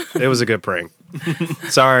Connor. It was a good prank.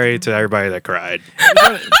 Sorry to everybody that cried.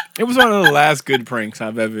 It was one of the last good pranks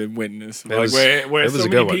I've ever witnessed. Like, was- where it was so a many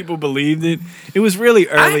good one. people believed it. It was really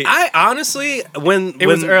early. I honestly, when it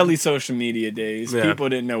was early social media days. Yeah. People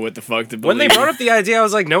didn't know what the fuck to believe. when they brought up the idea, I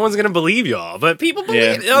was like, no one's gonna believe y'all, but people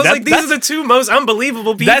believe. Yeah. I was That- like, these are the two most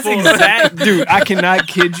unbelievable people. That's exact, dude. I cannot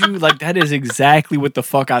kid you. Like, that is exactly what the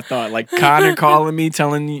fuck I thought. Like, Connor calling me,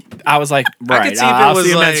 telling me, I was like, right, see if it I'll was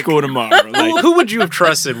see him like- at school tomorrow. Like, Who would you have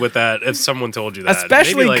trusted with that if someone told you that?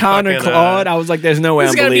 especially Maybe, like, Connor fucking, Claude. I was like, there's no way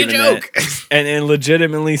this I'm gotta be a believing joke. that. And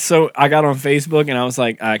legitimately, so I got on Facebook and I was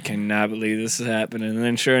like, I cannot believe this is happening. And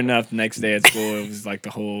then sure enough, the next day at school, it was like the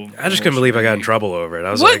whole. I just couldn't believe I got in trouble over it.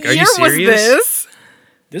 I was What like, are year you serious? was this?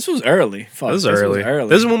 This was early. Fuck, This was early.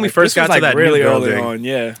 This is when we Like, first this was, got to like, that new really early building. on.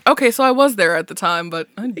 Yeah. Okay, so I was there at the time, but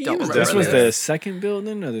I don't was remember. This was Yeah. the second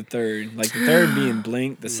building or the third? Like the third being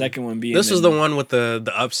Blink, the second one being. This was the one with the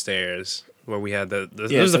upstairs where we had the.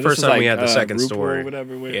 This was the so first was time we like, had the second Rupert story. or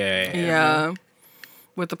whatever. Yeah. Yeah.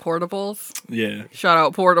 With the portables. Yeah. Shout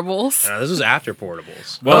out portables. This was after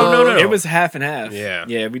portables. Well, no. it was half and half. Yeah.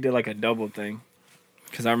 Yeah, we did like a double thing.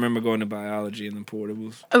 Because I remember going to biology in the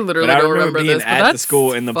portables. I literally But I don't remember being this, but at the that's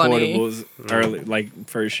school in the funny. portables early, like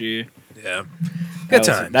first year. Yeah. That Good was-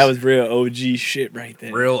 times. That was real OG shit right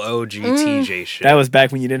there. real OG TJ shit. That was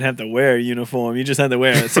back when you didn't have to wear a uniform. You just had to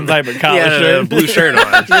wear some type of collar yeah, shirt. a blue shirt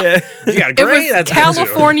on. Yeah. You got a It gray? was That's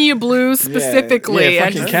California blue specifically. Yeah,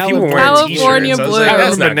 I fucking just- People wearing California t-shirts. I was blue. like, I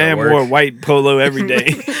that's remember not Nam gonna wore work. white polo every day.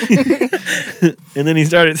 And then he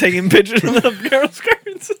started taking pictures of girl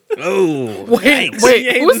skirts. Oh, Wait, yikes. wait,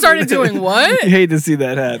 hate who to started see that. doing what? You hate to see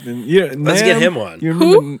that happen. Let's get him on. You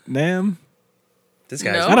remember Nam? This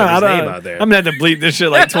guy's No. putting I his don't. name out there. I'm gonna have to bleep this shit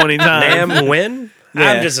like 20 times. Nam Win?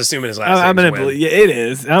 Yeah. I'm just assuming his last I'm name's gonna Win. bleep. Yeah, it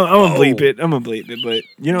is. I'm gonna bleep Oh. it. I'm gonna bleep it. But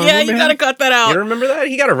you know, Yeah, remember you gotta him? cut that You out. don't remember that?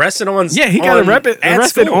 He got arrested on. Yeah, he got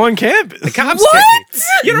arrested school. on campus. The cops. What?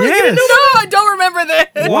 You don't Yes. even know. No, I don't remember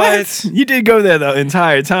this. What? You did go there the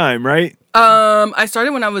entire time, right? I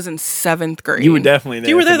started when I was in 7th grade. You were definitely there.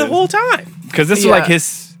 You were there the whole time. because this Yeah. was like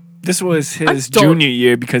his. This was his don't- junior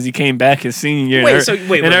year because he came back his senior year. Wait, and so-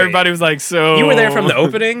 wait, and wait. everybody was like, "So You were there from the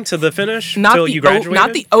opening to the finish not till the you graduated.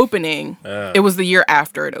 not the opening. Oh. It was the year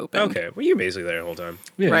after it opened. Okay, well, you were basically there the whole time.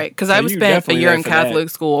 Yeah. Right, because So I you spent a definitely year there in for that. Catholic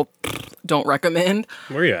school. Don't recommend.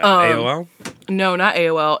 Where you at? Um, AOL. No, not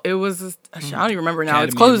AOL. It was. I don't even remember now.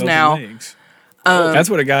 It's Academy closed of now. Open Legs. That's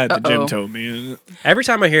what a guy at the gym uh-oh. told me. Every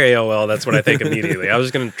time I hear AOL, that's what I think immediately. I was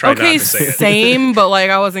just gonna try Okay, not to say it. same, but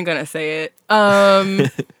like I wasn't gonna say it.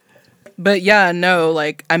 But yeah, no,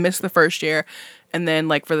 like I missed the first year, and then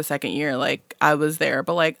like for the second year, like I was there,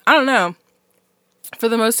 but like I don't know. For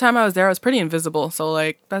the most time I was there, I was pretty invisible, so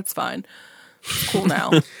like that's fine. It's cool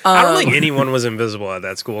now. I don't think anyone was invisible at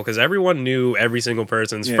that school because everyone knew every single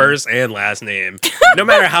person's Yeah. first and last name. No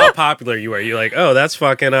matter how popular you were, you're like, oh, that's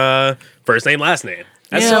fucking first name, last name.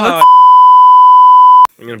 That's Yeah, still how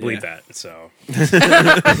I'm gonna bleep Yeah. that. So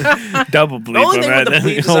Double bleep the only on thing that. with the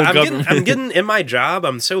bleep is Whole that government. I'm getting in my job.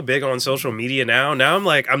 I'm so big on social media now. Now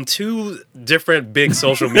I'm two different big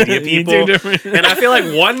social media You people, two different- and I feel like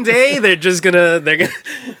one day they're gonna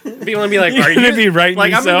people gonna be like, You're "Are gonna you be writing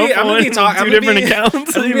like I'm gonna yourself be on talking two different accounts? I'm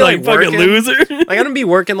gonna You're be like fucking working. loser. Like I'm gonna be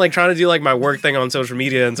working, like trying to do like my work thing on social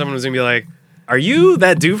media, and someone's gonna be like, "Are you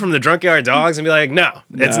that dude from the Drunkyard Dogs?" And be like, "No,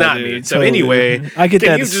 it's Nah, not dude, me." So totally. anyway, I get can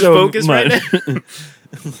that you just so focus much. right now?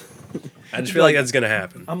 I just feel like that's gonna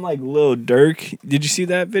happen. I'm like Lil Durk. Did you see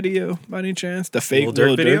that video by any chance? The fake Lil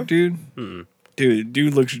Lil Durk video? Durk dude?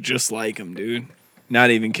 Dude looks just like him, dude. Not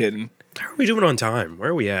even kidding. How are we doing on time?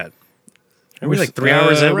 Where are we at? Are we We're like 3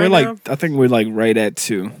 hours in we're right like, now? I think we're like right at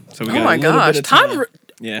 2. So we Oh got my a little gosh, bit of time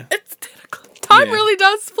Yeah. it's 10 o'clock. Time Yeah. really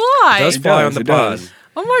does fly. Does It fly does, on the it pod. does.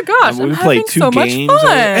 Oh my gosh, We I'm played having 2 so much games.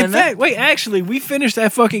 fun. In fact, wait, actually, we finished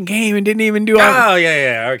that fucking game and didn't even do our. Oh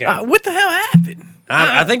yeah, okay. What the hell happened?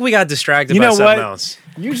 I think we got distracted You by know something what? else.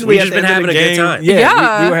 Usually, We at just the been end of having the a good game- time. Yeah,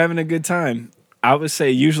 Yeah. we were having a good time. I would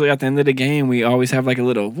say usually at the end of the game, we always have like a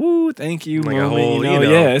little "woo, thank you" Like a moment. whole,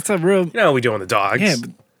 yeah, it's a real. You know how we do on the dogs. Yeah, but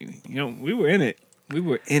we were in it. We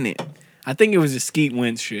were in it. I think it was the Skeet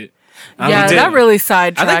Wentz shit. Yeah, did. that really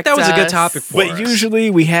sidetracked I think that was a good us. topic for But us. usually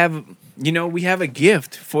we have, we have a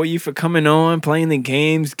gift for you for coming on, playing the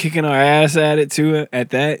games, kicking our ass at it too. At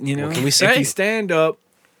that, What can we say? If you stand up,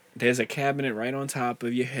 there's a cabinet right on top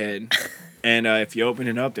of your head, and if you open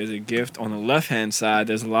it up, there's a gift on the left hand side.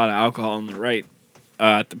 There's a lot of alcohol on the right.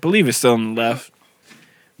 I believe it's still on the left,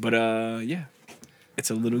 but yeah. It's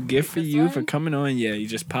a little gift for you for coming on. Yeah, you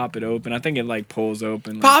just pop it open. I think it like pulls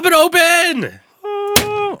open. Like, Pop it open!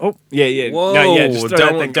 oh, yeah. Whoa! No, yeah, just throw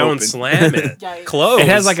that thing don't open. slam it. Yikes. Close. It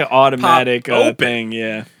has like an automatic open. thing.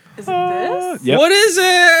 Yeah. Is it this? Yep. What is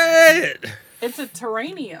it? It's a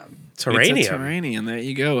terranium. It's a Terranium. terranium. There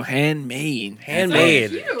you go. Handmade.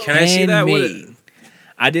 Handmade. That's so cute. Can I see that? What? Handmade.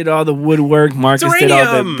 I did all the woodwork. Marcus did all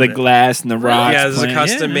Terranium! the glass and the rocks. Yeah, this is a playing.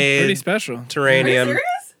 custom-made Pretty special. Are you Terranium. serious?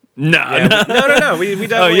 No, Yeah, no. We Oh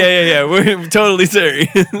definitely. yeah. We're totally serious.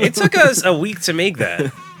 It took us a week to make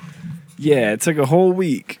that. Yeah, it took a whole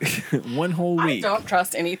week. One whole I week. don't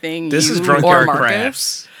trust anything This you is or Drunkyard Marcus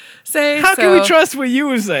Crafts. say. How so can we trust what you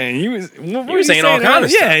were saying? You were saying all kind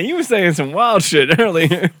of Yeah, you were saying some wild shit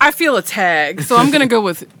earlier. I feel a tag, so I'm gonna go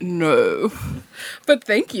with no. But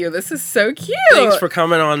thank you. This is so cute. Thanks for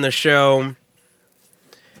coming on the show.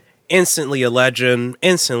 Instantly a legend.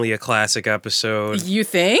 Instantly a classic episode. You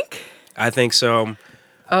think? I think so.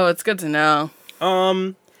 Oh, it's good to know.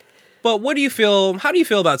 But what do you feel? How do you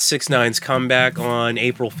feel about 6ix9ine's comeback on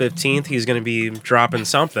April 15th? He's going to be dropping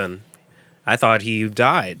something. I thought he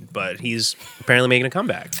died, but he's apparently making a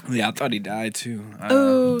comeback. Yeah, I thought he died too.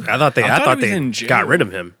 Oh, I thought I thought he was they in jail. got rid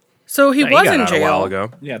of him. so he Nah, was got in out a while jail,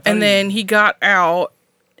 ago. Yeah, I thought and then he got out,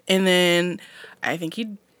 and then I think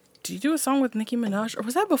did he do a song with Nicki Minaj, or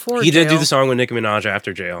was that before? He did do jail? the song with Nicki Minaj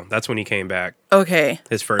after jail. That's when he came back, Okay.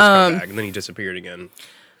 his first comeback, and then he disappeared again.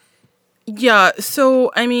 Yeah,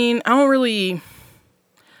 so I mean, I don't really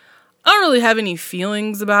have any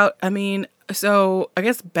feelings about. I mean, so I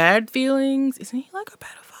guess bad feelings. Isn't he like a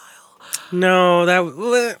pedophile? No,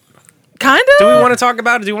 that. Kind of. Do we want to talk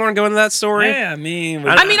about it? Do we want to go into that story? Yeah, I mean,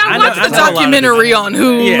 I mean, I know- watched I the know a lot of documentary people- on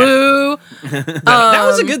Hulu, That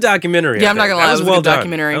was a good documentary. yeah, I I'm not think. gonna lie, That it was a well good done.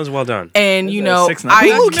 documentary. That was well done. and you that know, 6ix9ine? I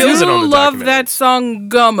Hulu kills it on do the love documentary. that song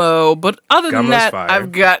 "Gummo," but other than Gummo's that, fire.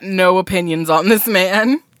 I've got no opinions on this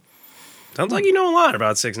man. Sounds like you know a lot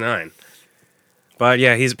about 6ix9ine. But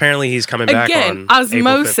yeah, he's coming back Again, on April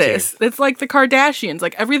osmosis. 15th. It's like the Kardashians.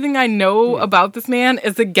 Like everything I know about this man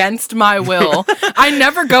is against my will. I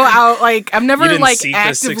never go out I'm You never didn't like seek the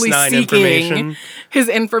actively 6ix9ine seeking information? his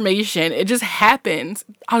information. It just happens.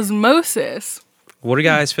 Osmosis. What do you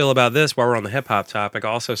guys feel about this? While we're on the hip hop topic, I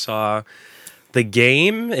also saw The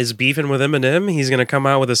Game is beefing with Eminem. He's gonna come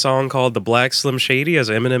out with a song called "The Black Slim Shady" as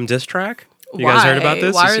an Eminem diss track. You guys heard about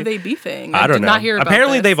this? Why You are see- they beefing? I don't did know. not hear about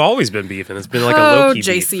Apparently, this. they've always been beefing. It's been like a Oh, low key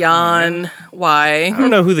beef. JCon. Why? I don't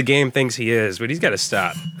know who The Game thinks he is, but he's got to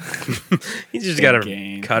stop. He's just got to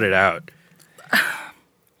Game. cut it out.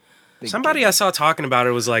 Somebody I saw talking about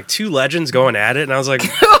it was like two legends going at it, and I was like,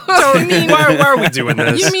 why are we doing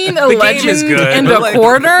this? You mean a The game legend is good, and but a like-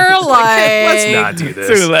 quarter? Let's Like, not do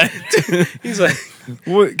this. too late. He's like,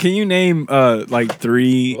 What, can you name like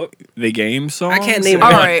 3 the game songs? I can't name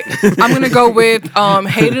all one. right, I'm gonna go with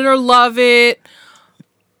 "Hate It or Love It."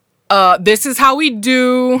 This is how we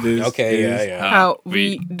do. This Okay, is yeah. How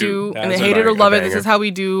we do, That's and then a "Hate It or banger, Love a It." This banger. is how we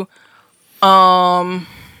do.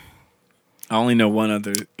 I only know one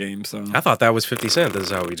other game song. I thought that was 50 Cent. This is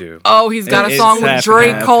how we do. Oh, he's got a It's song with half and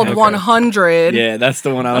Drake half. called Okay. 100. Yeah, that's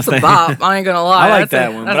the one I was That's a thinking. bop. I ain't gonna lie. I like That's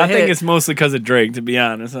that one, that's but a I think hit. it's mostly because of Drake, to be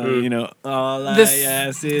honest. You know, all I This-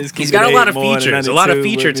 ask is He's got a lot of more than features, a lot of 92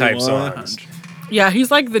 feature would be type 100. songs. Yeah,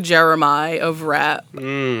 he's like the Jeremiah of rap.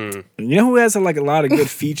 Mm. You know who has like a lot of good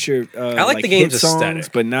feature? I like the game's hit songs,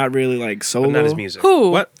 aesthetic. but not really like solo. But not his music. Who?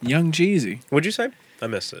 What? Young Jeezy. What'd you say? I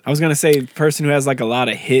missed it. I was gonna say person who has like a lot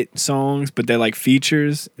of hit songs, but they're like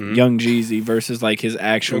features. Young Jeezy versus like his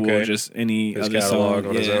actual Okay. just any His other catalog song.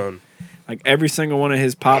 on his own. Like every single one of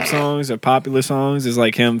his pop songs or popular songs is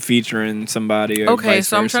like him featuring somebody. Or Okay, vice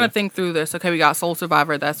so I'm trying to versa. think through this. Okay, we got Soul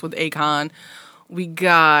Survivor. That's with Akon. We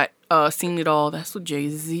got Seen It All. That's with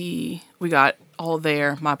Jay-Z. We got All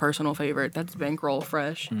There, my personal favorite. That's Bankroll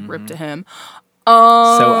Fresh. Rip to him.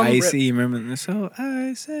 So Icy, you remember this? So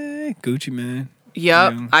Icy, Gucci Man.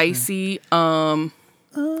 Yep. Yeah. Icy.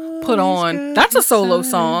 Put On. That's a solo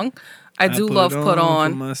song. I do love Put for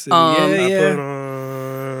On. my city. Um, yeah, I yeah. put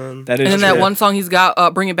on. That is And then that true. one song he's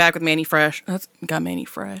got, Bring It Back with Manny Fresh. That's got Manny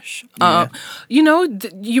Fresh. Yeah. You know,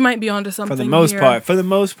 you might be onto something For the most here. part. For the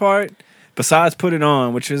most part. Besides Put It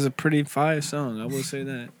On, which is a pretty fire song, I will say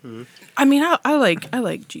that. I mean, I like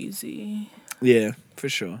Jeezy. Yeah, for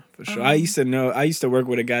sure, for sure. I used to work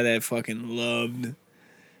with a guy that fucking loved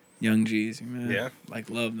Young Jeezy, man. Yeah. like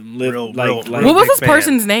loved him. Lived, Real- like, real- like real What was big this fan.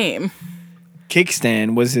 person's name?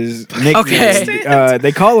 Kickstand was his nickname. Okay.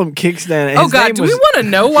 They call him Kickstand. His Oh God, name do we was- want to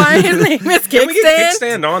know why his name is Can we get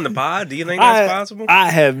Kickstand? Kickstand on the pod? Do you think that's possible? I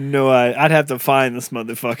have no idea. I'd have to find this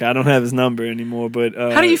motherfucker. I don't have his number anymore. But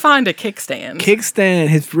How do you find a kickstand? Kickstand?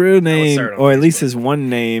 His real name, search on or at least Facebook. his one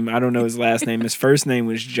name. I don't know his last name. His first name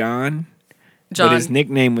was John. John. But his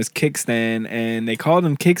nickname was Kickstand, and they called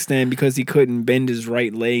him Kickstand because he couldn't bend his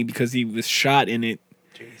right leg because he was shot in it.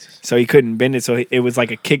 Jesus. So he couldn't bend it. So it was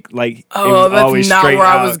like a kick, like it Oh, was that's always not straight where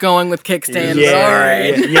out. I was going with kickstand. Yeah, All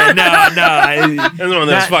right. yeah, no. That's one of those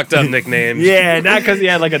Not- fucked up nicknames. Yeah, not because he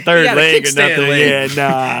had like a third He had a leg or kickstand nothing. leg.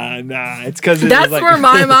 Yeah, nah. It's because That's where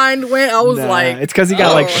my mind went. I was like, it's because he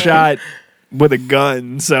got like oh. shot with a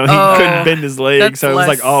gun, so he Oh, couldn't bend his leg, that's so it was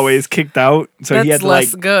like less- always kicked out. So he had that's to like,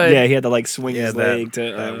 less good. yeah, he had to like swing Yeah, his that- leg to.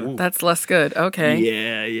 that whoop. that's less good. Okay.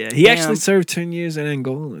 Yeah. He Damn. actually served 10 years in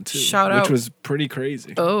Angola too, Shout which out. was pretty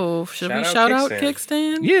crazy. Oh, should Shout we out shout out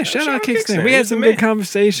Kickstand. kickstand? Yeah, shout out Kickstand. We He's had the some man. good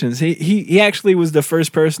conversations. He actually was the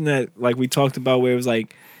first person that like we talked about where it was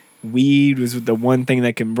like weed was the one thing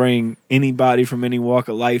that can bring anybody from any walk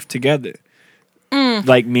of life together.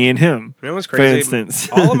 Like me and him. You know what's For crazy? instance.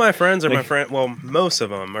 All of my friends are my friend. Well, most of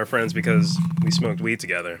them are friends because we smoked weed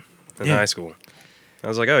together in Yeah. high school. I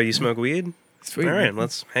was like, "Oh, you smoke weed? Sweet. All right,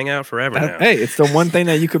 let's hang out forever now." Hey, it's the one thing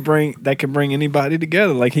that you could bring that can bring anybody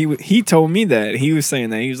together. Like he told me that. He was saying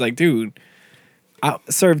that. He was like, dude, I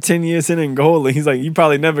served 10 years in Angola. He's like, you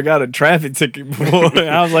probably never got a traffic ticket before.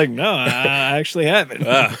 I was like, no, I actually haven't.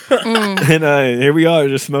 And here we are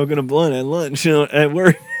just smoking a blunt at lunch, at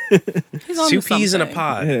work. He's on 2 peas in a something.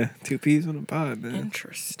 pod. Yeah, 2 peas in a pod, man.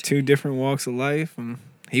 Interesting. 2 different walks of life. And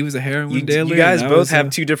he was a heroin You, dealer. you guys and I both was have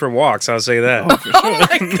 2 different walks. I'll say that.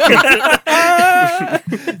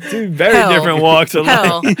 two very Hell. different walks of life.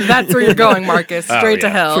 Hell, that's where you're going, Marcus. Oh, Straight to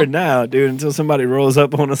yeah. hell. For now, dude, until somebody rolls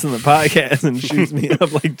up on us in the podcast and shoots me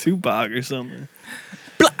up like Tupac or something.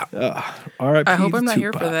 All right. I hope I'm not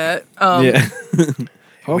here for that. Yeah.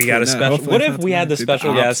 We got a special. What if we had the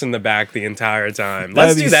special guest in the back the entire time?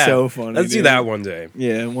 Let's That'd do be that. so funny, Let's do dude. that one day.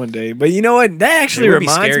 Yeah, one day. But you know what? That actually It would be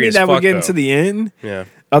reminds scary me as that we're fuck, getting though. to the end Yeah.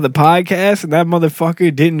 of the podcast and that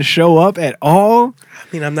motherfucker didn't show up at all. I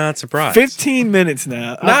mean, I'm not surprised. 15 minutes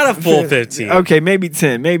now. Not a full 15. Okay, maybe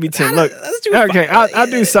 10. Maybe 10. Look. Let's do Okay, I'll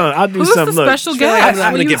do something. I'll do Who's the something. Look. special feel like guest?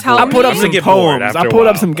 I'm Will gonna you get tell bored. I put up me? I'm some gonna get bored poems. after I a put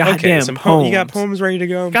up while. some goddamn some poems. You got poems ready to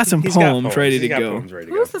go? Got some He's got poems ready to He's got go. poems ready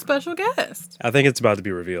to go. Who's the special guest? I think it's about to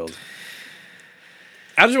be revealed.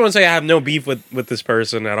 I just want to say I have no beef with this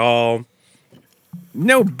person at all.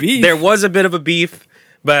 No beef. There was a bit of a beef,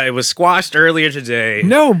 but it was squashed earlier today.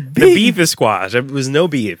 no The beef. beef is squashed. It was no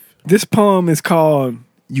beef. This poem is called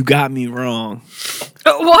 "You Got Me Wrong"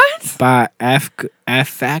 What? by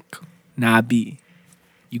Afak Nabi.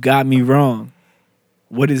 You got me wrong.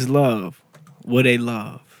 What is love? What a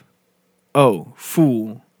love. Oh,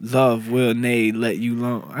 fool. Love will nay let you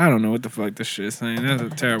long. I don't know what the fuck this shit's saying. That's a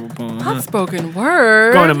terrible poem. Huh? Not spoken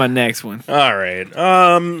word. Going to my next one. All right.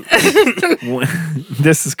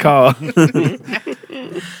 This is called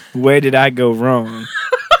Where Did I Go Wrong?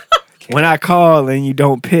 When I call and you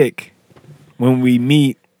don't pick. When we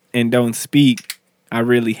meet and don't speak, I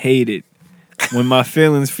really hate it. When my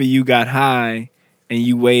feelings for you got high and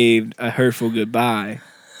you waved a hurtful goodbye,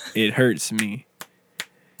 it hurts me.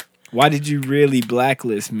 Why did you really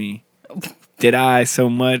blacklist me? Did I so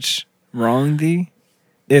much wrong thee?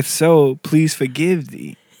 If so, please forgive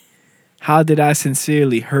thee. How did I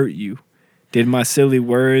sincerely hurt you? Did my silly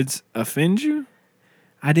words offend you?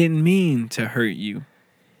 I didn't mean to hurt you.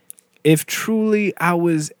 If truly I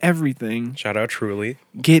was everything, Shout out Truly.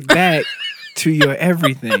 get back to your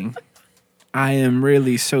everything. I am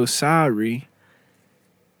really so sorry.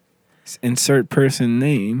 Insert person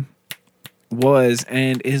name. Was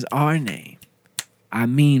and is our name. I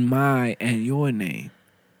mean my and your name.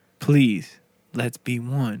 Please, let's be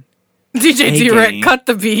one. DJ A T-Rex, game. cut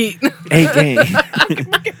the beat. A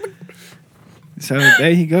game. So there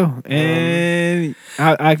you go. And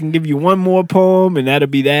I can give you one more poem and that'll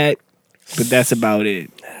be that. But that's about it.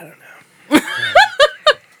 I don't know.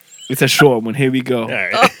 It's a short one. Here we go. All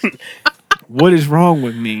right. What is wrong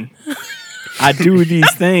with me? I do these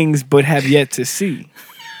things but have yet to see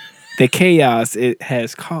the chaos it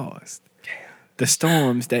has caused, the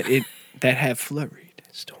storms that have flurried,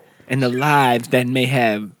 and the lives that may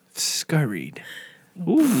have scurried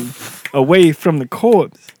away from the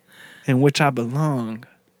corpse in which I belong.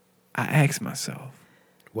 I ask myself,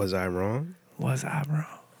 Was I wrong? was I wrong?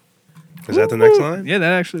 Is that the next line? Yeah,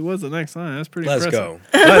 that actually was the next line. That's pretty Let's impressive.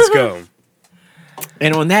 go. Let's go.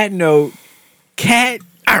 And on that note, Cat,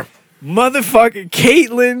 motherfucking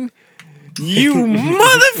Caitlin, you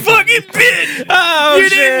motherfucking bitch! Oh, You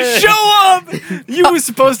didn't show up! You were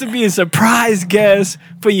supposed to be a surprise guest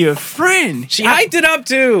for your friend. She hyped it up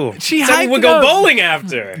too. She Said hyped we would it go up. bowling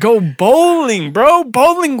after. Go bowling, bro.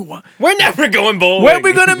 Bowling. We're never going bowling. Where are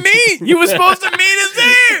we gonna meet? You were supposed to meet us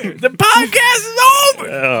there. The podcast is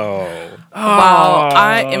over. Oh. Wow,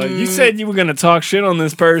 I am- You said you were gonna talk shit on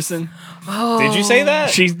this person. Did you say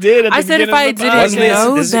that? She did. At the I said if beginning I of the didn't podcast. Wasn't it-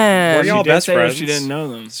 know is it- them. were y'all She did best say friends? She didn't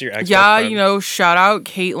know them. It's your ex Yeah, friend. you know, shout out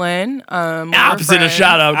Caitlin. We're Opposite of friends.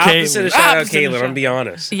 shout out Caitlin. Opposite of shout out Opposite of Caitlin, I'm shout- gonna be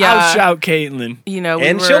honest. Yeah, I'll shout Caitlin. you know,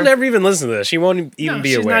 And she'll never even listen to this. She won't even No, be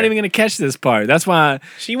she's aware. not even gonna catch this part. That's why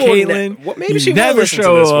She won't Caitlin, ne- well, maybe you she will never listen to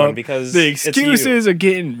show this one up because the it's you. excuses are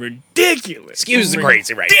getting ridiculous. Excuses are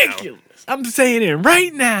crazy right now. Ridiculous. I'm saying it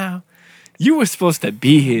right now. You were supposed to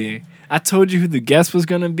be here. I told you who the guest was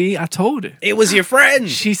gonna be. I told her. It was your friend.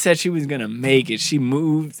 She said she was gonna make it. She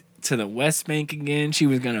moved to the West Bank again. She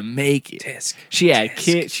was gonna make it. Tisk. She had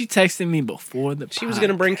kids. She texted me before the. She was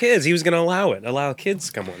gonna bring kids. He was gonna allow kids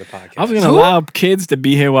to come on the podcast. I was gonna allow kids to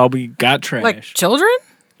be here while we got trash. like children.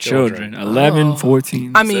 children, 11,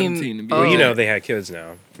 14, I mean, 17 to be Well, you here. know they had kids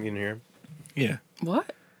now. You can hear. Yeah.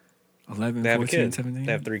 What? 11, They have a 14, kid. 17.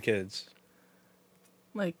 They have 3 kids.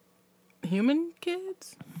 Like human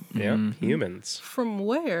kids? Yeah, Mm-hmm. humans. From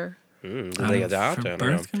where? Did they adopt? I From don't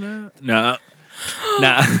know. birth canal? Nah.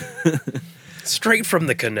 Nah. Straight from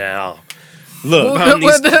the canal. Well, Look, found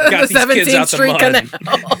these, the got these kids 17th out the Street mud.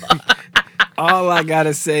 Canal. All I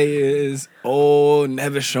gotta say is, oh,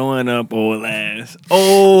 never showing up, old ass.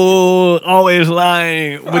 Oh, always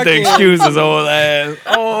lying with the Fucking- excuses, old ass.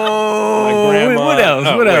 Oh, My grandma. what else?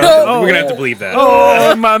 Oh, What we're else? gonna- Oh, We're gonna have to believe that.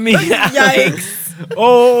 Oh, mommy. Yikes.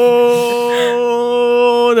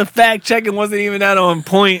 Oh, the fact checking wasn't even that on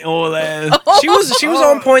point, old ass. She was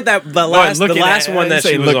on point. The last one that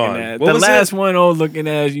she was on. At. What The was last it? one, old looking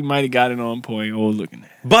ass, you might have got it on point, old looking ass.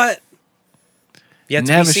 But yet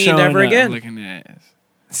to be seen showing ever up again. looking ass.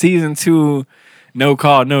 Season 2, no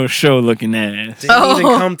call, no show looking ass. Didn't even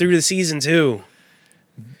come through to season 2.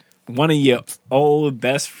 One of your old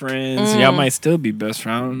best friends. Y'all might still be best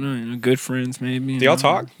friends. I don't know. You know, good friends, maybe. Do y'all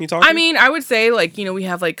talk? You talk? I mean, I would say like, you know, we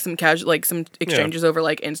have like some casual, like some exchanges over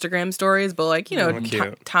like Instagram stories, but like, you know, Oh,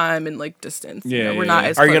 cute. time and like distance. Yeah, you know, we're yeah, not yeah.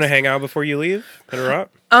 as Are you close. gonna hang out before you leave? Hit her up.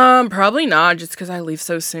 Probably not, just because I leave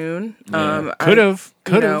so soon. Could have.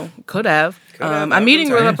 Could have. Could have. have. I'm meeting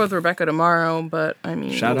Happens. up with Rebecca tomorrow, but I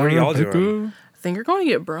mean, Shout What out are y'all to doing? I think you're going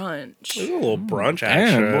to get brunch. Ooh, a little brunch Damn,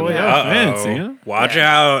 action. boy, y'all Uh-oh. fancy, huh? Watch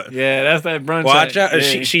out. Yeah, that's that brunch. Watch out.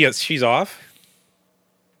 Yeah. She's off.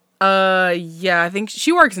 Yeah, I think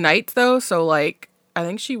she works nights though, so like, I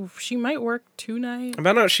think she might work 2 nights. I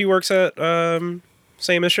found out she works at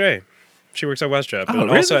same as Shay. She works at WestJet, but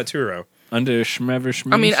really? also at Turo. Under Schmever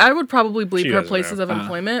Schmees. I mean, I would probably bleep She her doesn't places know. of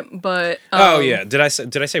employment, but Oh yeah, did I say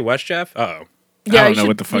WestJet? Oh, yeah, I you don't know should-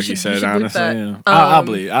 what the fuck you should said, bleep honestly. that. Yeah. I'll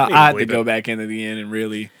believe. I have to bleep go it. back into the end and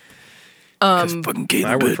really. Fucking get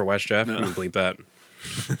I work for WestJet. You can bleep that.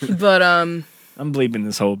 But I'm bleeping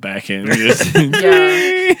this whole back end.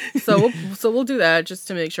 yeah. So we'll do that just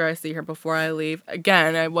to make sure I see her before I leave.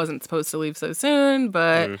 Again, I wasn't supposed to leave so soon,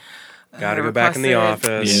 but Gotta never go back in the pressed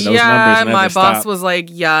it. office. Yeah, those numbers my never boss stop. was like,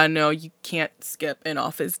 "Yeah, no, you can't skip in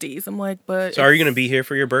office days." I'm like, "But So are you gonna be here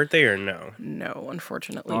for your birthday or no? no,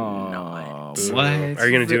 unfortunately Oh, not." what? Are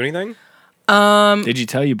you gonna do anything? Did you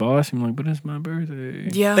tell your boss? I'm like, but it's my birthday.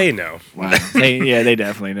 Yeah. They know. Wow. They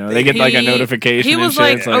definitely know. They get like a He- notification. He and was shit.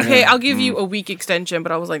 like, It's "Okay, yeah. I'll give you a week extension,"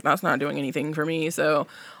 but I was like, "That's not doing anything for me." So,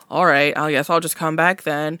 all right, I guess I'll just come back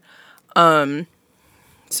then.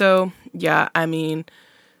 So yeah, I mean,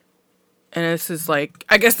 and this is like,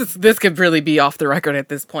 I guess this could really be off the record at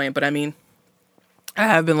this point, but I mean, I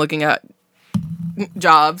have been looking at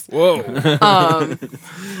jobs. Whoa. I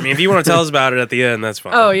mean, if you want to tell us about it at the end, that's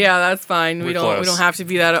fine. Oh yeah, that's fine. We We're don't close. have to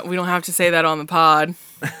be that. We don't have to say that on the pod.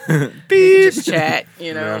 We can just chat,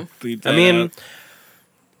 you know. Bleep I that mean, out.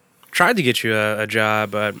 tried to get you a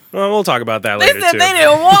job, but well, we'll talk about that They later said too. they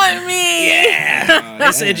didn't want me.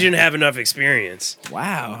 They said you didn't have enough experience.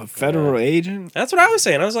 wow, a federal agent. That's what I was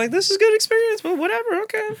saying. I was like, this is good experience, but whatever,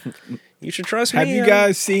 okay. You should trust Have me. you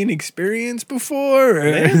guys seen experience before?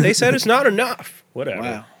 or- They said it's not enough. Whatever.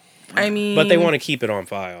 Wow. I mean, But they want to keep it on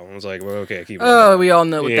file. I was like, well, okay, keep it on Oh, file. we all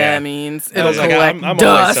know what Yeah. that means. I It'll was like, collect I'm always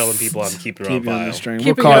dust. telling people I'm keeping it Keep on it on the file. string.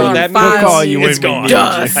 Keep We'll it call on you. that We'll means call you. it's when we gone. need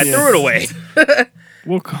Dust. you. I threw it away.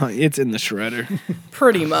 We'll call. It's in the shredder.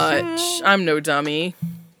 Pretty much. I'm no dummy.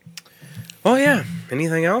 Oh yeah.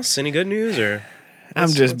 Anything else? Any good news or? I'm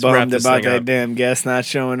Let's- just let's wrap bummed this about thing that up. damn guest not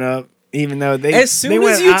showing up. Even though they, As soon they as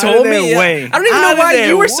went you out of told their me, way. I don't even Out know of why their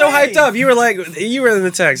you were so way. hyped up. You were like, you were in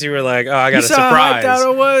the text. You were like, oh, I got You a saw how hyped out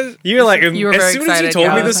surprise. it was. You were like, You were as very soon as you excited, told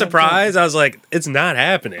yeah. me I the was hyped surprise, I was like, it's not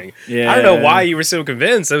happening. Yeah. I don't know why you were so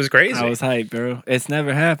convinced. It was crazy. I was hyped, bro. It's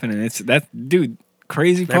never happening. It's that dude.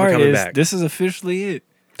 Crazy Never part coming is back. this is officially it.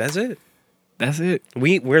 That's it. That's it.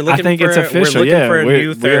 We're looking. I think for, it's official. We're looking Yeah, for a we're, new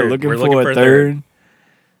we're third. looking We're for looking a third.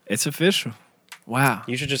 It's official. Wow.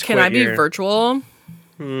 You should just. Can quit I be your- virtual?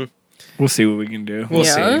 We'll see what we can do. We'll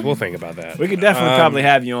Yeah. see. We'll think about that. We could definitely probably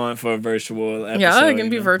have you on for a virtual episode. Yeah, I can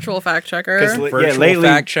be you know? virtual fact checker. 'Cause Virtual lately,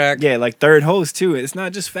 fact check. Yeah, like third host too. It's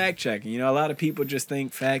not just fact checking. You know, a lot of people just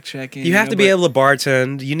think fact checking. You have know, to be but able to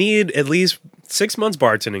bartend. You need at least 6 months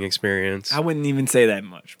bartending experience. I wouldn't even say that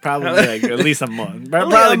much. Probably like at least a month. Only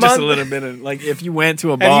Probably a just a month? little bit of like if you went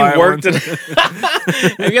to a bar. Have you worked one- in?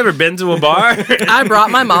 Have you ever been to a bar? I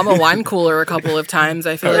brought my mom a wine cooler a couple of times.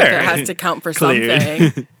 I feel like that has to count for Cleared.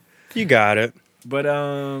 something. You got it. But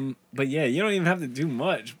yeah, you don't even have to do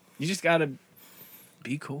much. You just gotta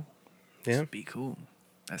be cool. Yeah. Just be cool.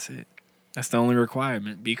 That's it. That's the only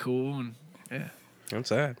requirement. Be cool and yeah. That's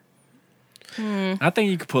that. I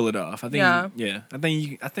think you could pull it off. I think Yeah. I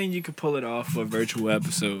think you could pull it off for a virtual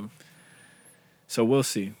episode. So we'll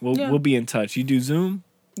see. We'll be in touch. You do Zoom?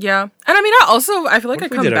 Yeah, and I mean, I feel like What if I we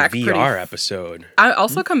come did a back VR pretty. episode? I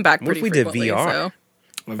also come back What if pretty we did frequently. VR? So.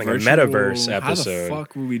 Like a metaverse How episode. the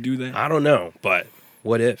fuck would we do that? I don't know, but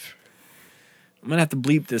what if? I'm gonna have to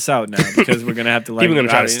bleep this out now because we're gonna have to like People gonna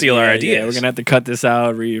try to steal our Yeah, ideas. we're gonna have to cut this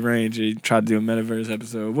out, rearrange it, try to do a metaverse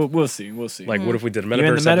episode. We'll see. We'll see. Like, what if we did a in the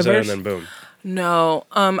metaverse episode metaverse? and then boom? No,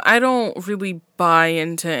 I don't really buy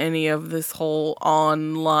into any of this whole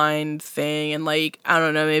online thing, and like, I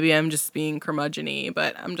don't know, maybe I'm just being curmudgeon-y,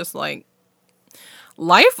 but I'm just like,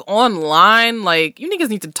 life online, like, you niggas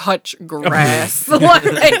need to touch grass. Like,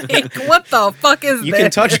 what the fuck is You that?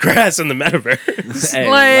 can touch grass in the metaverse. Hey,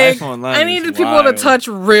 Like, life online I is needed people wild. to touch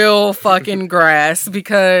real fucking grass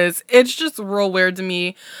because it's just real weird to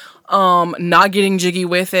me. Not getting jiggy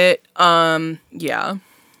with it. Yeah.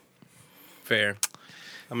 Fair.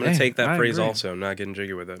 I'm gonna Hey, take that I phrase agree. also. Not getting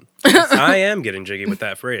jiggy with it. I am getting jiggy with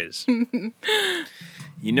that phrase.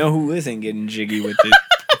 You know who isn't getting jiggy with it?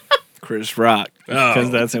 Chris Rock, Oh.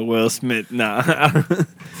 because that's a Will Smith. Nah,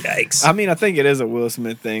 Yikes. I mean, I think it is a Will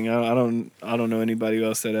Smith thing. I don't know anybody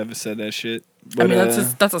else that ever said that shit. But I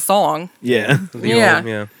mean, that's a song yeah. Yeah.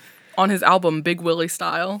 Yeah. on his album Big Willie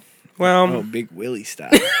Style. Well, Oh, Big Willie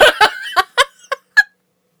style.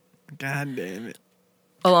 God damn it.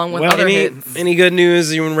 Along with Well, other any hits. any good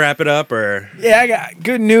news? You want to wrap it up or? Yeah, I got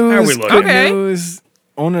good news. How we looking? Good Okay. news.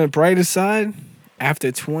 On the brighter side,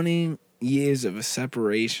 after 20 years of a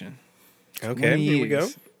separation, Okay, 20 here we go.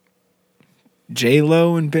 years,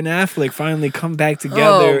 J-Lo and Ben Affleck finally come back Oh,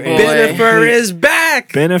 together. boy. and Bennifer is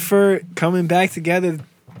back. Bennifer coming back together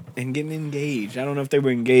and getting engaged. I don't know if they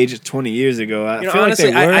were engaged 20 years ago. I You know, feel honestly,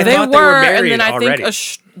 like they were. I They thought were, they were and married then I already.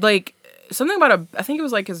 think like something about I think it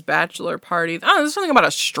was like his bachelor party. I don't know, there's something about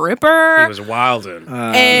a stripper. He was wilding.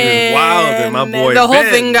 and wildin', my boy the whole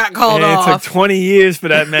Ben. thing got called And it took off. 20 years for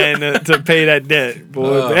that man to pay that debt.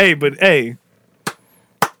 Boy, but hey.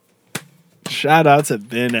 Shout out to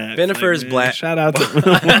Ben Affleck. Bennifer is man. black. Shout out to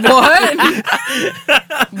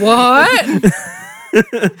What? What?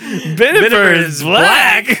 Bennifer is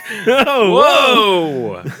black.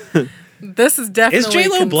 Oh, Whoa! This is definitely. Is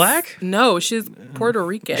J-Lo black? No, she's Puerto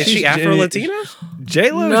Rican. Is she She's Afro Latina?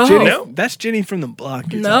 J-Lo No. is Jenny. No. That's Jenny from the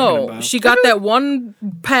Block. You're talking No, about. she got that one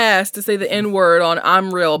pass to say the N word on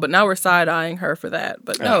 "I'm Real," but now we're side eyeing her for that.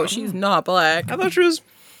 But no, she's not black. I thought she was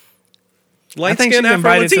I light think skinned she's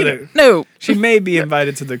Afro invited to Latina. the. No, She may be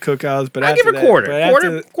invited to the cookouts, but I give after her quarter. that- but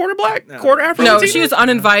Quarter after- quarter black, quarter Afro no, Latina. she was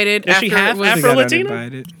uninvited. Is she after half it was, She got Afro-Latina?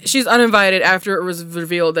 uninvited. She's uninvited after it was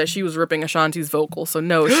revealed that she was ripping Ashanti's vocal. So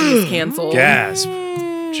no, she's canceled. Gasp.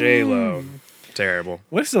 J Lo. Terrible.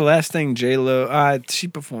 What's the last thing J Lo? She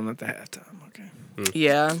performed at the halftime. Okay,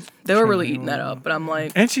 Yeah, they were really eating that up. But I'm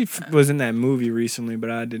like, and she was in that movie recently,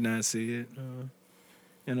 but I did not see it.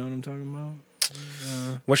 You know what I'm talking about?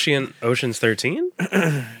 Was she in Ocean's 13?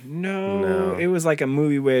 No, it was like a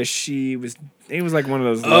movie where she was. It was like one of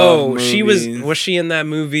those. Oh, love she movies. was she in that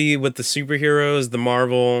movie with the superheroes, the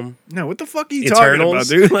Marvel? No, what the fuck are you Eternals?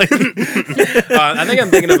 talking about, dude? Like, I think I'm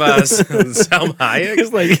thinking of Salma Hayek.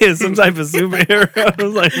 it's like some type of superhero. I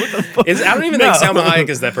was like, what the fuck? I don't even think Salma Hayek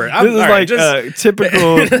is that person. This is like a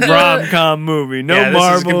typical rom-com movie. No Yeah,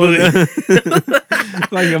 this is Marvel.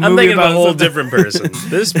 Like a movie I'm thinking of about a whole something- different person.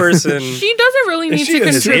 This person. she doesn't really need She to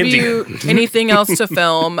is contribute anything else to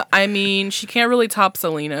film. I mean, she can't really top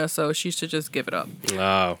Selena, so she should just give it up.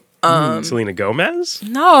 Oh. Selena Gomez?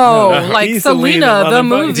 No, like He's Selena, Selena, the motherfucker.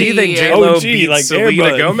 movie. Do you think J-Lo OG, beat like Selena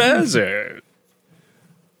Airbud. Gomez? Or?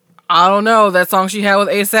 I don't know. That song she had with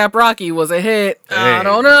ASAP Rocky was a hit. I Hey.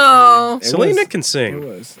 don't know. Selena was- can It sing.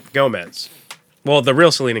 was. Gomez. Well, the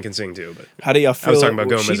real Selena can sing too, but How do y'all feel? talking about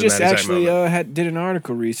Gomez She in just that exact actually moment. did an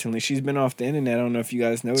article recently. She's been off the internet. I don't know if you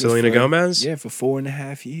guys noticed. Selena for- Gomez? Yeah, for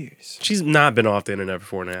 4.5 years. she's not been off the internet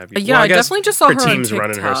for 4.5 years. Yeah, Well, I guess definitely just saw her her on team's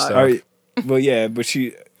running her TikTok. stuff. All right. Well, yeah, but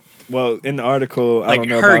in the article, I Like don't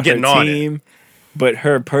know her about getting her on it. team, but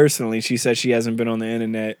her personally, she said she hasn't been on the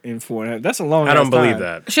internet in 4.5. That's a long. I don't ass believe time.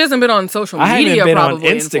 that. She hasn't been on social I haven't media been on probably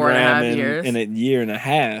in Instagram 4.5 years. in a year and a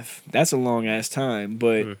half. That's a long ass time,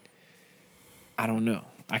 but I don't know.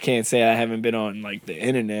 I can't say I haven't been on like the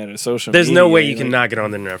internet or social. There's media. no way you like, can not get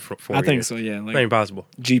on the internet for 4 I think years. so. Yeah, Not like impossible.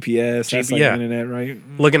 GPS. That's like yeah. internet, right?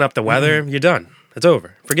 Looking up the weather, you're done. It's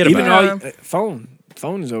over. Forget Even about all it. phone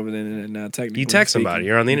is over the internet now. Technically, You text speaking. somebody,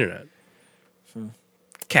 you're on the internet.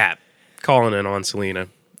 Cat calling in on Selena.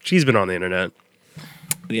 She's been on the internet.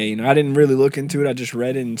 Yeah, I didn't really look into it. I just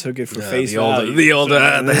read it and took it for face value.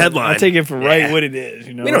 the headline. I take it for right what it is.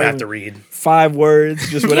 We don't have to read. 5 words,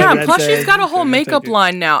 just whatever. Yeah, that plus she's says. got a whole I'll makeup take it.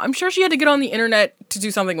 line now. I'm sure she had to get on the internet to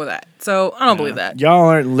do something with that. So I don't believe that. Y'all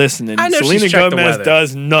aren't listening. I know she's Selena checked the Gomez weather.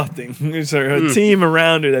 does nothing. It's her team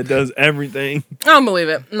around her that does everything. I don't believe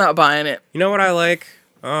it. I'm not buying it. You know what I like?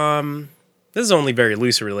 This is only very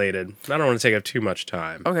loosely related. I don't want to take up too much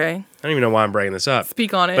time. Okay, I don't even know why I'm bringing this up.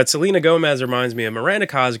 speak on it. But Selena Gomez reminds me of Miranda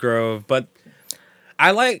Cosgrove. But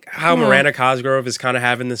I like how Miranda Cosgrove is kind of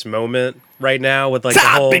having this moment right now with like the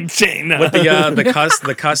whole Big chain. with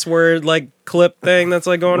the cuss word like clip thing that's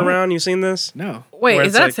like going around. You seen this? No. Wait, where is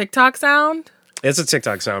it's that like- a TikTok sound? It's a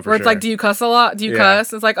TikTok sound for Where sure. it's like, do you cuss a lot? Do you Yeah.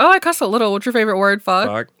 cuss? It's like, oh, I cuss a little. What's your favorite word? Fuck.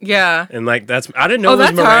 Fuck. Yeah. And like that's I didn't know Oh, it was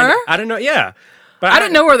that's Miranda. her? I didn't know. Yeah, but I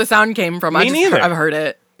didn't know where the sound came from. Me neither. I've heard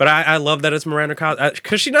it. But I love that it's Miranda Cosgrove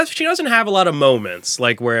because she doesn't have a lot of moments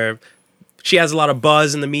like where she has a lot of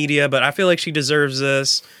buzz in the media. But I feel like she deserves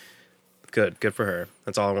this. Good for her.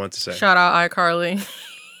 That's all I wanted to say. Shout out iCarly.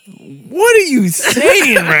 What are you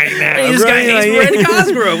saying right now? Hey, this bro? guy hates Like, Miranda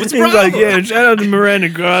Cosgrove. What's the He's like, problem? yeah, shout out to Miranda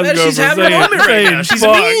Cosgrove. She's for having a saying- moment right now. saying She's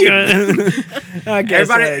a fuck. I guess.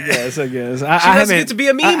 Everybody- I guess. I She doesn't get to be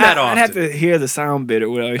a meme that I'd have often. to hear the sound bit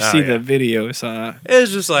or see yeah. the video. So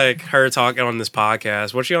It's just like her talking on this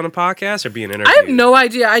podcast. Was she on a podcast or being interviewed? I have no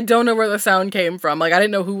idea. I don't know where the sound came from. Like, I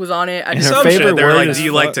didn't know who was on it. I And just her Some favorite shit. They're word like, is "Do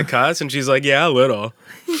you fuck." like to cuss?" And she's like, "Yeah, a little."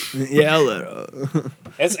 yeah, a little.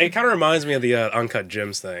 It kind of reminds me of the Uncut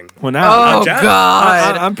Gems thing. Well, now Oh, John-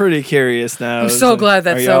 God. I'm pretty curious now. I'm so glad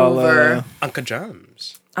that's Are y'all, over. Uncut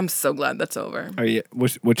Gems. I'm so glad that's over. Are you?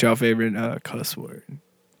 What's y'all favorite cuss word?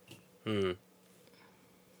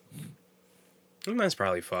 That's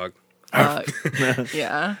probably fuck.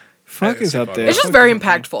 Yeah. Fuck is say up fuck. there. It's just Fuck very is up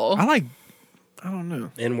there. impactful. I like. I don't know.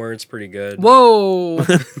 N-word's pretty good. Whoa.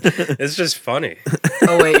 It's just funny.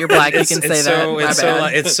 Oh, wait, you're black. You It's, can it's say so, that. My it's bad. so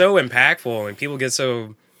like, it's so impactful and people get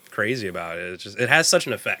so crazy about it. It's just it has such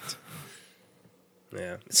an effect.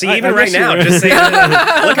 Yeah. See, I even right guess now, you're- just saying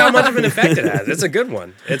that, look how much of an effect it has. It's a good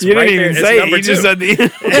one. It's You right didn't there. even It's say it. number You just two. said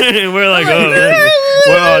the. We're like, oh, man.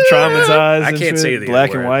 We're all traumatized. I and can't shit. say the black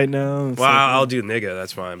N-word. and white now. It's Well, like- I'll do nigga.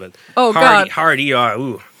 That's fine. But Oh, hard, God. hard ER.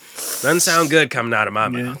 Ooh, doesn't sound good coming out of my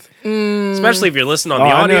mouth. Especially if you're listening on Oh,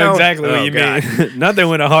 the I audio. know exactly what you God. mean. Nothing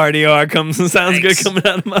when a hard ER sounds Thanks. good coming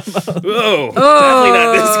out of my mouth. Whoa, Oh,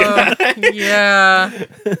 definitely not this guy.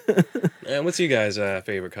 yeah. And what's you guys'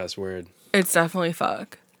 favorite cuss word? It's definitely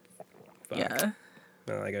fuck. Fuck. Yeah.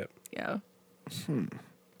 I like it. Yeah.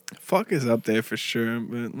 Fuck is up there for sure,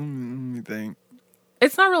 but let me think.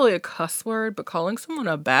 It's not really a cuss word, but calling someone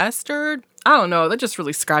a bastard, I don't know. That just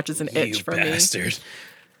really scratches an itch You for me. bastard.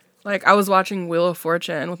 Like, I was watching Wheel of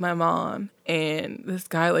Fortune with my mom, and this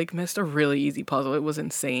guy, like, missed a really easy puzzle. It was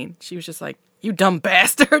insane. She was just like, you dumb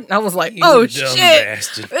bastard. And I was like, oh, You shit. dumb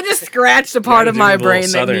bastard. It just scratched a part Gotta of do my a little brain that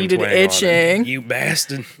southern needed twang on it. itching. You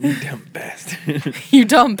bastard. You dumb bastard. You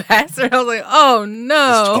dumb bastard. I was like, oh,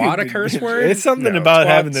 no. Squad a curse word? It's something No, about twat's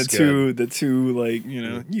having good. the two, like, you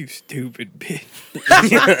know, you stupid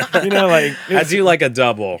bitch. You know, like, I do like a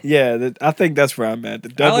double. yeah, I think that's where I'm at.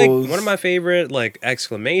 The I like doubles. one of my favorite like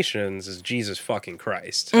exclamations is Jesus fucking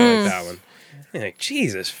Christ. I like that one. You're like,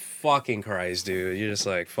 Jesus fucking Christ, dude. You're just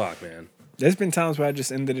like, fuck, man. There's been times where I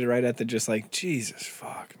just ended it right at the just like, Jesus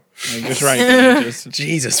fuck. Like, just right there. Just,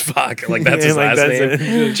 Jesus fuck. Like that's his like, last that's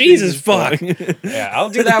name. it. Jesus fuck. Yeah, I'll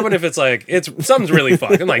do that one if it's like something's really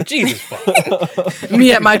fucked. I'm like, Jesus fuck.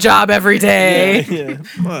 Me at my job every day. Yeah,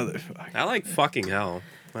 motherfucker. I like fucking hell.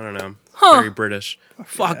 I don't know. Huh. Very British.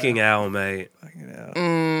 Fucking hell, mate. Fucking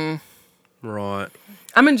hell. Right.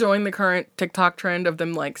 I'm enjoying the current TikTok trend of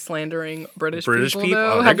them, like, slandering British people, people?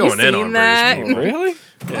 though. Oh, they're Have you going in seen on British that? people. Really?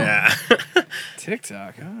 Yeah.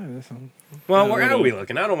 TikTok. Oh, this one. Well, where are we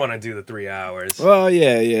looking? I don't want to do the 3 hours. Well,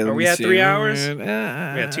 yeah. Are we at 3 hours? We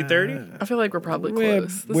at 2:30? I feel like we're probably We're,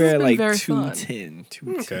 close. This we're has at been like very fun. 210.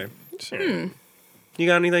 Okay. Yeah. You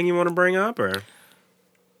got anything you want to bring up or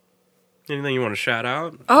anything you want to shout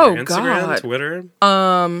out? Oh, Your Instagram, God. Twitter.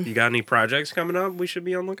 You got any projects coming up? We should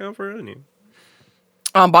be on lookout for any.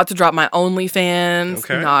 I'm about to drop my OnlyFans.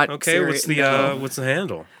 Okay. Not okay. serious. No, What's the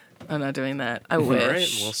handle? I'm not doing that. I right,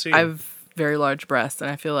 wish. we'll see. I have very large breasts,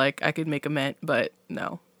 and I feel like I could make a mint, but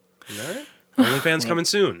no. All right. OnlyFans coming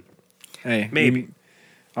soon. Hey, Maybe.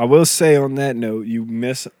 I will say on that note, you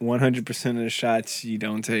miss 100% of the shots you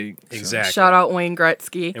don't take. So. Exactly. Shout out Wayne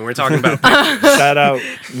Gretzky. And we're talking about Shout out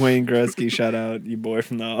Wayne Gretzky. Shout out your boy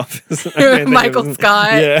from the office. I can't think of Michael his-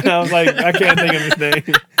 Scott. Yeah, I was like, I can't think of his name.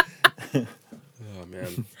 oh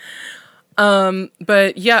man.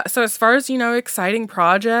 But yeah, so as far as, exciting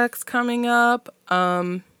projects coming up,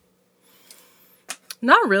 not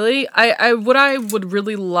really. What I would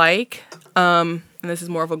really like, and this is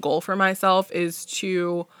more of a goal for myself, is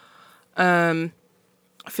to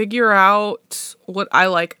figure out what I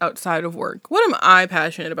like outside of work. What am I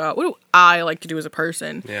passionate about? What do I like to do as a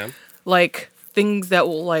person? Yeah. Like things that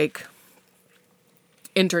will like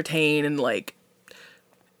entertain and like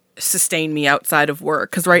sustain me outside of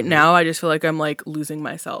work, because right now I just feel like I'm like losing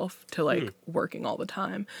myself to like working all the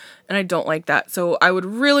time, and I don't like that. So I would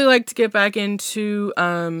really like to get back into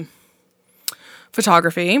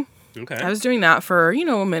photography. Okay. I was doing that for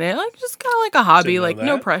a minute, like just kind of like a hobby, Didn't know like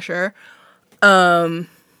no that. pressure.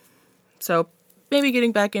 So maybe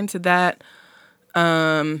getting back into that.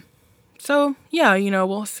 So yeah,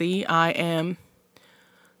 we'll see. I am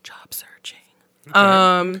job searching.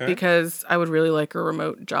 Okay. Because I would really like a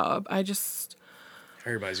remote job.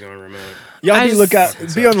 Everybody's going remote. Y'all I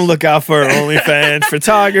be on the lookout for OnlyFans,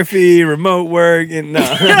 photography, remote work, and no.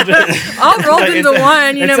 all rolled into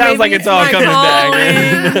one. it sounds like maybe it's all my coming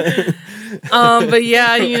back. calling. But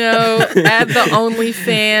yeah, at the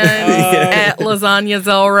OnlyFans at Lasagna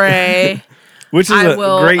Del Rey. Which is I a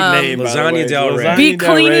will, great name. by the Lasagna way. Del Rey. Lasagna Be Del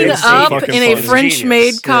Rey cleaning is so up fucking in a funny. French maid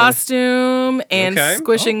Genius. costume and Okay.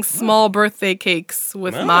 squishing small birthday cakes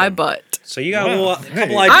with Wow. my butt. So you got Wow. a couple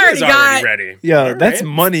Hey. ideas I already got- ready. Yo, All that's right.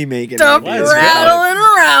 money making. Stuff Let's go. rattling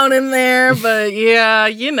around in there, but yeah,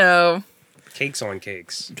 Cakes on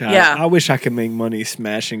cakes. God, Yeah. I wish I could make money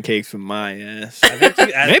smashing cakes with my ass. Maybe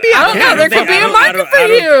I don't know. There could be a market for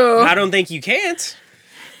you. I don't think you can't.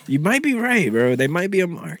 You might be right, bro. They might be a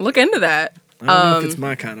market. Look into that. I don't know if it's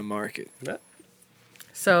my kind of market.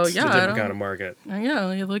 So It's a yeah, different kind of market.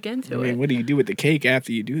 you look I into mean, it. what do you do with the cake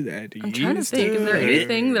after you do that? Do you I'm trying to use think. Is there it?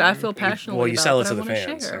 anything that I feel passionately Well, you about sell it that to I the wanna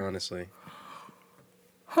fans, share? honestly.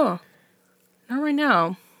 Huh. Not right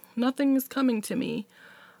now. Nothing is coming to me.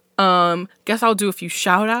 Guess I'll do a few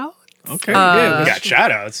shout outs. Okay, We yeah. got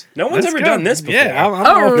shout outs. No one's let's ever go. done this before. Yeah, I'm Oh,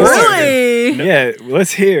 all for it. really? Yeah,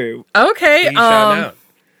 let's hear it. Okay. Who you shouting out?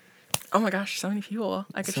 Oh my gosh, so many people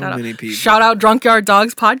I could So shout out. many people. Shout out Drunkyard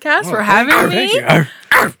Dogs podcast for having me. Thank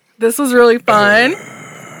you. This was really fun.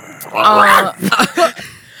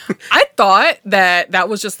 I thought that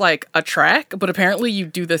was just like a track, but apparently you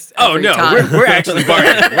do this Oh every no, time. we're actually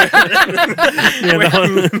barking.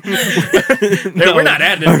 We're not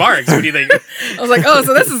adding in barks. What do you think? I was like, oh,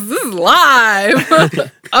 so this is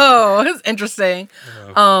live. Oh, that's interesting.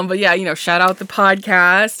 But yeah, shout out the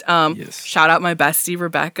podcast. Yes. Shout out my bestie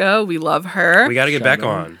Rebecca. We love her. We got to get back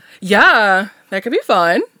on. Yeah, that could be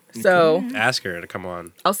fun. So Ask her to come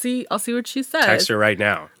on. I'll see what she says. Text her right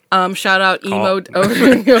now. Shout out emo. Call.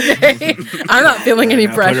 Okay, I'm not feeling any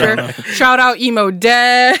pressure. Shout out emo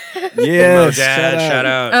dad. Yes, Dad, shout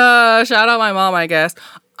out. Shout out my mom, I guess.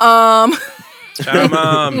 Shout out,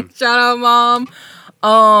 Mom. Shout out mom.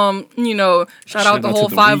 Shout out the out whole to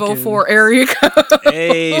the 504 area code.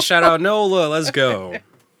 Hey, shout out Nola. Let's go.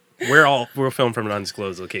 We're filmed from an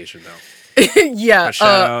undisclosed location though. Yeah. But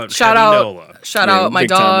shout Shout out out. Nola. Shout Yeah, out my big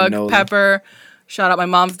time dog Nola. Pepper. Shout out my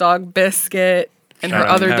mom's dog Biscuit and Shout her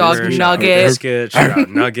out other Pepper, dog shout out Nugget. Biscuit. Shout out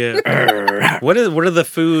Nugget. What are the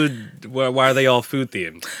food? Why are they all food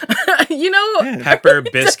themed? Pepper,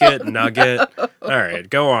 Biscuit, Nugget. All right,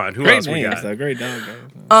 go on. Who Great else we names, got? though. Great dog.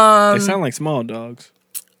 They sound like small dogs.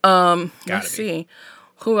 Gotta Let's be. see.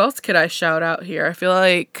 Who else could I shout out here? I feel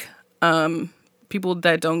like people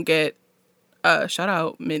that don't get shout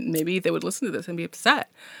out, maybe they would listen to this and be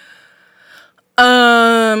upset.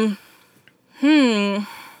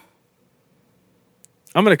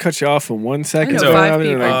 I'm gonna cut you off for 1 second. I know 5 I'm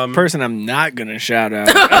people. person I'm not gonna shout out.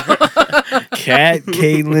 Cat,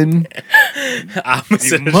 Caitlin,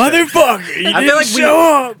 Opposite. motherfucker, you I feel didn't like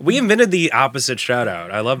show up. we invented the opposite shout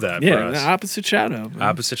out. I love that for Yeah, us. the opposite shout out. man.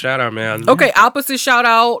 Opposite shout out, man. Okay, opposite shout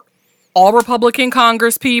out. All Republican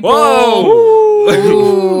Congress people. Whoa!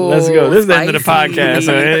 Ooh, Let's go. This is the end of the spicy. podcast.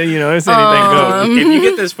 So, it's anything goes. If you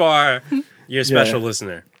get this far, you're a special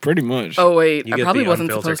listener. Pretty much. Oh wait, You I get probably the wasn't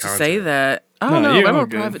unfiltered supposed to say content. that. I don't No, know. you're I'm all a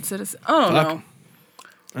good. private citizen. I don't Fuck. know.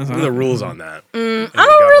 That's What are the rules on that? I don't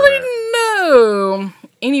really know.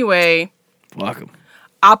 Anyway, Welcome.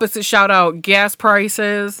 opposite shout out gas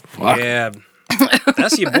prices. Fuck. Yeah.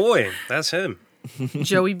 That's your boy. That's him.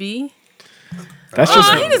 Joey B. That's Oh,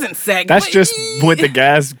 just he doesn't say. that's just what the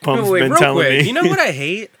gas pump's Wait, been real telling quick. me. You know what I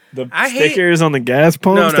hate? The I hate- stickers on the gas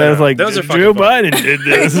pumps No, that's like those are Joe fucking funny. Biden did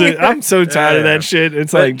this. I'm so tired of Yeah. that shit.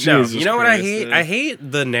 It's But like no, Jesus. you know what I Christ, hate? dude. I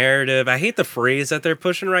hate the narrative. I hate the phrase that they're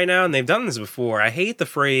pushing right now, and they've done this before. I hate the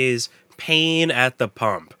phrase "pain at the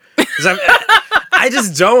pump." 'Cause I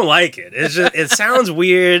just don't like it. It sounds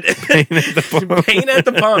weird. Pain at the pump. Pain at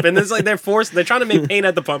the pump, and it's like they're trying to make pain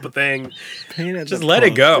at the pump a thing. Pain at Just the let it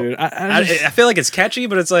pump, go. dude. I just- feel like it's catchy,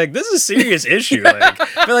 but it's like this is a serious issue. Like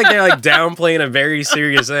I feel like they're like downplaying a very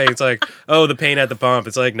serious thing. It's like, oh, the pain at the pump.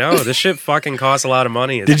 It's like, no, this shit fucking costs a lot of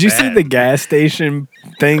money. It's Did you see bad. the gas station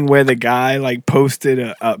thing where the guy like posted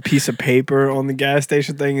a piece of paper on the gas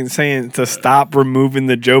station thing and saying to stop removing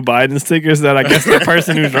the Joe Biden stickers that I guess the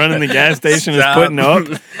person who's running the gas station Stop. is putting up?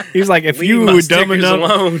 He was like, if Leave you my were dumb stickers enough,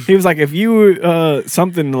 alone. he was like, if you were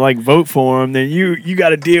something to like vote for him, then you got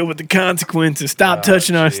to deal with the consequences. Stop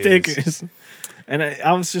touching our jeez. stickers. And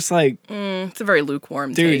I was just like, It's a very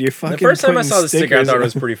lukewarm dude, take. you're fucking. The first time I putting saw the sticker, I stickers thought it on-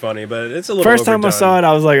 was pretty funny, but it's a little. First time I overdone. saw it,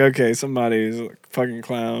 I was like, okay, somebody's a fucking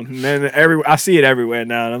clown. And then I see it everywhere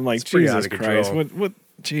now, and I'm like, It's pretty out Jesus of Christ, control. what,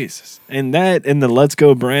 Jesus? And the Let's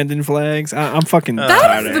Go Brandon flags, I'm fucking That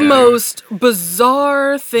tired is of the it. most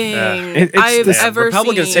bizarre thing It's I've the- ever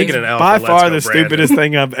Republicans seen. taking an L. By for far Let's the Go, Brandon. stupidest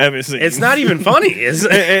thing I've ever seen. It's not even funny. It's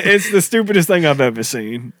It's the stupidest thing I've ever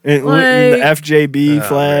seen. And Like- the FJB Oh,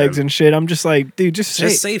 flags man. and shit. I'm just like, dude, just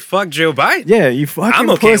say fuck Joe Biden. yeah, you fucking. I'm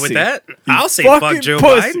okay pussy. with that. You I'll say fuck fucking Joe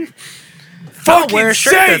pussy. Biden. I'll wear a Fucking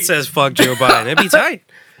shirt say that it. says fuck Joe Biden. It'd be tight.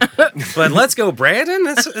 But let's go, Brandon.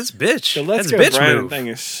 That's bitch. The Let's That's Go bitch Brandon move. thing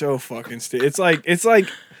is so fucking stupid. It's like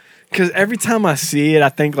because every time I see it, I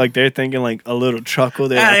think like they're thinking like a little chuckle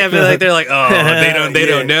there. I feel like they're like, oh, they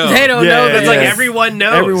don't know. They don't know Yeah, that. It's like yeah. everyone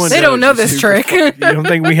knows. Everyone They don't knows know you this stupid trick. fuck. You don't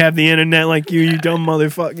think we have the internet like you dumb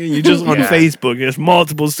motherfucker? You just on Yeah. Facebook. There's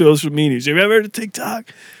multiple social medias. Have you ever heard of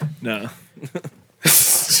TikTok? No.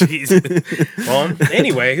 Jeez. Well,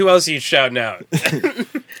 anyway, who else are you shouting out?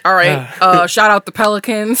 All right. Shout out the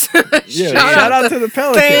Pelicans. Yeah, Shout shout out out the to the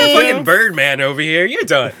Pelicans. thing. Fucking Birdman over here. You're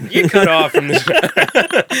done. You're cut off from this.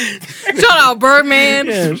 Shout out Birdman.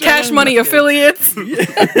 Yeah, shout Cash out Money affiliates.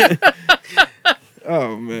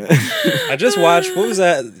 Oh man. I just watched. What was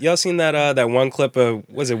that? Y'all seen that? That one clip of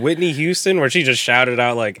was it Whitney Houston where she just shouted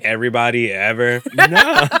out like everybody ever? No.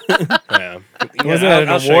 Yeah. Was Yeah, it an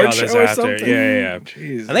I'll show award y'all this show or after. something? Yeah.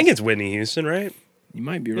 Jesus. I think it's Whitney Houston, right? you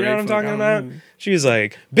might be right. You know what I'm fuck, talking I don't about? know. She was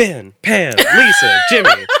like Ben, Pam, Lisa, Jimmy.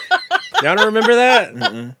 Y'all don't remember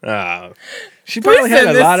that? Oh. She probably had a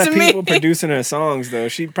send this lot of to me. people producing her songs though.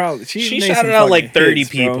 She She made some shouted out like fucking 30 hits,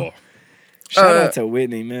 bro. people. Shout out to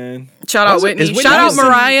Whitney, man. Shout out Is Whitney. Whitney Shout out Houston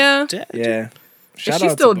Mariah. dead? Yeah. Shout she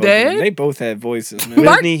out still to both of them. dead? They both had voices, man.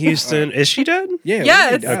 Whitney Houston. Is she dead? Yeah.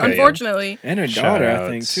 Yes, Whitney died. Okay, yeah. unfortunately. And her Shout daughter, I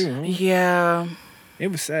outs. think, too. Huh? Yeah.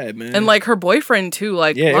 It was sad, man. And like her boyfriend too.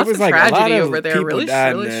 Like yeah, lots it was of like a lot tragedy of over there. people Really,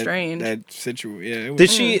 died in really strange. That situation. Yeah. It was, Did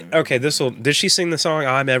she? Okay, did she sing the song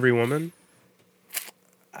 "I'm Every Woman"?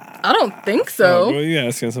 I don't think Oh, so. boy, you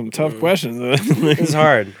asking some tough questions. It's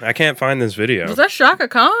hard. I can't find this video Was that Shaka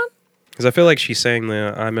Khan? because I feel like she sang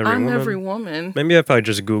the "I'm Every I'm Woman." every woman. Maybe if I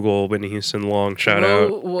just Google Whitney Houston long shout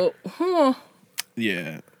out. Whoa, huh.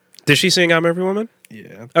 Yeah. Did she sing "I'm Every Woman"?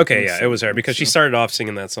 Yeah. Okay, yeah, it was her because she started off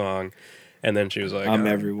singing that song, and then she was like, I'm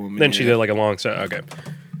Every Woman, Then she yeah. did like a long set. Okay,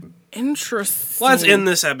 Interesting. let's end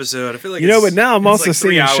this episode. I feel like You know, but now I'm also like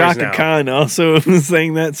 3 seeing hours Shaka now. Khan also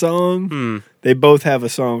sang that song. They both have a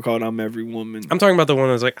song called "I'm Every Woman." I'm talking about the one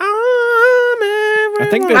that's like, I'm every I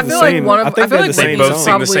think woman." they're I feel the like same. one of I think feel they're like the They same both Whitney's sing the song.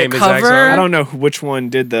 probably same a exact cover. song? I don't know which one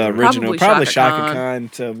did the original. Probably Probably Shaka Shaka Khan. Khan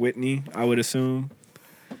to Whitney, I would assume.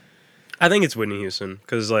 I think it's Whitney Houston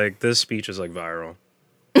because like this speech is like viral.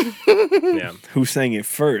 Yeah, Who sang it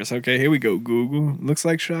first? Okay, here we go. Google. Looks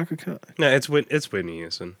like Shaka Khan. no, it's Whitney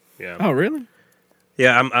Houston. Yeah, Oh, really?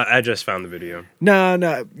 yeah. I just found the video. No.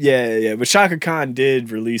 Yeah. But Shaka Khan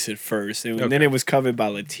did release it first. And then Okay. it was covered by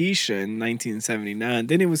Letitia in 1979.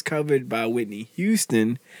 Then it was covered by Whitney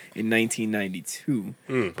Houston in 1992.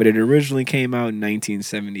 But it originally came out in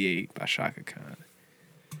 1978 by Shaka Khan.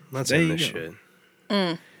 Let's There end you this go.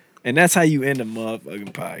 shit. And that's how you end a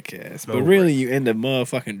motherfucking podcast. But No really, you end a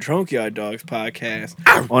motherfucking Drunk Yard Dogs podcast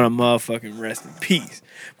on a motherfucking rest in peace.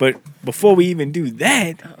 But before we even do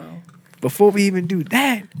that,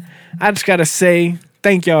 I just gotta say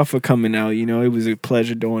thank y'all for coming out. You know, it was a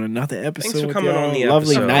pleasure doing another episode. for with coming y'all. on the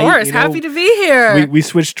Lovely episode. night. Of course, you know. happy to be here. We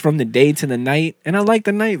switched from the day to the night, and I like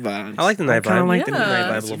the night vibes. I like the night kinda vibe. like the Yeah. night Night vibe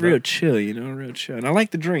a vibes. It's little real bit. chill, you know, real chill. And I like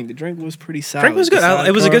the drink. The drink was pretty solid. Drink was good. The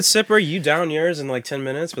It was a sidecar- good sipper. You down yours in like 10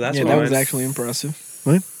 minutes, but that's Yeah, fine. that was actually impressive.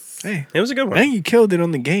 What? Hey, It was a good I one. think you killed it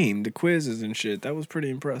on the game, the quizzes and shit. That was pretty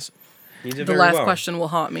impressive. You did the very last well. question will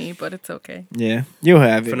haunt me, but it's okay. Yeah, you'll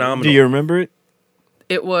have it. Phenomenal. Do you remember it?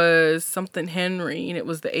 It was something Henry, and it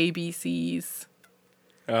was the ABCs.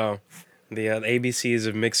 Oh, the ABCs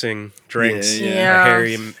of mixing drinks. Yeah,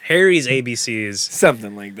 yeah. Harry's ABCs.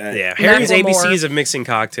 Something like that. Yeah, Harry's Macklemore. ABCs of mixing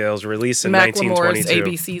cocktails, released in Macklemore's 1922.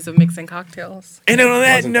 ABCs of mixing cocktails. And on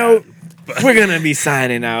that Wasn't note, we're gonna be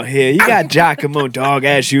signing out here. You got Giacomo Dog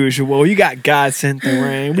as usual. You got God Sent the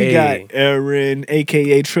Rain. We Hey. got Aaron,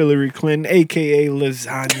 aka Trillery Clinton, aka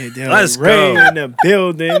Lasagna Del Let's Rey go. in the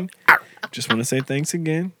building. Just want to say thanks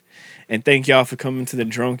again. And thank y'all for coming to the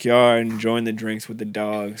Drunk Yard and enjoying the drinks with the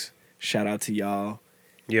dogs. Shout out to y'all.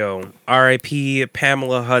 Yo, R.I.P.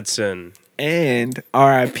 Pamela Hudson. And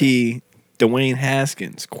RIP Dwayne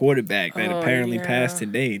Haskins, quarterback that Oh, apparently yeah. passed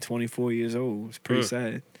today, 24 years old. It's pretty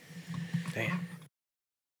sad. Damn.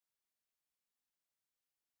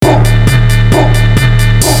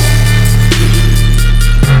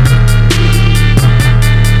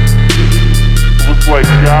 Looks like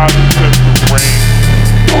God sent the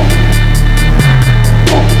rain.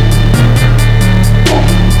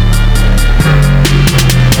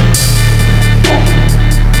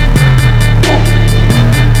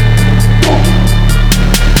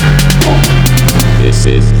 This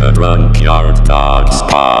is the Drunk Yard Dogs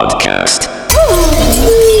Podcast.